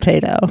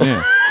potato.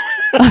 Yeah.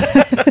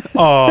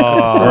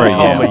 Oh, Or a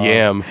Call him yam. a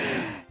yam.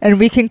 And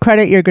we can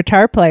credit your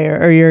guitar player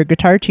or your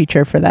guitar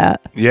teacher for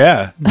that.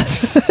 yeah.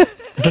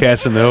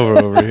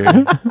 Casanova over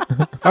here.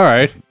 All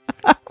right.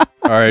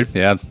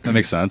 Yeah, that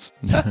makes sense.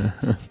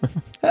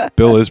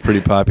 Bill is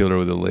pretty popular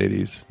with the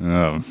ladies.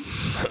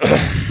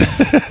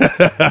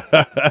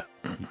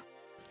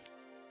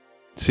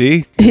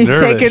 See? He's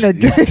nervous. taking a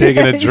drink. He's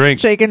taking a drink.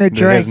 He's taking a He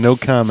drink. has no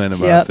comment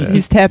about Yep, that.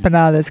 he's tapping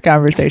out of this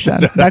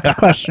conversation. Next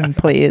question,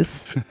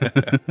 please.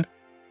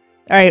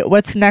 All right,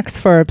 what's next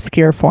for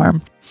Obscure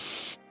Form?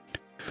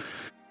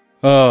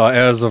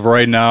 As of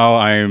right now,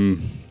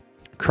 I'm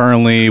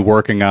currently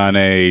working on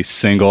a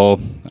single.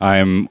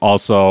 I'm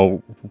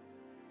also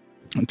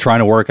trying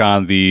to work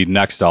on the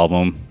next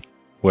album,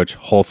 which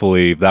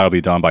hopefully that'll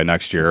be done by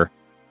next year.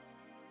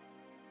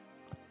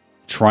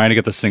 Trying to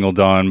get the single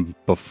done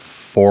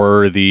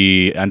before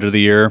the end of the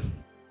year.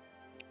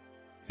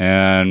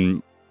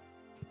 And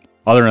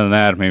other than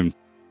that, I mean,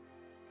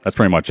 that's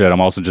pretty much it.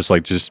 I'm also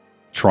just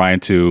trying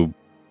to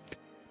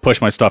push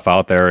my stuff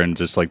out there and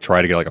just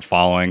try to get a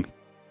following.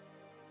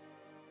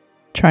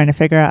 Trying to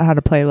figure out how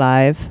to play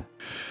live.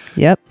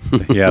 Yep.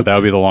 Yeah, that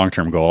would be the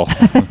long-term goal.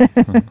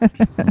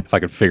 If I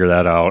could figure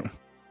that out.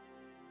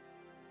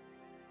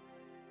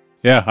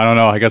 Yeah, I don't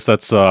know. I guess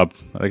that's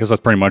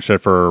pretty much it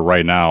for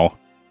right now.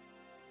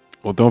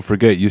 Well, don't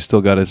forget, you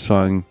still got a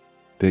song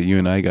that you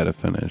and I got to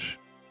finish.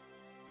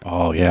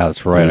 Oh, yeah,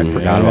 that's right. I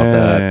forgot about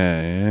that.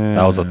 Yeah.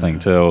 That was a thing,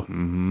 too.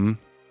 Mm-hmm.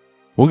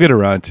 We'll get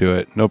around to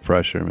it. No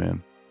pressure,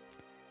 man.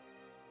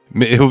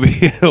 It'll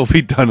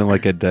be done in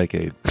like a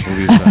decade. It'll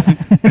be fine.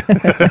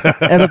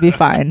 It'll be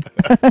fine.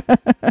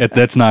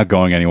 That's not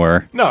going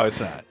anywhere. No, it's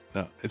not.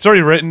 No, it's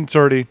already written. It's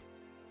already,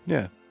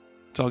 yeah,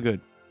 it's all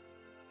good.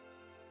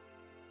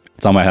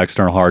 It's on my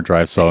external hard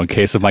drive, so in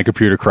case if my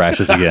computer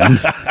crashes again.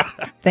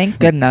 Thank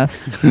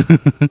goodness.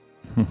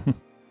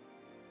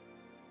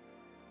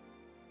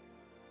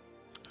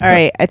 All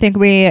right, I think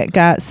we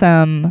got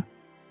some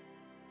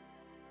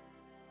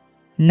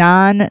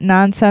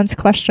non-nonsense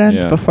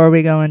questions before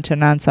we go into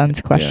nonsense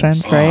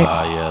questions,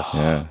 right? Yes.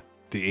 Yeah.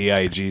 The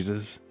AI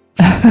Jesus.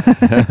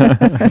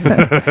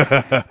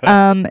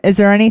 Is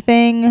there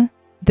anything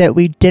that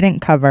we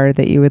didn't cover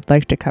that you would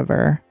like to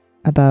cover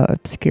about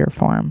obscure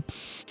form?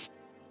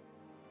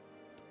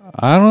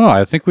 I don't know.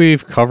 I think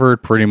we've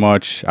covered pretty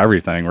much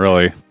everything,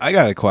 really. I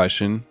got a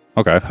question.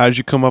 Okay. How did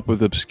you come up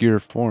with obscure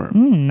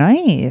form?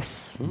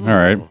 Nice. All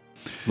right.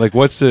 Like,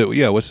 what's the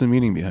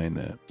meaning behind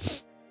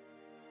that?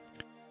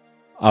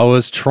 I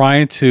was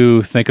trying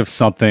to think of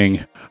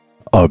something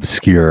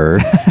obscure.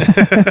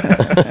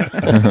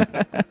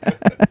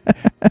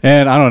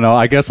 And I don't know.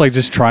 I guess like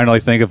just trying to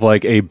like think of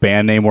like a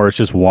band name where it's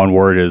just one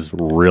word is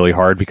really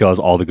hard because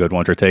all the good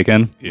ones are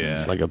taken.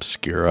 Yeah. Like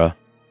Obscura.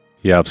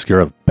 Yeah,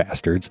 obscure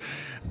bastards.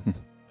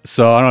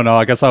 So I don't know.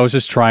 I guess I was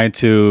just trying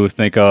to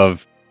think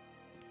of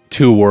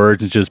two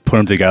words and just put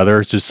them together.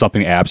 It's just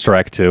something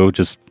abstract too.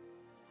 Just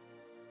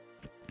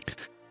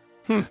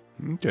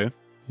Okay.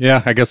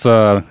 yeah. I guess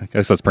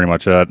that's pretty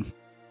much it.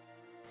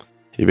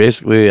 He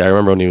basically, I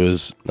remember when he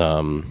was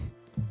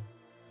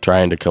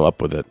trying to come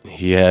up with it,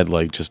 he had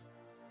like just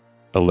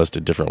a list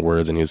of different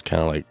words and he was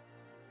kind of like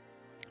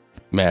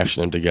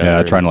mashing them together.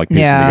 Yeah, trying to like piece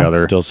them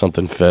together until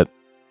something fit.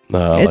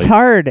 It's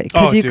hard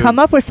because you come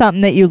up with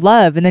something that you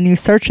love and then you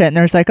search it and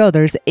there's like, oh,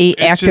 there's 8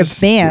 active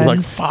bands.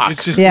 Like, fuck.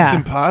 It's just it's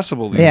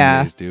impossible these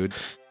days, dude.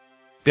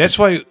 That's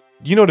why,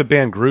 you know the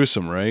band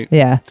Gruesome, right?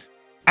 Yeah.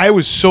 I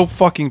was so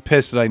fucking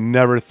pissed that I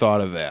never thought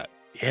of that.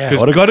 Yeah,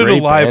 because Gutted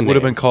Alive would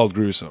have been called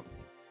Gruesome.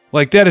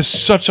 Like, that is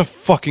such a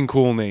fucking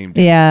cool name,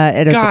 dude. Yeah,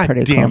 it is God a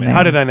pretty damn cool it. name.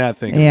 How did I not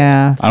think of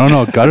Yeah. I don't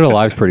know. Gutted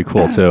Alive's pretty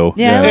cool too.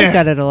 Yeah, I like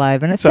Gutted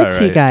Alive and it It's fits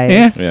you alright.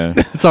 guys. Yeah,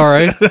 it's all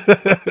right.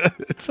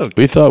 It's okay.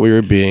 We thought we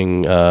were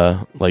being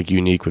like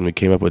unique when we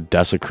came up with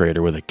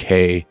Desakrator with a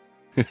K.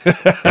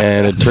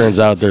 And it turns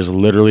out there's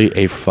literally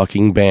a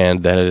fucking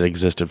band that had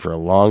existed for a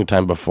long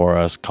time before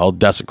us called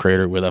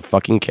Desakrator with a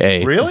fucking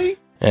K. Really?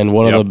 And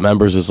one of the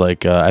members is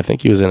like, I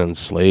think he was in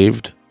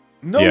Enslaved.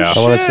 No Yeah. shit.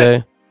 I want to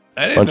say.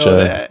 I didn't know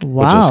that. Bunch of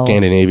Wow.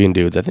 Scandinavian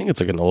dudes. I think it's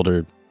like an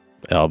older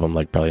album,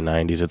 like probably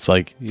 90s. It's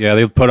like, Yeah,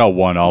 they put out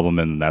one album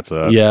and that's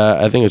it. yeah,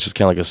 I think it's just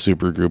kind of like a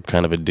super group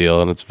kind of a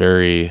deal. And it's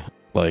very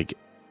like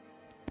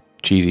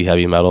cheesy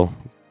heavy metal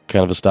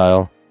kind of a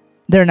style.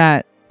 They're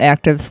not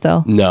active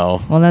still?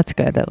 No. Well, that's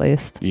good at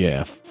least.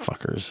 Yeah,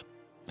 fuckers.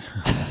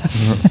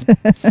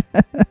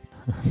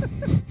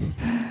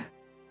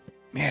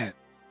 Man,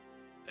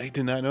 I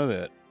did not know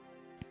that.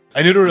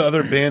 I knew there were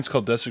other bands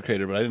called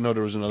Desakrator, but I didn't know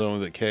there was another one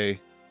with a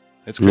K.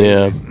 That's crazy.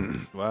 Yeah.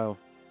 Wow.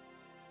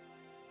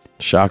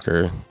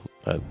 Shocker.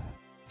 I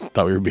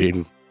thought we were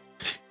being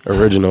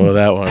original with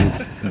that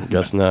one.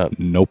 Guess not.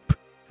 Nope.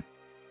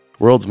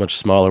 World's much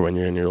smaller when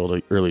you're in your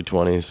early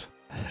 20s.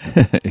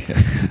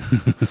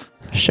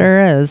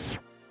 Sure is.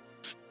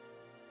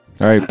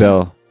 All right,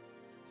 Bill.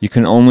 You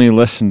can only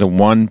listen to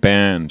one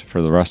band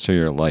for the rest of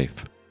your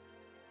life.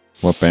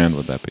 What band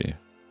would that be?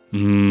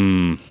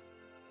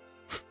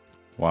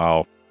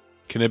 Wow.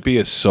 Can it be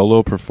a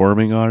solo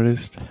performing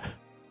artist?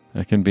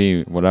 It can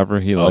be whatever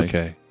he likes.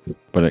 Okay.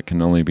 But it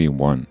can only be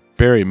one.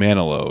 Barry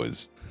Manilow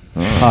is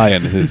Oh, high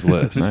on his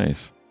list.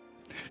 nice.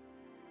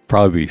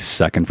 Probably be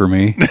second for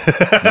me.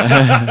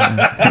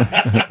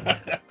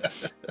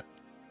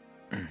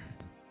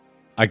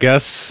 I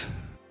guess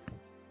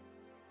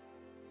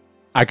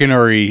I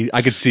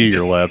could see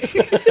your lips.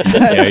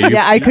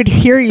 Yeah, I could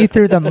hear you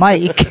through the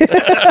mic.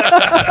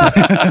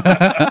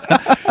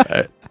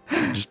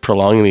 Just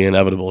prolonging the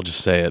inevitable.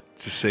 Just say it.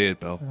 Just say it,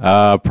 Bill.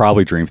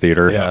 Probably Dream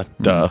Theater. Yeah,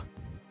 duh.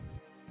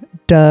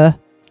 Duh.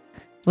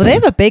 Well, they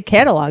have a big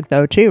catalog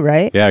though, too,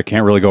 right? Yeah, I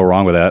can't really go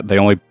wrong with that. They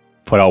only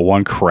put out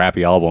one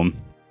crappy album,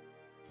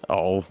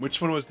 Oh,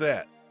 Which one was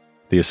that?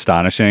 The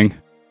Astonishing.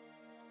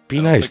 be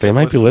I don't nice. think They I've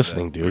might be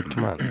listened listening, dude.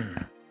 Come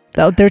on.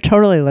 Oh, they're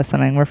totally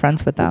listening. We're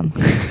friends with them.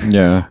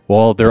 Yeah.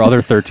 Well, their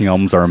other 13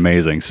 albums are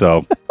amazing,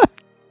 so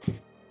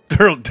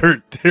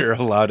They're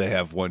allowed to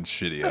have one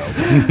shitty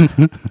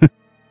album.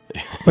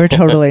 We're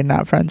totally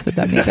not friends with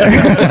them either.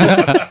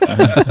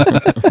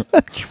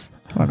 Just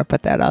want to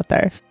put that out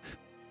there.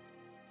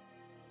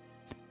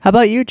 How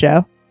about you,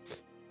 Joe?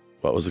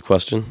 What was the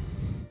question?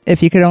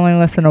 If you could only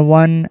listen to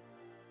one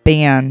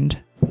band,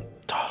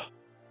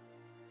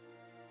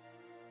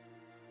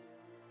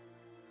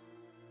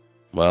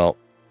 Well,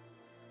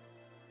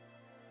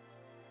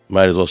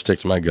 might as well stick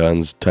to my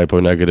guns. Typo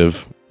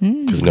negative,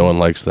 because no one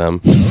likes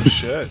them. Oh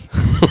shit!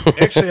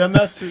 Actually, I'm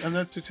not too.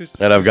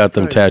 And I've got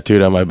them surprised.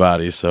 tattooed on my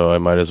body, so I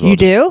might as well. you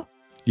do?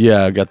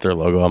 Yeah, I got their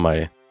logo on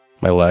my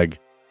leg.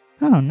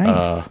 Oh,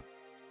 nice.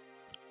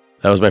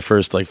 That was my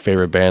first like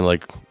favorite band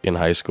like in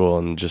high school,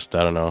 and just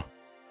I don't know.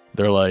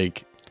 They're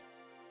like,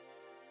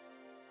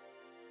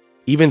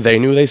 even they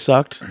knew they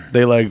sucked.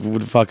 They like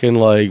would fucking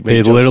like. they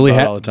make jokes literally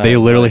about it all the time. they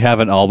literally Like,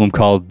 have an album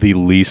called The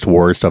Least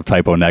Worst of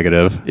Typo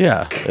Negative.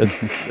 Yeah,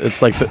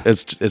 it's like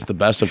it's the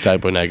best of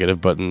typo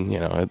negative, but you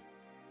know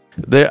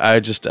I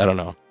don't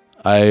know.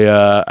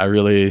 I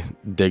really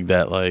dig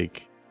that,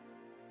 like,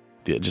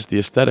 just the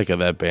aesthetic of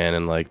that band,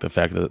 and like the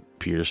fact that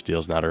Peter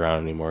Steele's not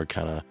around anymore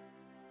kind of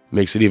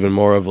makes it even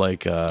more of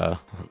like a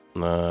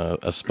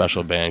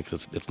special band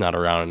because it's not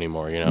around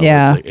anymore. You know,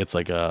 Yeah. it's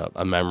like a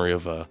memory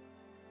of a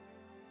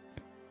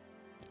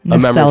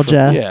Nostalgia.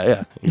 memory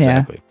yeah,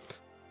 exactly.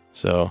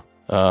 So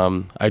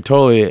I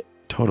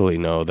totally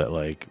know that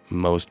like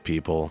most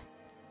people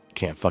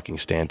can't fucking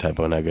stand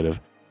Typo Negative,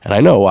 and I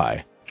know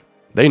why.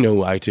 They know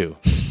why too.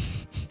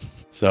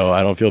 So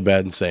I don't feel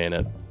bad in saying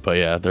it, but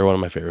yeah, they're one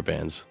of my favorite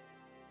bands.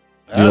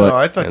 I don't know.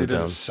 I thought they hands did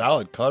down. a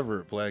solid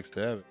cover of Black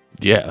Sabbath.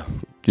 Yeah,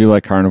 Do you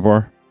like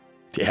Carnivore?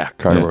 yeah,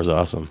 Carnivore's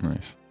awesome.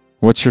 Nice.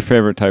 What's your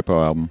favorite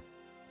Typo album?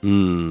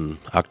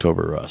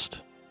 October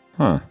Rust.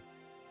 Huh.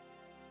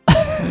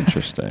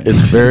 Interesting.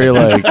 It's very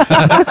like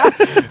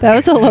That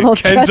was a little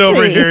Ken's touchy.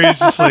 over here. He's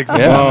just like,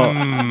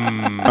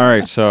 Yeah. All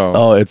right, so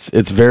oh, it's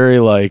very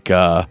like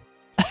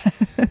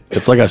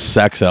it's like a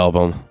sex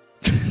album.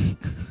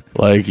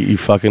 Like you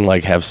fucking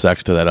like have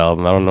sex to that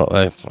album. I don't know.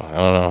 I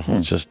don't know.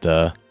 It's just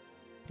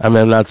I mean,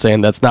 I'm not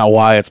saying that's not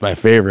why it's my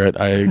favorite.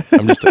 I'm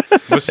just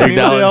what's the name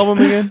of the album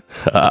again?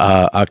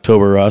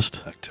 October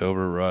Rust.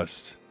 October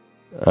Rust.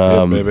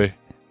 Yeah, baby.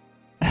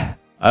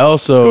 I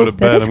also Let's go to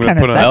bed. is I'm gonna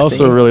kinda put on. I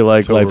also really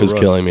like October Life Is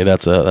Rust. Killing Me.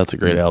 That's a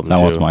great album That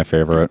too. one's my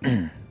favorite.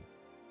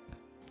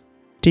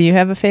 Do you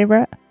have a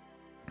favorite?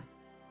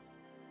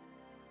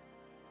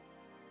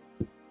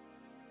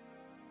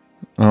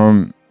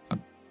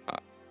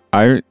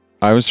 I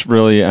was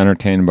really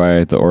entertained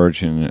by the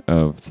origin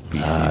of the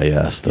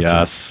Feces.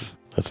 Yes,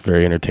 that's a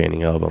very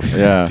entertaining album.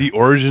 Yeah. The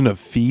Origin of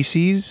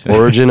Feces.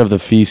 Origin of the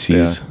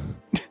Feces.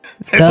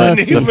 That's the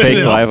It's name a of fake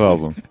it. live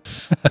album.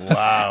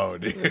 Wow,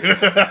 dude.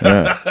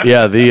 Yeah.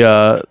 Yeah,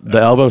 the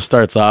album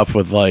starts off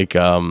with like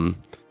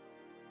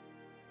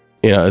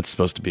it's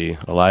supposed to be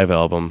a live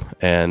album,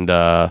 and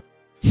I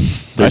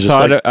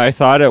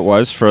thought it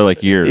was for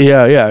like years.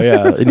 yeah,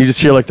 and you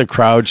just hear like the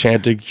crowd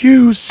chanting,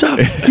 "You suck,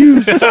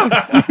 you suck,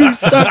 you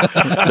suck."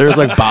 There's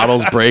like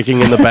bottles breaking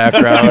in the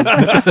background,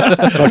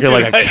 fucking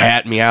like a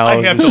cat meows. I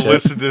have and to shit.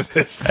 listen to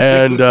this.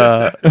 And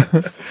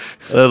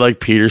then, like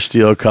Peter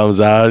Steele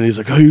comes out and he's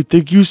like, "Oh, you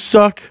think you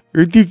suck?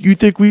 Or you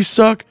think we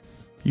suck?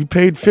 You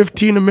paid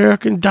 $15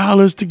 American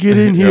to get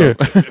in here.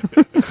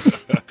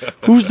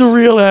 Who's the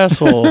real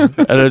asshole?" And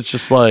it's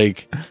just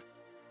like,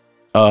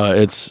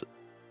 it's.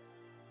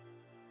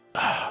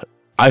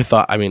 I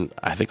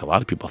think a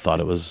lot of people thought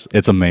it was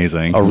It's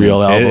amazing. a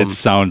real album. It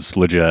sounds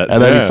legit.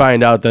 And then Yeah. you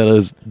find out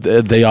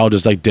that they all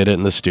just like did it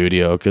in the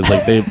studio because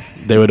like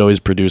they would always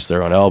produce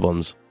their own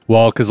albums.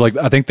 Well, because like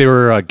I think they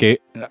were I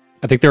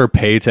think they were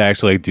paid to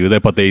actually do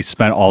that, but they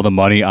spent all the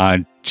money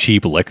on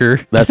cheap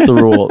liquor. That's the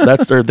rule.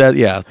 That's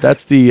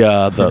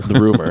the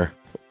rumor.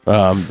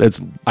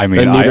 It's I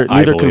mean, neither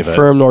I believe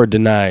confirmed nor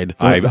denied.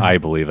 I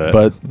believe it.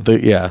 But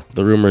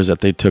the rumor is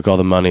that they took all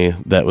the money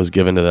that was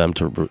given to them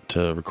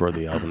to record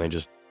the album. They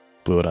just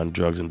blew it on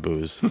drugs and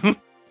booze.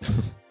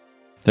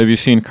 Have you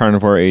seen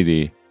Carnivore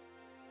AD?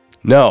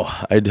 No,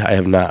 I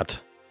have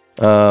not.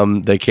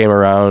 They came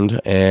around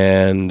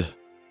and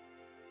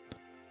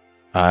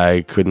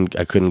I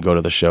couldn't go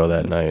to the show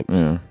that night.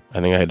 Yeah. I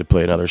think I had to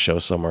play another show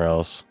somewhere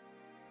else.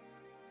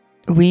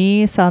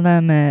 We saw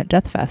them at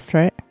Death Fest,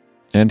 right?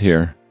 And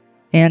here.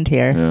 And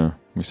here. Yeah.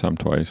 We saw him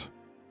twice.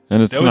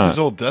 And it's That was not. his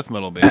old death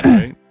metal band,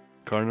 right?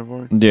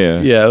 Carnivore. Yeah.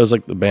 Yeah, it was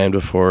like the band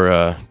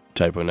before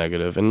Typo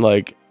Negative, and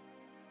like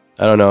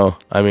I don't know.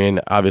 I mean,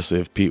 obviously,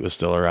 if Pete was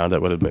still around,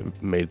 that would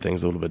have made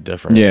things a little bit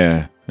different.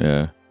 Yeah.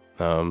 Yeah.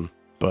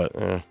 But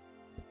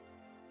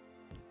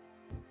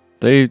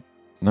I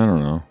don't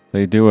know.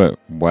 They do it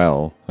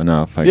well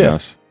enough, I Yeah.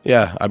 guess.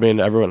 yeah, I mean,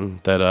 everyone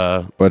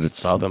that But it's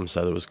saw them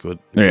said it was good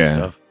Yeah.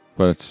 stuff.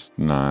 but it's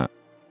not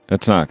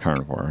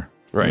Carnivore.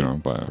 Right. You know,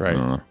 but Right. I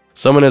don't know.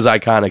 Someone as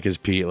iconic as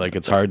Pete, like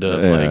it's hard to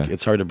Yeah.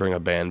 it's hard to bring a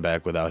band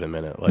back without him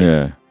in it. Like,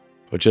 yeah.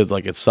 which is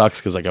like it sucks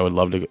because like I would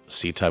love to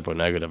see Typo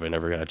Negative. I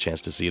never got a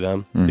chance to see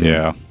them, Mhm.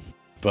 yeah.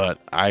 but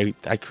I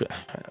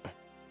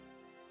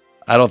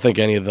don't think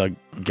any of the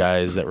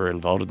guys that were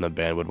involved in the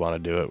band would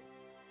want to do it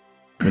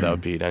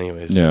without Pete,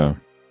 anyways. Yeah.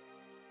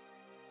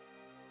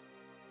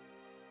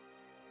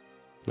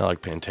 Not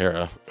like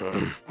Pantera.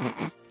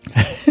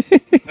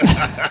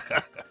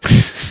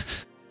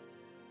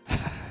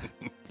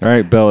 All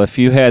right, Bill, if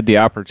you had the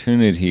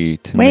opportunity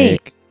to Wait,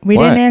 make we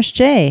What? didn't ask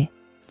Jay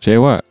Jay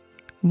what?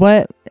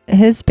 what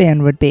his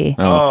band would be.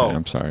 Oh, okay, Oh.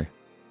 I'm sorry.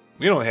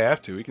 We don't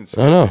have to. We can.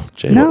 I don't know.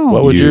 Jay, No.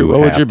 what would You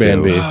your have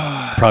band to. be?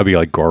 Probably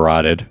like gore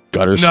rotted.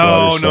 Gutter No, Slut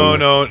or no, something?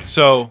 no.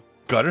 So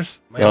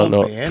gutters. My No, own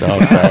no, band? no,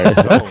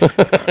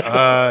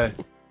 sorry.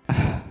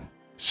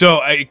 So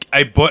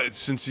I bought,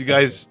 since you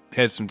guys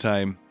had some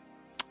time,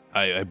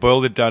 I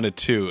boiled it down to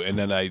two, and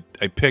then I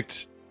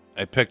picked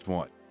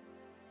one.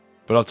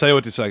 But I'll tell you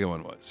what the second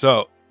one was.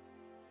 So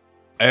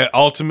I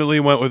ultimately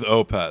went with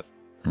Opeth.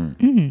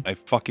 Mm. I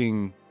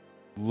fucking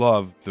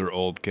love their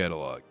old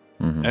catalog.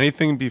 Mhm.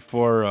 Anything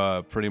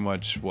before pretty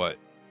much what?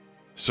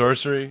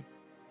 Sorcery?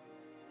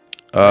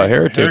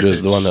 Heritage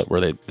was the one where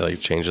they like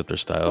changed up their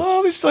styles.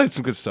 Oh, they still had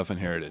some good stuff in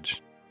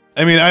Heritage.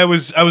 I mean, I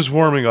was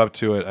warming up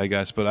to it, I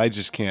guess, but I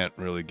just can't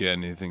really get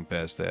anything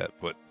past that.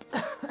 But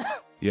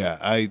yeah,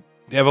 I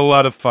have a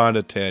lot of fond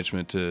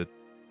attachment to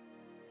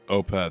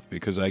Opeth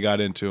because I got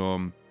into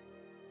them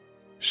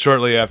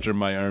shortly after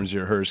My Arms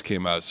Your Hers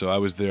came out, so I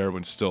was there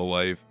when Still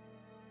Life,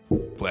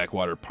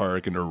 Blackwater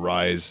Park, and their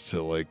rise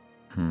to like,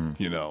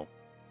 you know,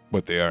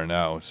 what they are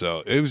now.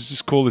 So it was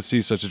just cool to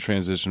see such a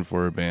transition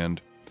for a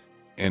band,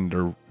 and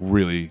they're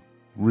really,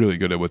 really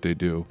good at what they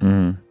do. Yeah.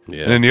 And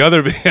then the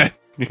other band,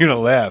 you're gonna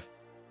laugh,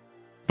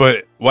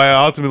 but why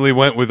I ultimately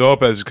went with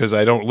Opeth is because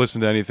I don't listen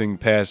to anything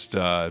past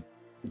a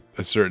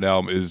certain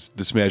album is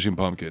the Smashing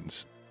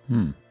Pumpkins.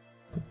 And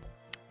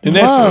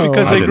that's just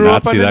because I grew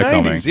up in the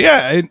 90s.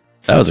 Yeah,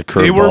 that was a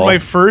curveball. They were my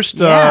first.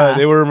 Yeah.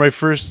 They were my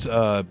first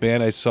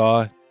band I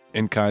saw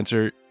in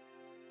concert,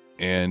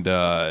 and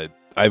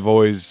I've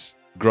always,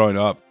 growing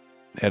up,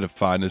 had a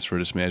fondness for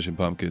the Smashing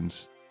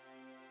Pumpkins.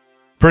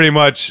 Pretty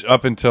much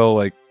up until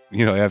like,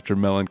 you know, after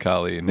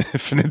Melancholy and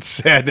Infinite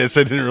Sadness,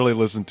 I didn't really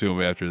listen to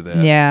them after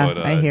that. Yeah, but,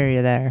 I hear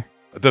you there.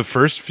 The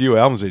first few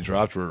albums they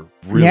dropped were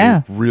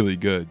really, really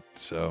good.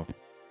 So,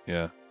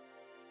 yeah.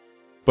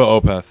 But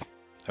Opeth,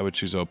 I would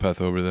choose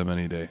Opeth over them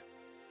any day.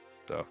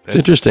 So it's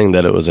interesting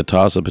that it was a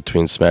toss-up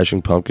between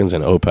Smashing Pumpkins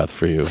and Opeth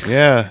for you.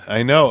 Yeah,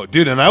 I know.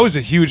 Dude, and I was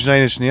a huge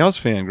Nine Inch Nails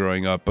fan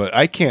growing up, but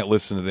I can't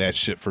listen to that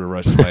shit for the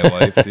rest of my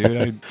life, dude.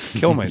 I'd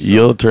kill myself.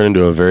 You'll turn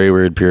into a very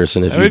weird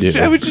person if you do.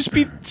 I would just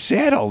be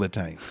sad all the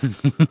time.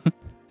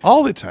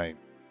 All the time.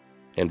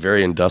 And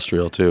very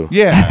industrial, too.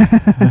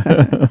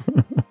 Yeah.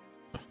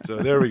 So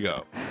there we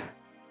go.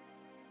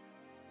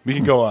 We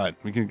can go on.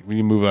 We can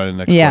move on to the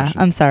next question. Yeah,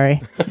 I'm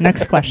sorry.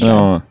 Next question.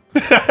 No.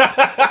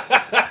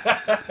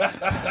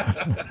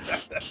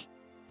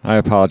 I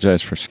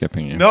apologize for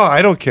skipping you. No,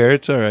 I don't care.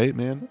 It's all right,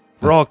 man.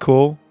 We're all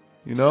cool.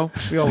 You know?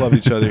 We all love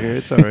each other here.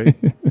 It's all right.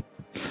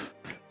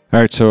 All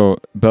right, so,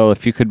 Bill,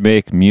 if you could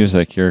make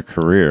music your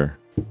career,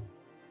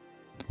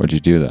 would you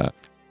do that?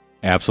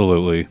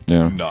 Absolutely.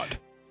 Yeah. Not.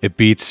 It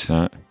beats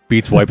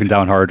wiping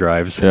down hard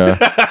drives. Yeah.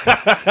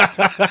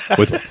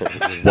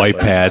 With white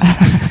pads.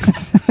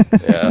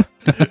 Yeah.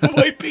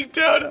 Wiping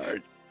down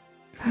hard.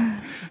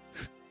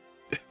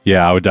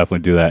 Yeah, I would definitely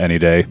do that any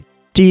day.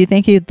 Do you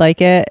think you'd like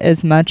it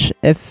as much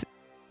if,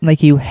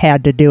 like, you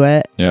had to do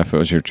it? Yeah, if it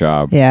was your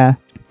job. Yeah.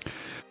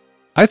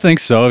 I think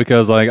so,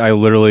 because like I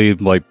literally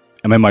like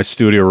I'm in my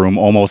studio room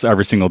almost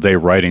every single day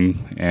writing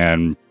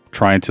and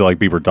trying to like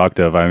be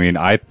productive. I mean,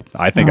 I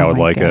think I would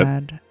like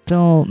it.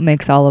 Bill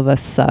makes all of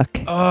us suck.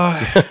 My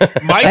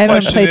I haven't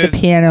question played is, the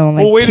piano in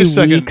like well, wait 2 a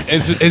second. weeks.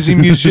 As a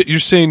musician, you're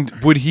saying,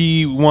 would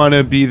he want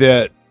to be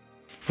that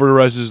for the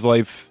rest of his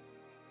life?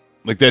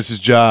 Like, that's his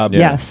job?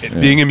 Yes.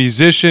 Being a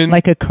musician?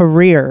 Like a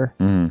career.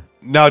 Mm.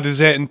 Now, does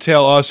that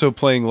entail also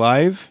playing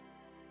live?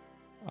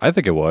 I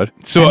think it would.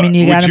 So, I mean,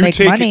 you would gotta you make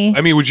take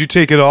money. would you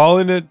take it all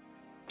into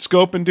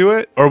scope and do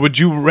it? Or would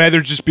you rather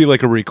just be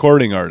like a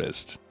recording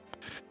artist?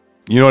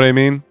 You know what I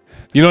mean?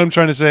 You know what I'm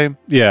trying to say?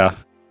 Yeah.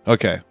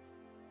 Okay.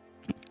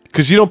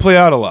 Because you don't play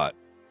out a lot.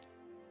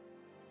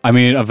 I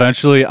mean,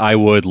 eventually I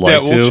would like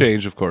That will to.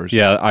 change, of course.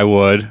 Yeah, I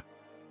would.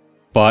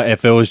 But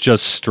if it was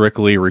just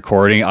strictly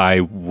recording, I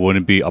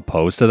wouldn't be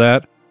opposed to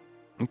that.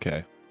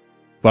 Okay.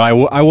 But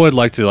I would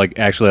like to like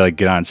actually like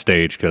get on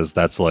stage because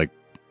that's like.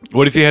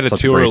 What if you had a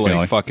such tour great like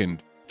feeling. fucking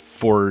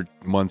 4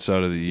 months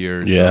out of the year?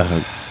 or Yeah.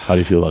 something? How do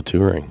you feel about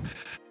touring?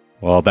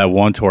 Well, that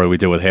one tour we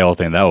did with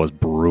Halothane, that was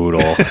brutal.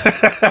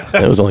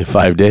 That was only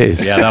 5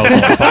 days. Yeah, that was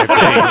only 5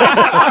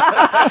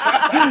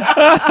 days.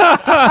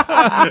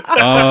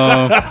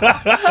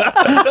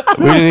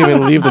 We didn't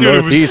even leave the Dude, it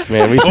was- Northeast,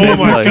 man. We stayed Oh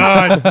my like,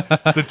 God.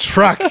 The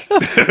truck.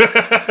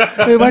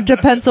 We went to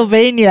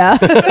Pennsylvania.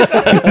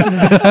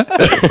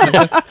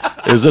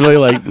 It was literally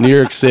like New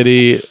York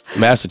City,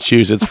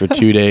 Massachusetts for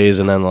 2 days,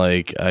 and then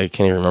like I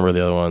can't even remember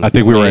the other ones. I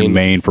think we were in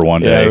Maine for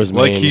one Yeah, day. it was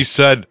Like Maine. he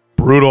said,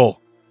 brutal.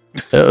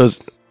 It was.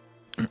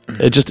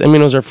 It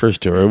was our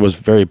first tour. It was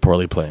very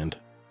poorly planned.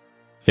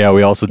 Yeah,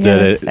 we also Yeah, did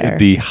that's it fair. at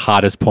the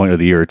hottest point of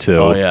the year too.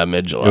 Oh yeah,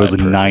 mid-July. It was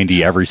Perfect.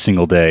 90 every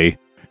single day.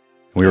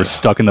 We were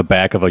stuck in the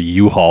back of a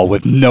U-Haul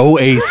with no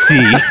AC.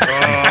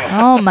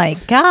 Oh my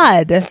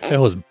God. It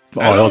was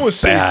I would that was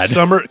almost bad. say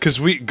summer, because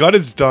Gut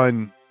has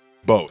done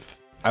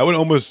both. I would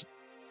almost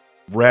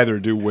rather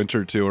do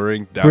winter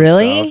touring down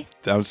Really?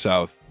 south. Down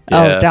south.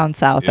 Yeah. Oh, down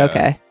south. Yeah.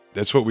 Okay.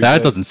 That's what we That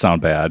did. doesn't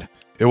sound bad.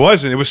 It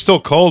wasn't. It was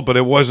still cold, but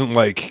it wasn't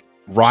like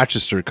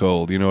Rochester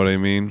cold. You know what I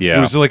mean? Yeah.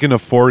 It was like in the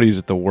 40s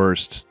at the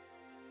worst.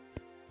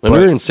 When we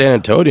were in San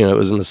Antonio, it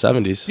was in the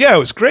 70s. Yeah, it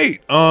was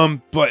great.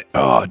 But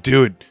oh,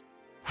 dude,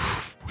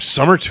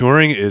 summer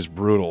touring is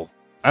brutal.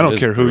 I don't is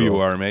care who brutal.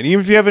 you are, man.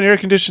 Even if you have an air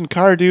conditioned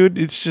car, dude,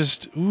 it's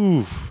just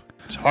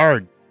it's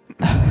hard.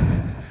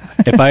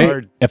 If I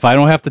hard.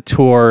 don't have to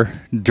tour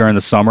during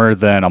the summer,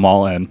 then I'm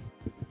all in.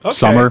 Okay.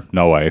 Summer,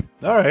 no way.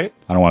 All right.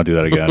 I don't want to do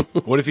that again.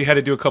 What if you had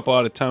to do a couple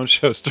out of town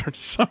shows during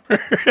summer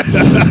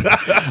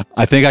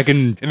I think I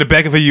can. in the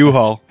back of a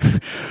U-Haul?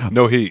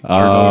 No heat. or no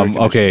air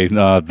conditioning. Okay,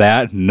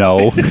 that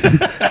no.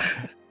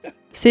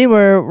 See,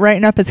 we're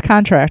writing up his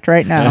contract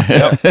right now.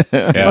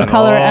 What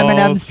color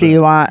M&Ms do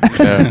you want?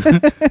 Do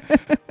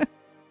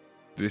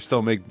they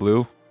still make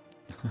blue?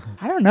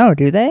 I don't know.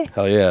 Do they?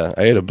 Hell yeah.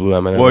 I ate a blue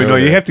M&M. Well, no,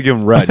 you have to give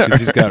him red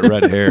because he's got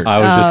red hair. I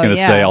was just going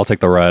to say, I'll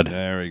take the red.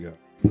 There we go.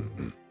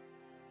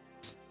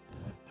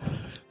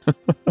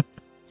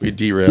 We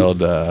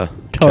derailed Ken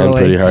Totally.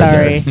 pretty hard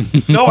Sorry.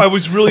 there. No, I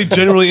was really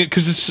genuinely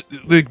because it's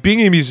like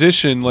being a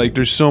musician. Like,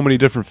 there's so many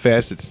different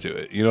facets to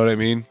it. You know what I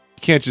mean?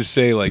 You can't just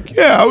say like,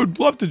 "Yeah, I would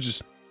love to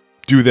just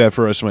do that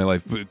for the rest of my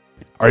life." But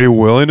are you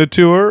willing to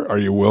tour? Are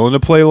you willing to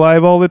play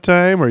live all the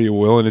time? Are you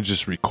willing to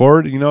just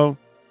record? You know,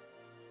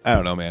 I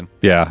don't know, man.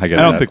 Yeah, I get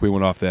it. I don't think we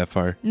went off that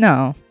far.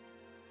 No.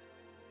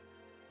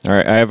 All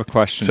right, I have a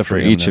question Except for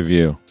for each of M&Ms.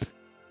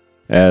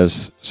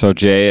 you.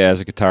 Jay as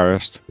a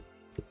guitarist,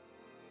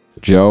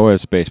 Joe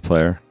as a bass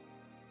player,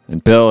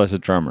 and Bill as a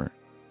drummer.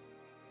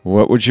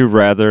 What would you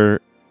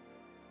rather?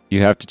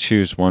 You have to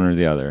choose one or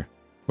the other.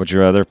 Would you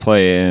rather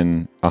play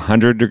in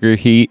 100-degree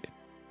heat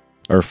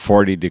or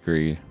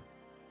 40-degree?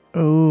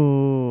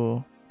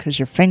 Ooh, because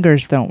your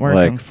fingers don't work.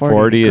 Like in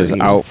 40 is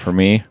degrees. out for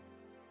me,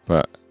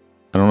 but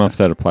I don't know if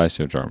that applies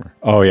to a drummer.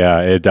 Oh,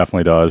 yeah, it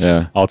definitely does.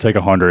 Yeah. I'll take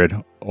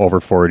 100 over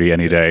 40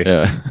 any day.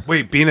 Yeah.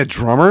 Wait, being a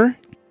drummer?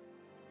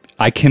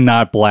 I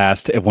cannot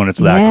blast when it's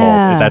that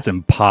Yeah. cold. That's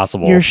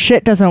impossible. Your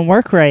shit doesn't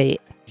work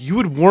right. You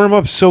would warm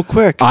up so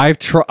quick. I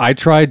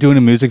tried doing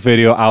a music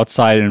video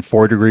outside in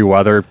 4-degree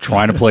weather,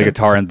 trying to play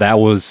guitar, and that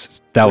was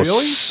Really?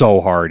 so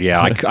hard. Yeah,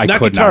 I Not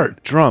could guitar,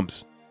 not.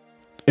 drums.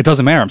 It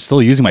doesn't matter. I'm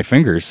still using my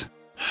fingers.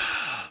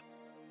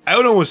 I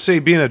would almost say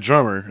being a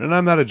drummer, and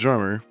I'm not a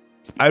drummer.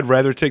 I'd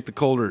rather take the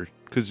colder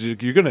because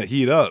you're gonna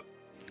heat up.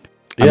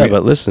 Yeah, I mean-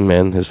 but listen,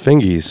 man, his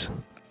fingies.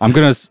 I'm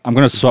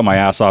gonna sweat my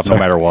ass off no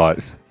matter what.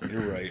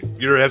 You're right.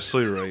 You're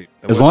absolutely right.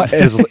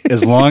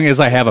 As long as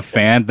I have a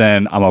fan,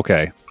 then I'm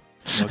okay.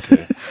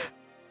 Okay.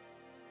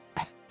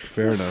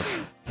 Fair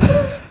enough.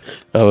 I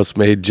almost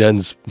made Jen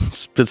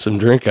spit some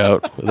drink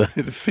out with,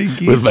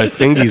 Fingies. with my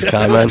fingies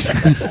comment.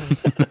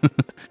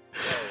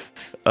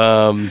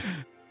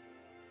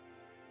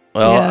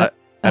 Well, Yeah.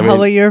 I How mean,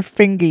 will your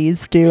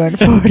fingies do in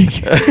 40?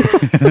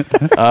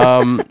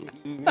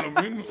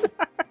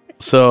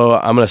 So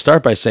I'm going to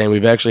start by saying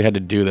we've actually had to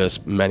do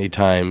this many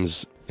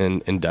times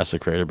in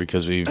Desakrator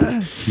because we've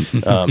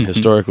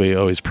historically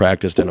always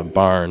practiced in a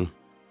barn.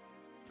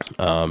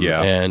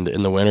 Yeah. And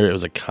in the winter, it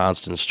was a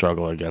constant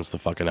struggle against the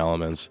fucking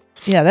elements.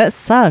 Yeah, that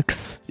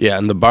sucks. Yeah,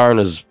 and the barn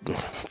is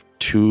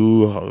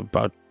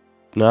I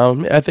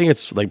think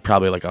it's like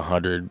probably like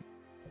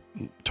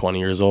 120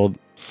 years old.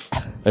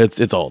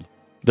 It's old.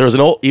 There was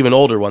an even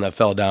older one that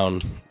fell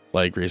down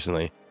like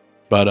recently.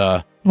 But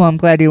Well, I'm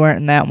glad you weren't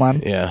in that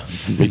one. yeah,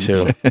 me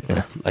too.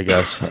 I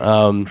guess.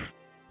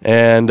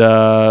 And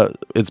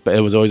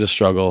it was always a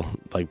struggle,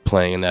 like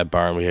playing in that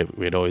barn.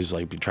 We'd always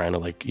like be trying to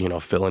like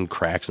fill in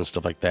cracks and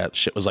stuff like that.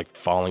 Shit was like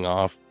falling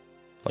off,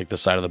 like the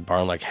side of the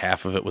barn. Like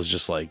half of it was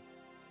just like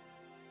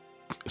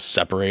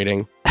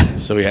separating,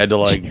 so we had to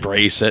like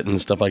brace it and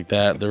stuff like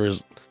that. There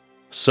was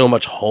so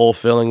much hole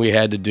filling we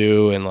had to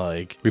do, and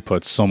like We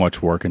put so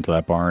much work into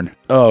that barn.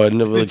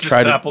 and we just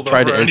tried toppled to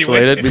over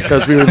insulate anyway. it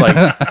because we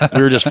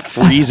were just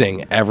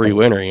freezing every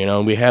winter,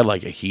 and we had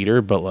like a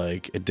heater, but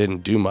like it didn't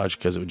do much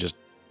because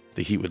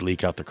the heat would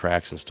leak out the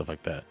cracks and stuff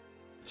like that.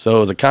 So it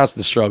was a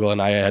constant struggle, and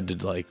I had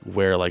to like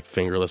wear like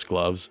fingerless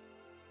gloves,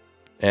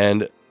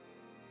 and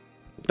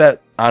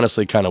that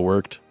honestly kind of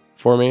worked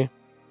for me.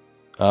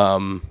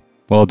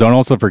 Well, don't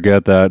also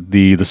forget that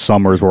the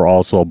summers were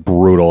also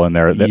brutal in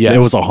there. It Yes.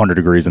 was 100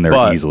 degrees in there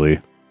But- easily.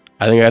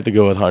 I think I have to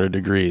go with 100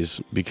 degrees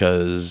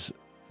because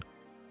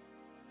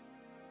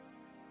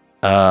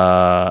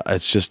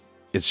it's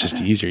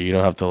just easier. You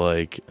don't have to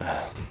like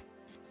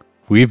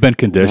We've been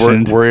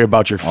conditioned. worry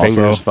about your Also-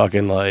 fingers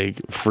fucking like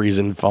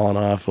freezing, falling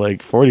off.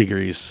 Like 40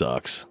 degrees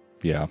sucks.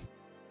 Yeah.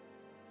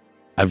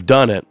 I've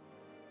done it.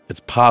 It's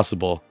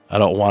possible. I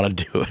don't want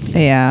to do it.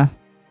 Yeah.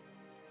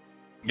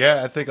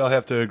 Yeah, I think I'll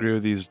have to agree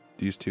with these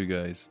two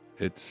guys.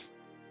 It's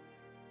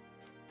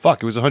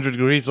fuck. It was 100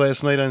 degrees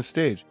last night on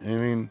stage. I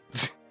mean,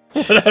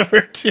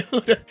 whatever, dude.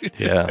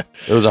 Yeah,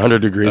 it was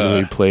 100 degrees when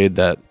we played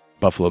that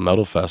Buffalo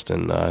Metal Fest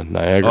in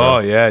Niagara. Oh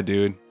yeah,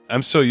 dude.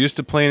 I'm so used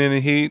to playing in the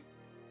heat.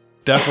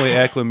 Definitely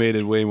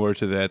acclimated way more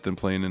to that than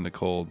playing in the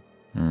cold.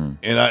 Hmm.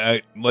 And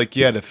I like,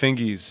 yeah, the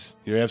fingies.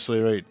 You're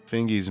absolutely right.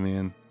 Fingies,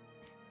 man.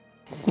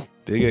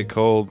 They get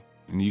cold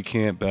and you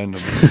can't bend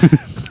them.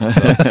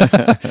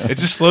 It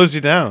just slows you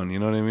down. You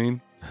know what I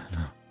mean?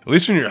 At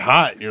least when you're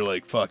hot, you're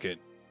like, fuck it.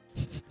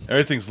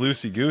 Everything's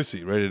loosey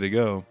goosey, ready to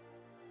go.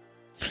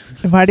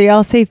 Why do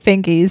y'all say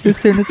fingies as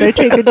soon as I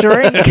take a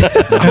drink?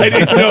 I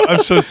didn't know.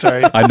 I'm so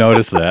sorry. I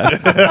noticed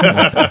that.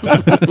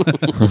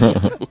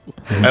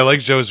 I like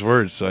Joe's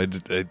words, so I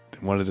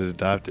wanted to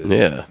adopt it.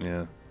 Yeah.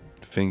 Yeah.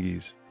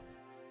 Fingies.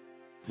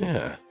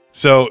 Yeah.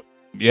 So,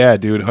 yeah,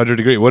 dude, 100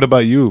 degrees. What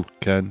about you,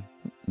 Ken?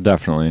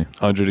 Definitely.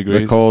 100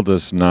 degrees? The cold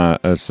is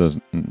not.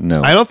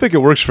 No. I don't think it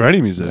works for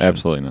any musician.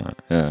 Absolutely not.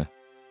 Yeah.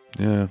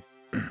 Yeah.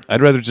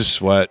 I'd rather just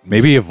sweat. and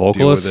Maybe a just deal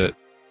vocalist? with it.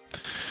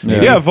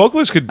 Yeah, a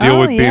vocalist could deal Oh,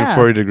 with being yeah.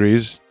 40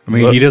 degrees. I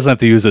mean, he doesn't have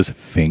to use his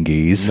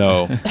fingies.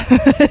 No.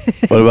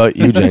 What about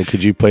you, Jen?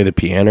 Could you play the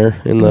piano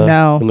in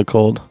the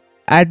cold?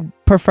 I'd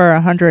prefer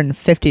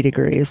 150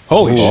 degrees.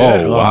 Holy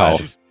shit. Wow.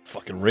 She's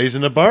fucking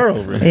raising the bar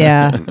over here.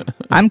 Yeah.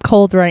 I'm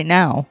cold right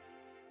now.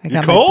 I You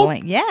got cold?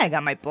 my yeah, I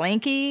got my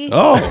blankie.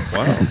 Oh,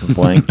 wow. The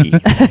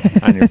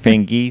blankie on your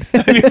fingies.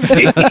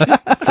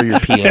 For your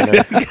piano.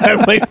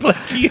 Got my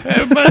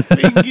blankie on my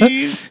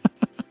fingies.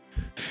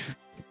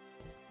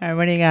 All right,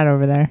 what do you got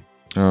over there?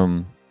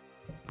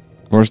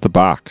 Where's the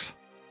box?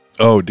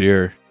 Oh,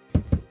 dear.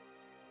 Do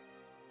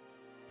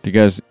you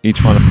guys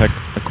each want to pick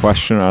a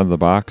question out of the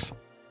box?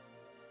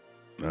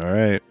 All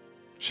right.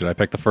 Should I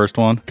pick the first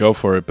one? Go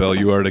for it, Bill.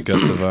 You are the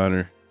guest of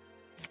honor.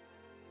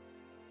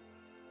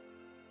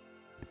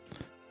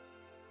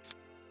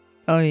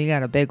 Oh, you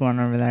got a big one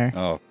over there.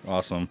 Oh,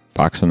 awesome.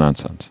 Box of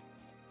nonsense.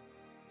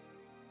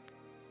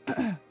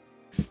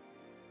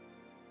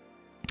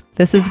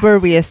 This is where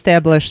we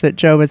established that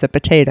Joe is a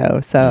potato,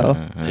 so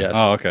Yes.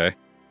 Oh, okay.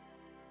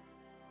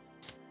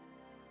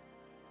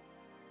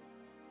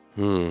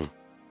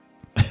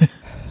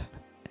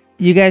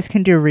 you guys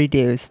can do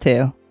redos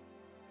too.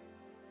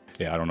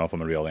 Yeah, I don't know if I'm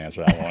going to be able to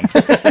answer that one.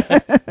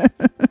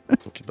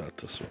 Think about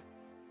this one.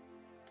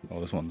 Oh,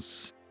 this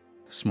one's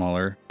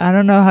smaller. I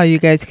don't know how you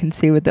guys can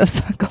see with those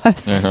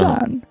sunglasses Uh-huh.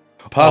 on.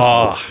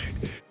 Possible.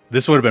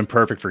 This would have been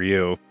perfect for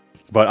you,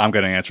 but I'm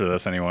going to answer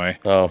this anyway.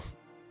 Oh.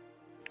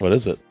 What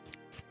is it?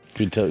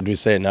 Do we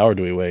say it now or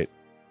do we wait?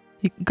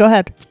 Go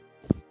ahead.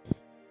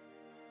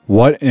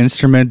 What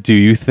instrument do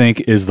you think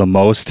is the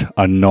most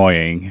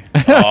annoying?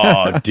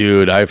 Oh,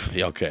 dude.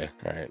 Okay.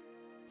 All right.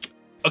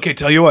 Okay,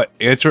 tell you what.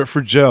 Answer it for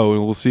Joe,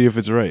 and we'll see if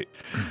it's right.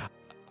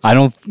 I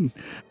don't...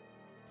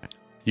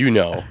 You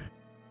know.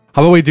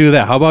 How about we do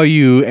that? How about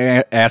you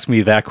ask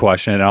me that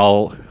question, and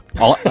I'll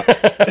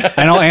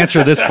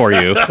answer this for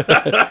you. All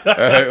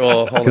right.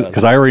 Well, hold on.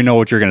 Because I already know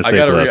what you're going to say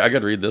for this. I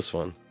gotta read this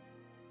one.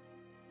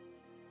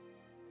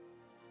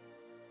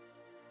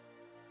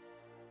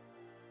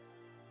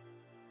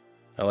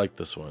 I like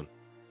this one.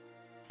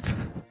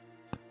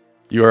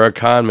 You are a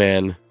con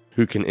man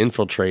who can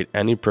infiltrate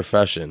any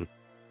profession.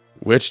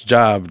 Which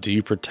job do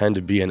you pretend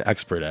to be an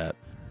expert at?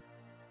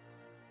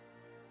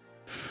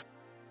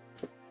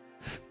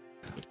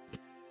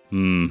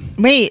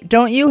 Wait,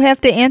 don't you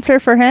have to answer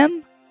for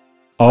him?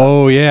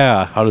 Oh,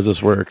 yeah. How does this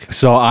work?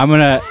 So I'm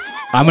gonna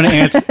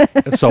answer.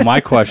 So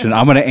my question,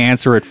 I'm gonna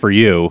answer it for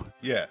you,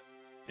 Yeah.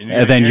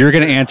 and then you're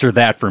gonna answer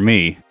that for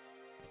me.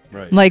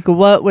 Right. Like,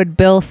 what would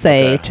Bill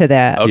say to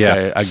that? Okay,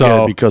 Yeah, I so-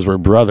 get it because we're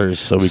brothers,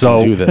 so we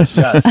can do this.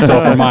 So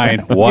for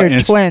mine, You're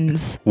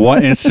twins.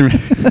 What instrument?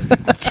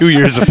 2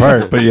 years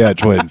apart, but yeah,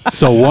 twins.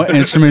 So what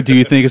instrument do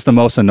you think is the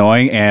most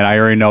annoying? And I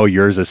already know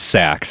yours is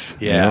sax.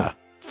 Yeah.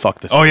 Fuck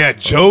this. Oh, yeah.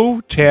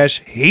 Joe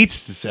Tash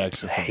hates the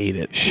saxophone. Hate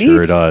it.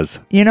 Sure does.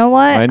 You know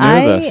what? I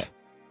knew this.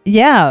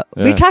 Yeah,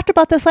 we Yeah. talked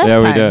about this last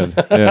Yeah, time. we did.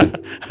 Yeah.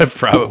 I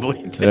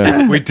probably did.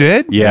 Yeah. We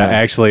did? Yeah,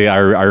 actually, I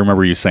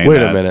remember you saying Wait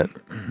that. a minute.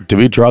 Did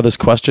we draw this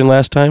question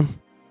last time?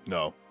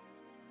 No.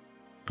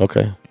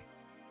 Okay.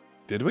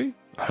 Did we?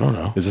 I don't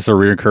know. Is this a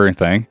recurring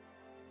thing?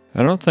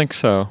 I don't think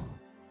so.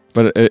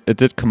 But it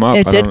did come up.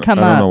 It did come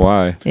I don't know up.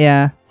 why.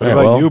 Yeah. What All about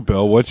right, well, you,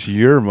 Bill? What's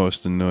your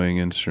most annoying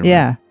instrument?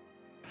 Yeah.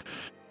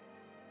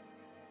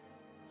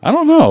 I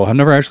don't know. I've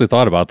never actually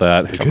thought about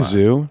that. The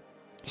kazoo?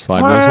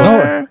 Slide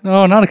whistle?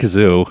 No, not a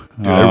kazoo.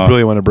 Dude, I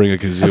really want to bring a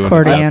kazoo in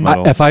Accordion.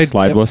 death metal.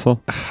 Slide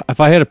whistle? If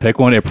I had to pick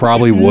one, it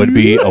probably would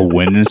be a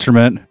wind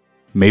instrument.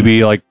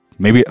 Maybe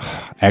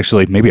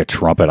a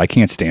trumpet. I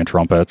can't stand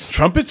trumpets.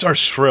 Trumpets are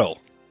shrill.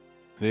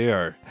 They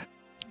are.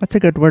 What's a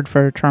good word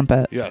for a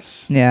trumpet?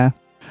 Yes. Yeah.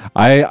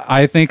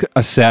 I think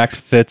a sax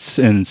fits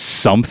in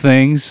some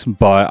things,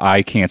 but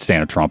I can't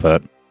stand a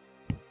trumpet.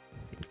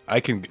 I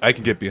can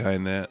get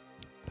behind that.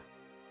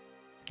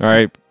 All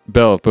right,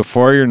 Bill,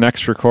 before your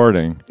next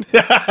recording,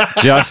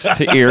 just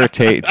to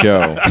irritate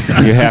Joe,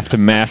 you have to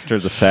master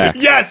the sax.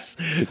 Yes!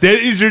 That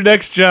is your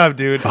next job,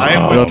 dude. I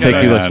am It'll working take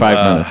on you it. this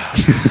 5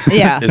 minutes.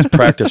 Yeah. His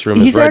practice room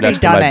is He's right already next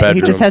to done my it. bedroom.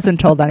 He just hasn't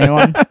told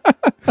anyone.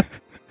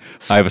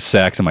 I have a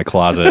sax in my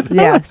closet.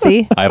 Yeah.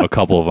 See? I have a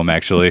couple of them,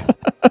 actually.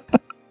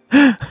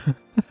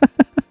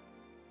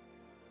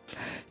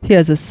 He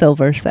has a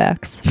silver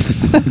sax.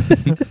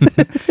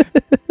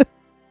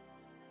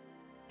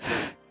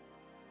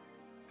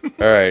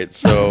 All right,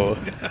 so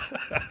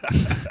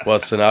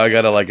so now I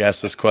gotta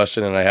ask this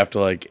question and I have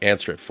to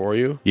answer it for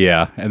you.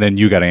 Yeah, and then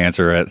you got to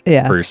answer it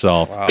Yeah. for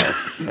yourself. Wow.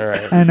 All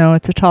right. I know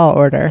it's a tall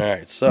order. All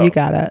right. So You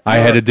got it. I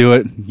had to do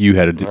it. You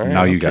had to do All right,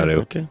 Now you okay, got to.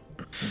 Okay.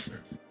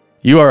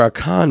 You are a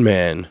con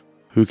man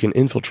who can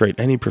infiltrate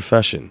any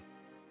profession.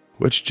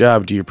 Which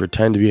job do you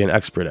pretend to be an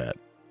expert at?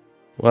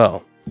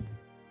 Well,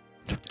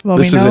 Well,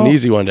 this we is an know-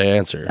 easy one to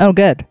answer. Oh,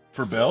 good.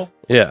 For Bill?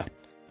 Yeah.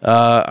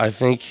 I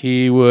think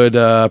he would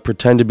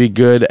pretend to be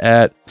good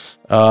at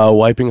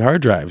wiping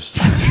hard drives.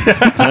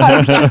 I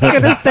was just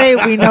going to say,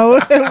 we know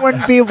it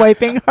wouldn't be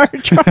wiping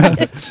hard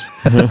drives.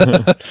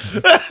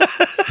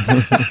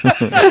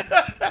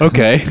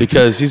 Okay.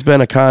 Because he's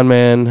been a con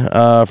man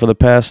for the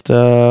past,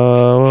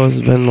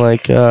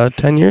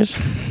 10 years?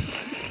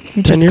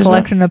 You 10 just years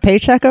collecting a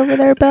paycheck over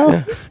there,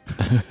 Bill?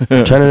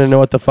 Trying to know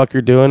what the fuck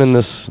you're doing in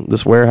this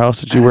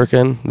warehouse that you work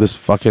in, this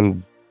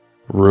fucking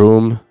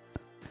room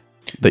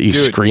that you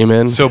scream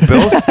in. So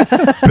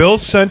Bill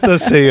sent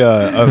us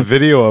a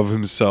video of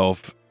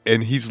himself,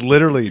 and he's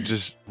literally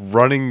just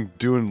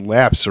doing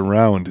laps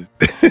around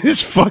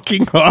his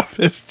fucking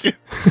office, dude.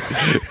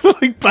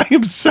 Like by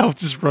himself,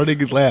 just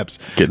running laps,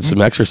 getting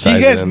some exercise.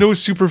 He has in. no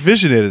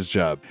supervision at his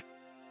job.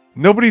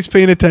 Nobody's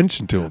paying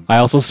attention to him. I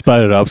also sped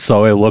it up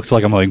so it looks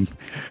like I'm like.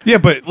 Yeah,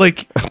 but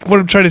like what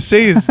I'm trying to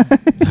say is,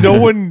 no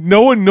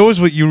one knows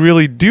what you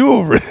really do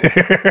over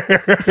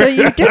there. So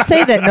you did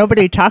say that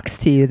nobody talks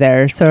to you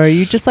there. So are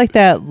you just like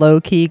that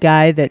low key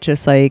guy that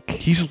just like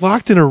he's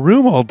locked in a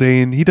room all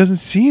day and he doesn't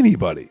see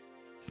anybody?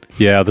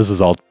 Yeah, this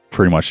is all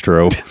pretty much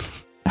true.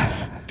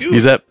 Dude.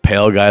 He's that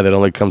pale guy that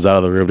only comes out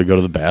of the room to go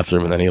to the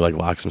bathroom and then he like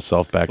locks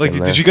himself back in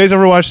there. Did you guys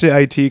ever watch the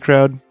IT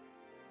Crowd?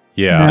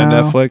 Yeah, on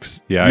No.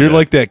 Netflix. Yeah, you're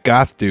like that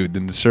goth dude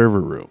in the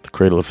server room. The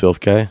Cradle of Filth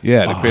guy?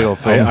 Yeah, the Cradle of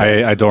Filth.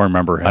 I don't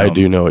remember him. I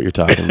do know what you're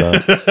talking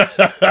about.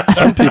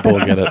 Some people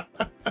will get it.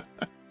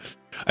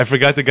 I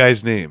forgot the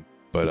guy's name,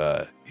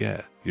 but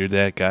yeah, you're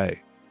that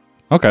guy.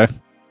 Okay.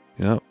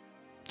 Yeah. all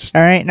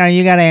right, now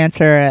you gotta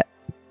answer it.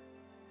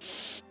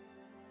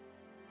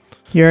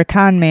 You're a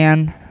con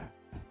man.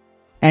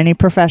 Any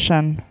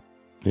profession.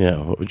 Yeah,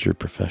 what would your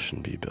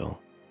profession be, Bill?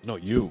 No,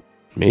 you.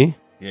 Me?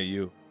 Yeah,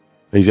 you.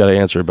 He's got to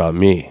answer about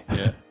me.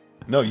 Yeah.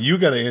 No, you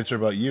got to answer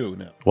about you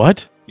now.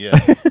 What? Yeah.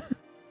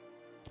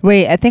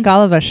 Wait, I think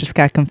all of us just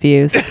got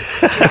confused.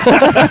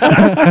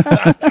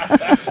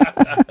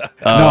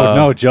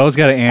 No, Joe's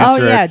got to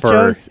answer yeah, it for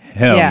Joe's-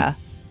 him. Yeah.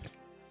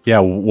 Yeah,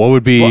 what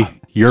would be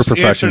your Just answer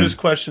profession? this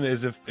question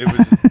as if it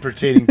was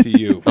pertaining to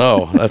you.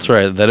 Oh, that's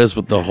right. That is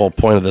what the whole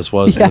point of this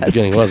was in the Yes.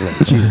 beginning,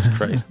 wasn't it? Jesus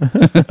Christ.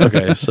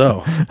 Okay,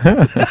 so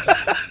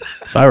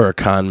if I were a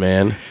con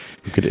man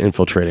who could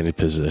infiltrate any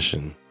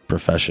profession,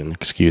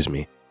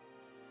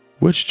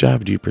 which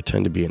job do you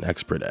pretend to be an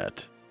expert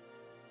at?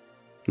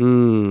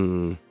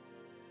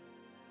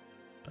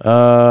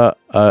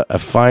 A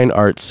fine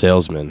art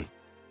salesman.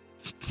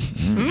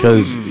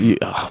 Because,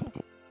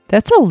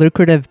 That's a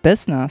lucrative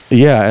business.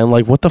 yeah, and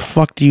like, what the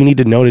fuck do you need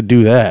to know to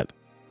do that?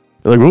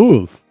 They're like,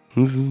 ooh,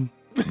 this is-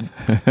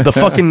 the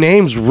fucking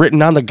name's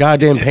written on the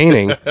goddamn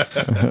painting.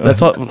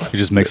 That's all. You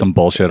just make some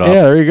bullshit up.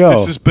 Yeah, there you go.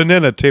 This is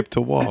banana taped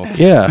to wall.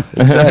 Yeah,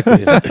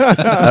 exactly.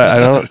 I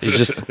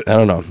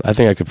don't know. I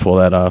think I could pull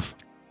that off.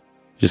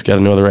 You just got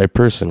to know the right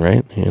person,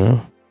 right? You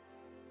know?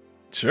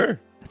 Sure.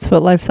 That's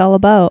what life's all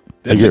about.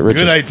 That's get a rich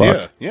good as idea.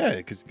 fuck. Yeah,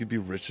 because you could be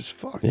rich as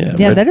fuck. Yeah.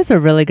 Yeah, that is a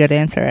really good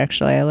answer,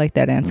 actually. I like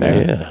that answer.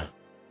 Yeah.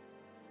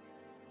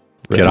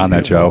 Get on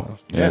that, Joe.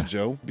 Yeah,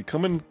 Joe.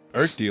 Become an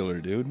art dealer,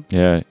 dude.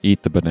 Yeah,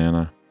 eat the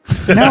banana.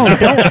 No,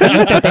 don't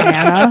eat the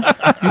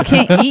banana. You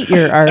can't eat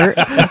your art.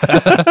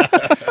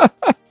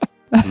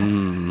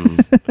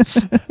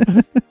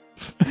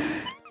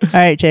 All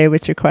right, Jay,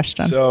 what's your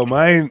question? So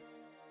mine,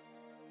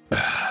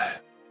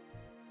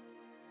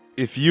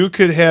 if you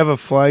could have a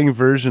flying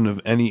version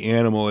of any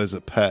animal as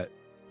a pet,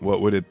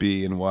 what would it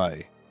be and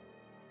why?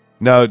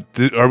 Now,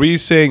 are we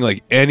saying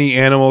like any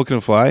animal can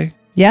fly?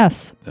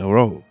 Yes,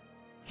 Oh,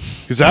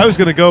 because I was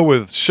gonna go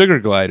with sugar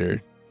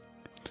glider.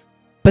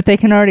 but they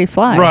can already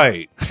fly.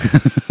 Right.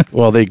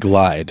 Well, they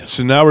glide.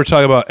 So now we're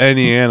talking about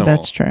any animal.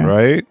 That's true.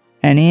 Right?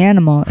 Any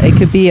animal. It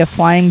could be a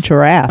flying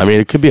giraffe. I mean,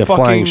 it could be a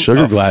flying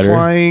sugar glider.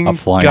 A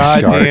flying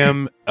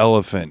goddamn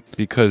elephant,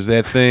 because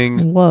that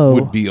thing Whoa.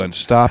 would be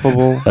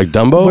unstoppable. Like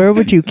Dumbo? Where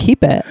would you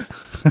keep it?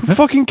 Who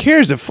fucking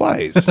cares? It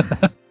flies.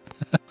 I'd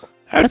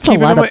That's a keep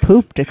it lot in of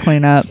poop to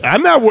clean up.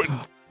 I'm not.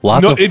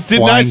 Lots No, of it did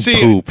flying not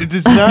say. poop. It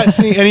does not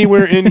say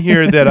anywhere in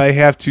here that I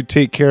have to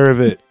take care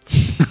of it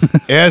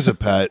as a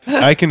pet.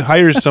 I can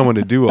hire someone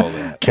to do all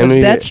that. Can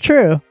we That's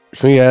true.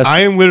 ask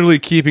I am literally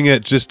keeping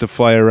it just to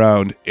fly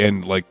around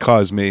and like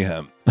cause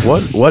mayhem.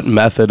 what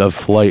method of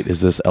flight is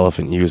this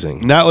elephant using?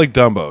 Not like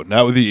Dumbo.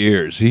 Not with the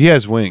ears. He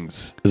has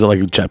wings. Is it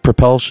like jet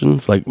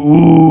propulsion? Like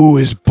Ooh,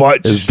 his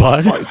butt. his just-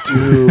 butt?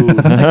 Dude.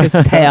 Like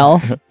his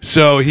tail.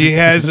 So he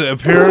has a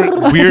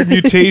weird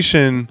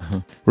mutation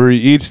where he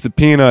eats the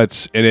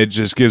peanuts and it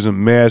just gives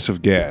him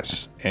massive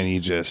gas and he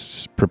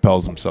just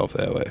propels himself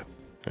that way.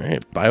 All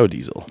right,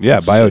 biodiesel. Yeah,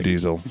 That's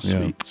biodiesel. Sweet.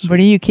 Yeah. Sweet. Where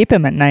do you keep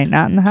him at night?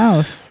 Not in the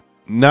house.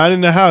 Not in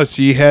the house.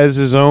 He has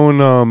his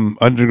own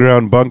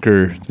underground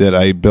bunker that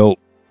I built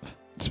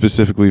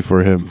specifically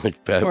for him. Like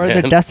Or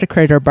Batman. the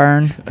Desakrator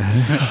barn.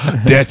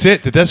 That's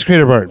it. The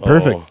Desakrator barn.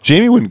 Perfect. Oh.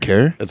 Jamie wouldn't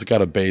care. It's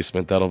got a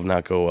basement. That'll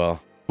not go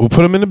well. We'll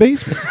put him in the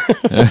basement.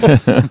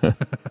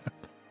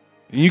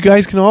 You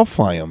guys can all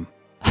fly him.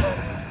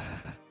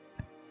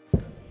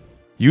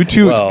 You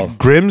two, Well-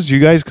 Grims, you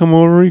guys come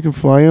over. You can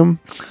fly him.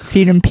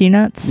 Feed him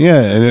peanuts.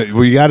 Yeah, and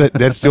we got it.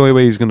 That's the only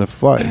way he's gonna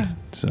fly.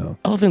 So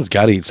Elephants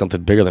got to eat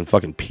something bigger than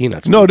fucking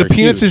peanuts. no, dude. the They're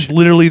peanuts huge. is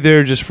literally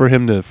there just for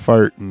him to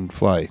fart and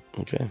fly.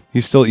 Okay.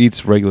 He still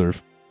eats regular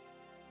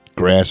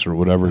grass or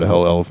whatever the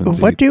hell elephants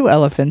What eat. do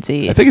elephants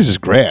eat? I think it's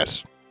just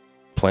grass.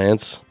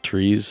 Plants,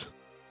 trees.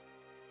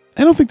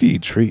 I don't think they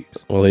eat trees.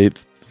 Well, they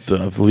eat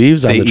The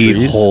leaves on They the eat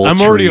trees. whole I'm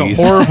already a trees.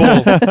 horrible.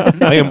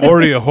 I am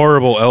already a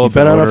horrible elephant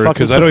been on a owner fucking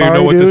because I don't even know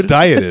safari, what this dude?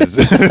 diet is.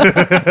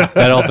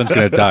 That elephant's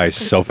gonna die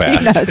so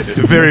fast. Peanuts.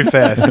 Very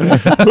fast.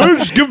 I'm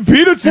just giving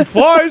peanuts and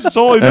flies. That's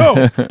all I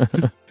know.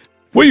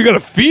 What, you got to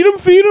feed him?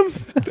 Feed him?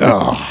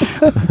 Oh,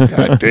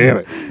 God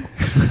damn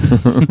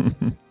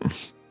it.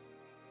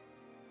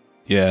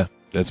 Yeah,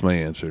 that's my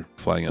answer.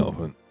 Flying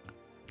elephant.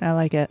 I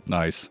like it.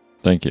 Nice.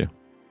 Thank you.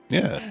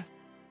 Yeah.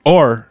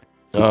 Or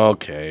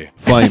Okay.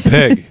 flying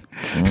pig.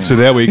 So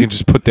that way you can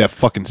just put that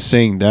fucking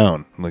saying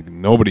down. Like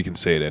nobody can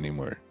say it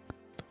anymore.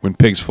 When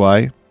pigs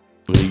fly,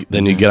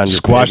 Then you get on your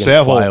squash pig and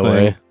that whole fly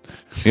away. thing.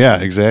 Yeah,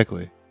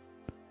 exactly.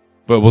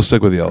 But we'll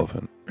stick with the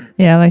elephant.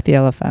 Yeah, I like the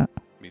elephant.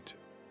 Me too.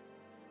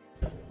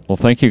 Well,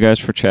 thank you guys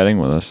for chatting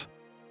with us.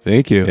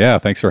 Thank you. Yeah,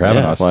 thanks for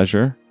having us.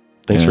 Pleasure.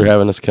 Thanks Yeah. for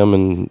having us come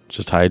and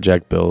just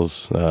hijack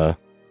Bill's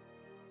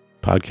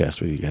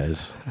podcast with you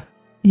guys.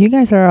 You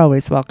guys are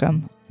always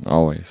welcome.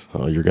 Always.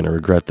 Oh, you're going to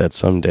regret that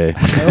someday.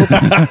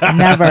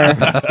 Never.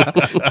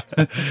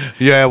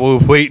 Yeah, we'll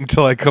wait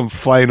until I come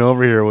flying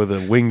over here with a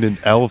winged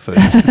elephant.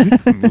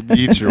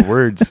 Eat your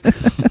words.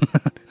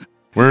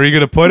 Where are you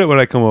going to put it when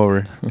I come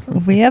over?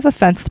 We have a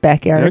fenced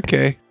backyard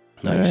Okay.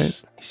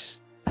 Nice.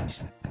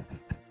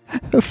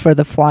 for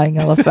the flying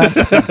elephant.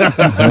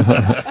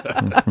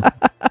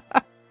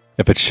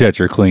 If it's shit,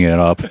 you're cleaning it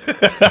up.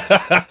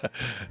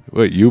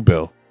 Wait, you,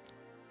 Bill.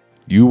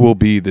 You will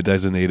be the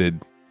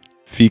designated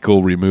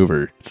fecal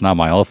remover. It's not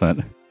my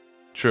elephant.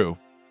 True.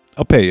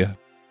 I'll pay you.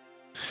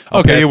 I'll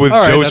Okay. pay you with All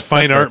right, Joe's that's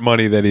fine fair. art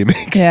money that he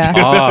makes. Yeah.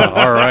 Ah,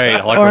 all right.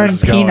 I like Or where in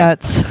this is going.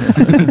 peanuts.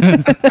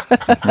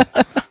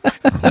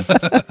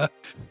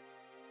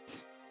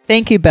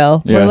 Thank you,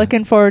 Bill. Yeah. We're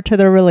looking forward to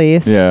the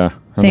release. Yeah. on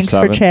the Thanks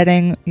for 7th.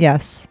 chatting.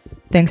 Yes.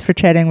 Thanks for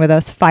chatting with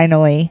us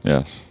finally.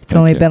 Yes. It's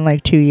only been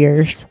like 2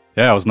 years.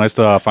 Yeah, it was nice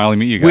to finally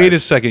meet you guys. Wait a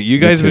second. You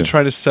guys have been too.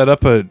 trying to set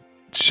up a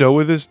show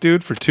with this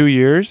dude for 2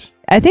 years?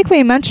 I think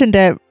we mentioned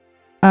it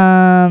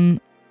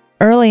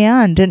early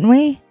on, didn't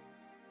we?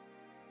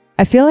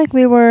 I feel like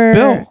we were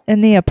Bill,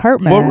 in the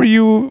apartment. What were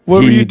you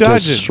He dodging?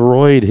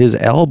 destroyed his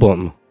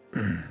album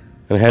and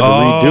had to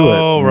redo it.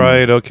 Oh,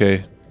 right.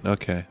 Okay.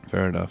 Okay.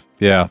 Fair enough.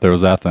 Yeah, there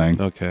was that thing.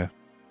 Okay.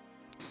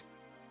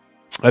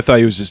 I thought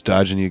he was just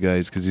dodging you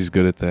guys because he's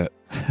good at that.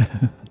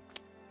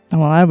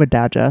 Well, I would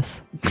dodge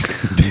us.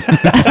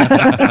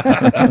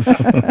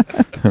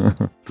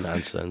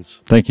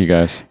 Nonsense. Thank you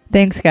guys.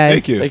 Thanks, guys.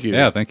 Thank you. Thank you.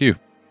 Yeah, thank you.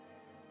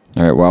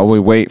 All right. While we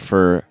wait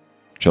for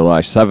July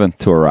 7th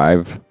to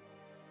arrive,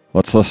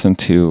 let's listen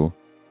to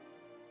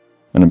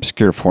an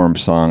obscure form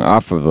song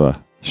off of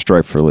a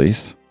Strife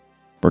release.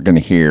 We're going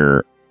to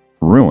hear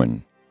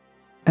Ruin.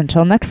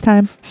 Until next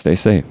time, Stay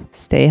safe.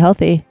 stay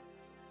healthy.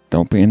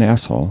 Don't be an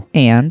asshole.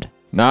 And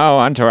Now,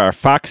 on to our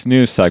Fox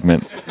News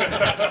segment.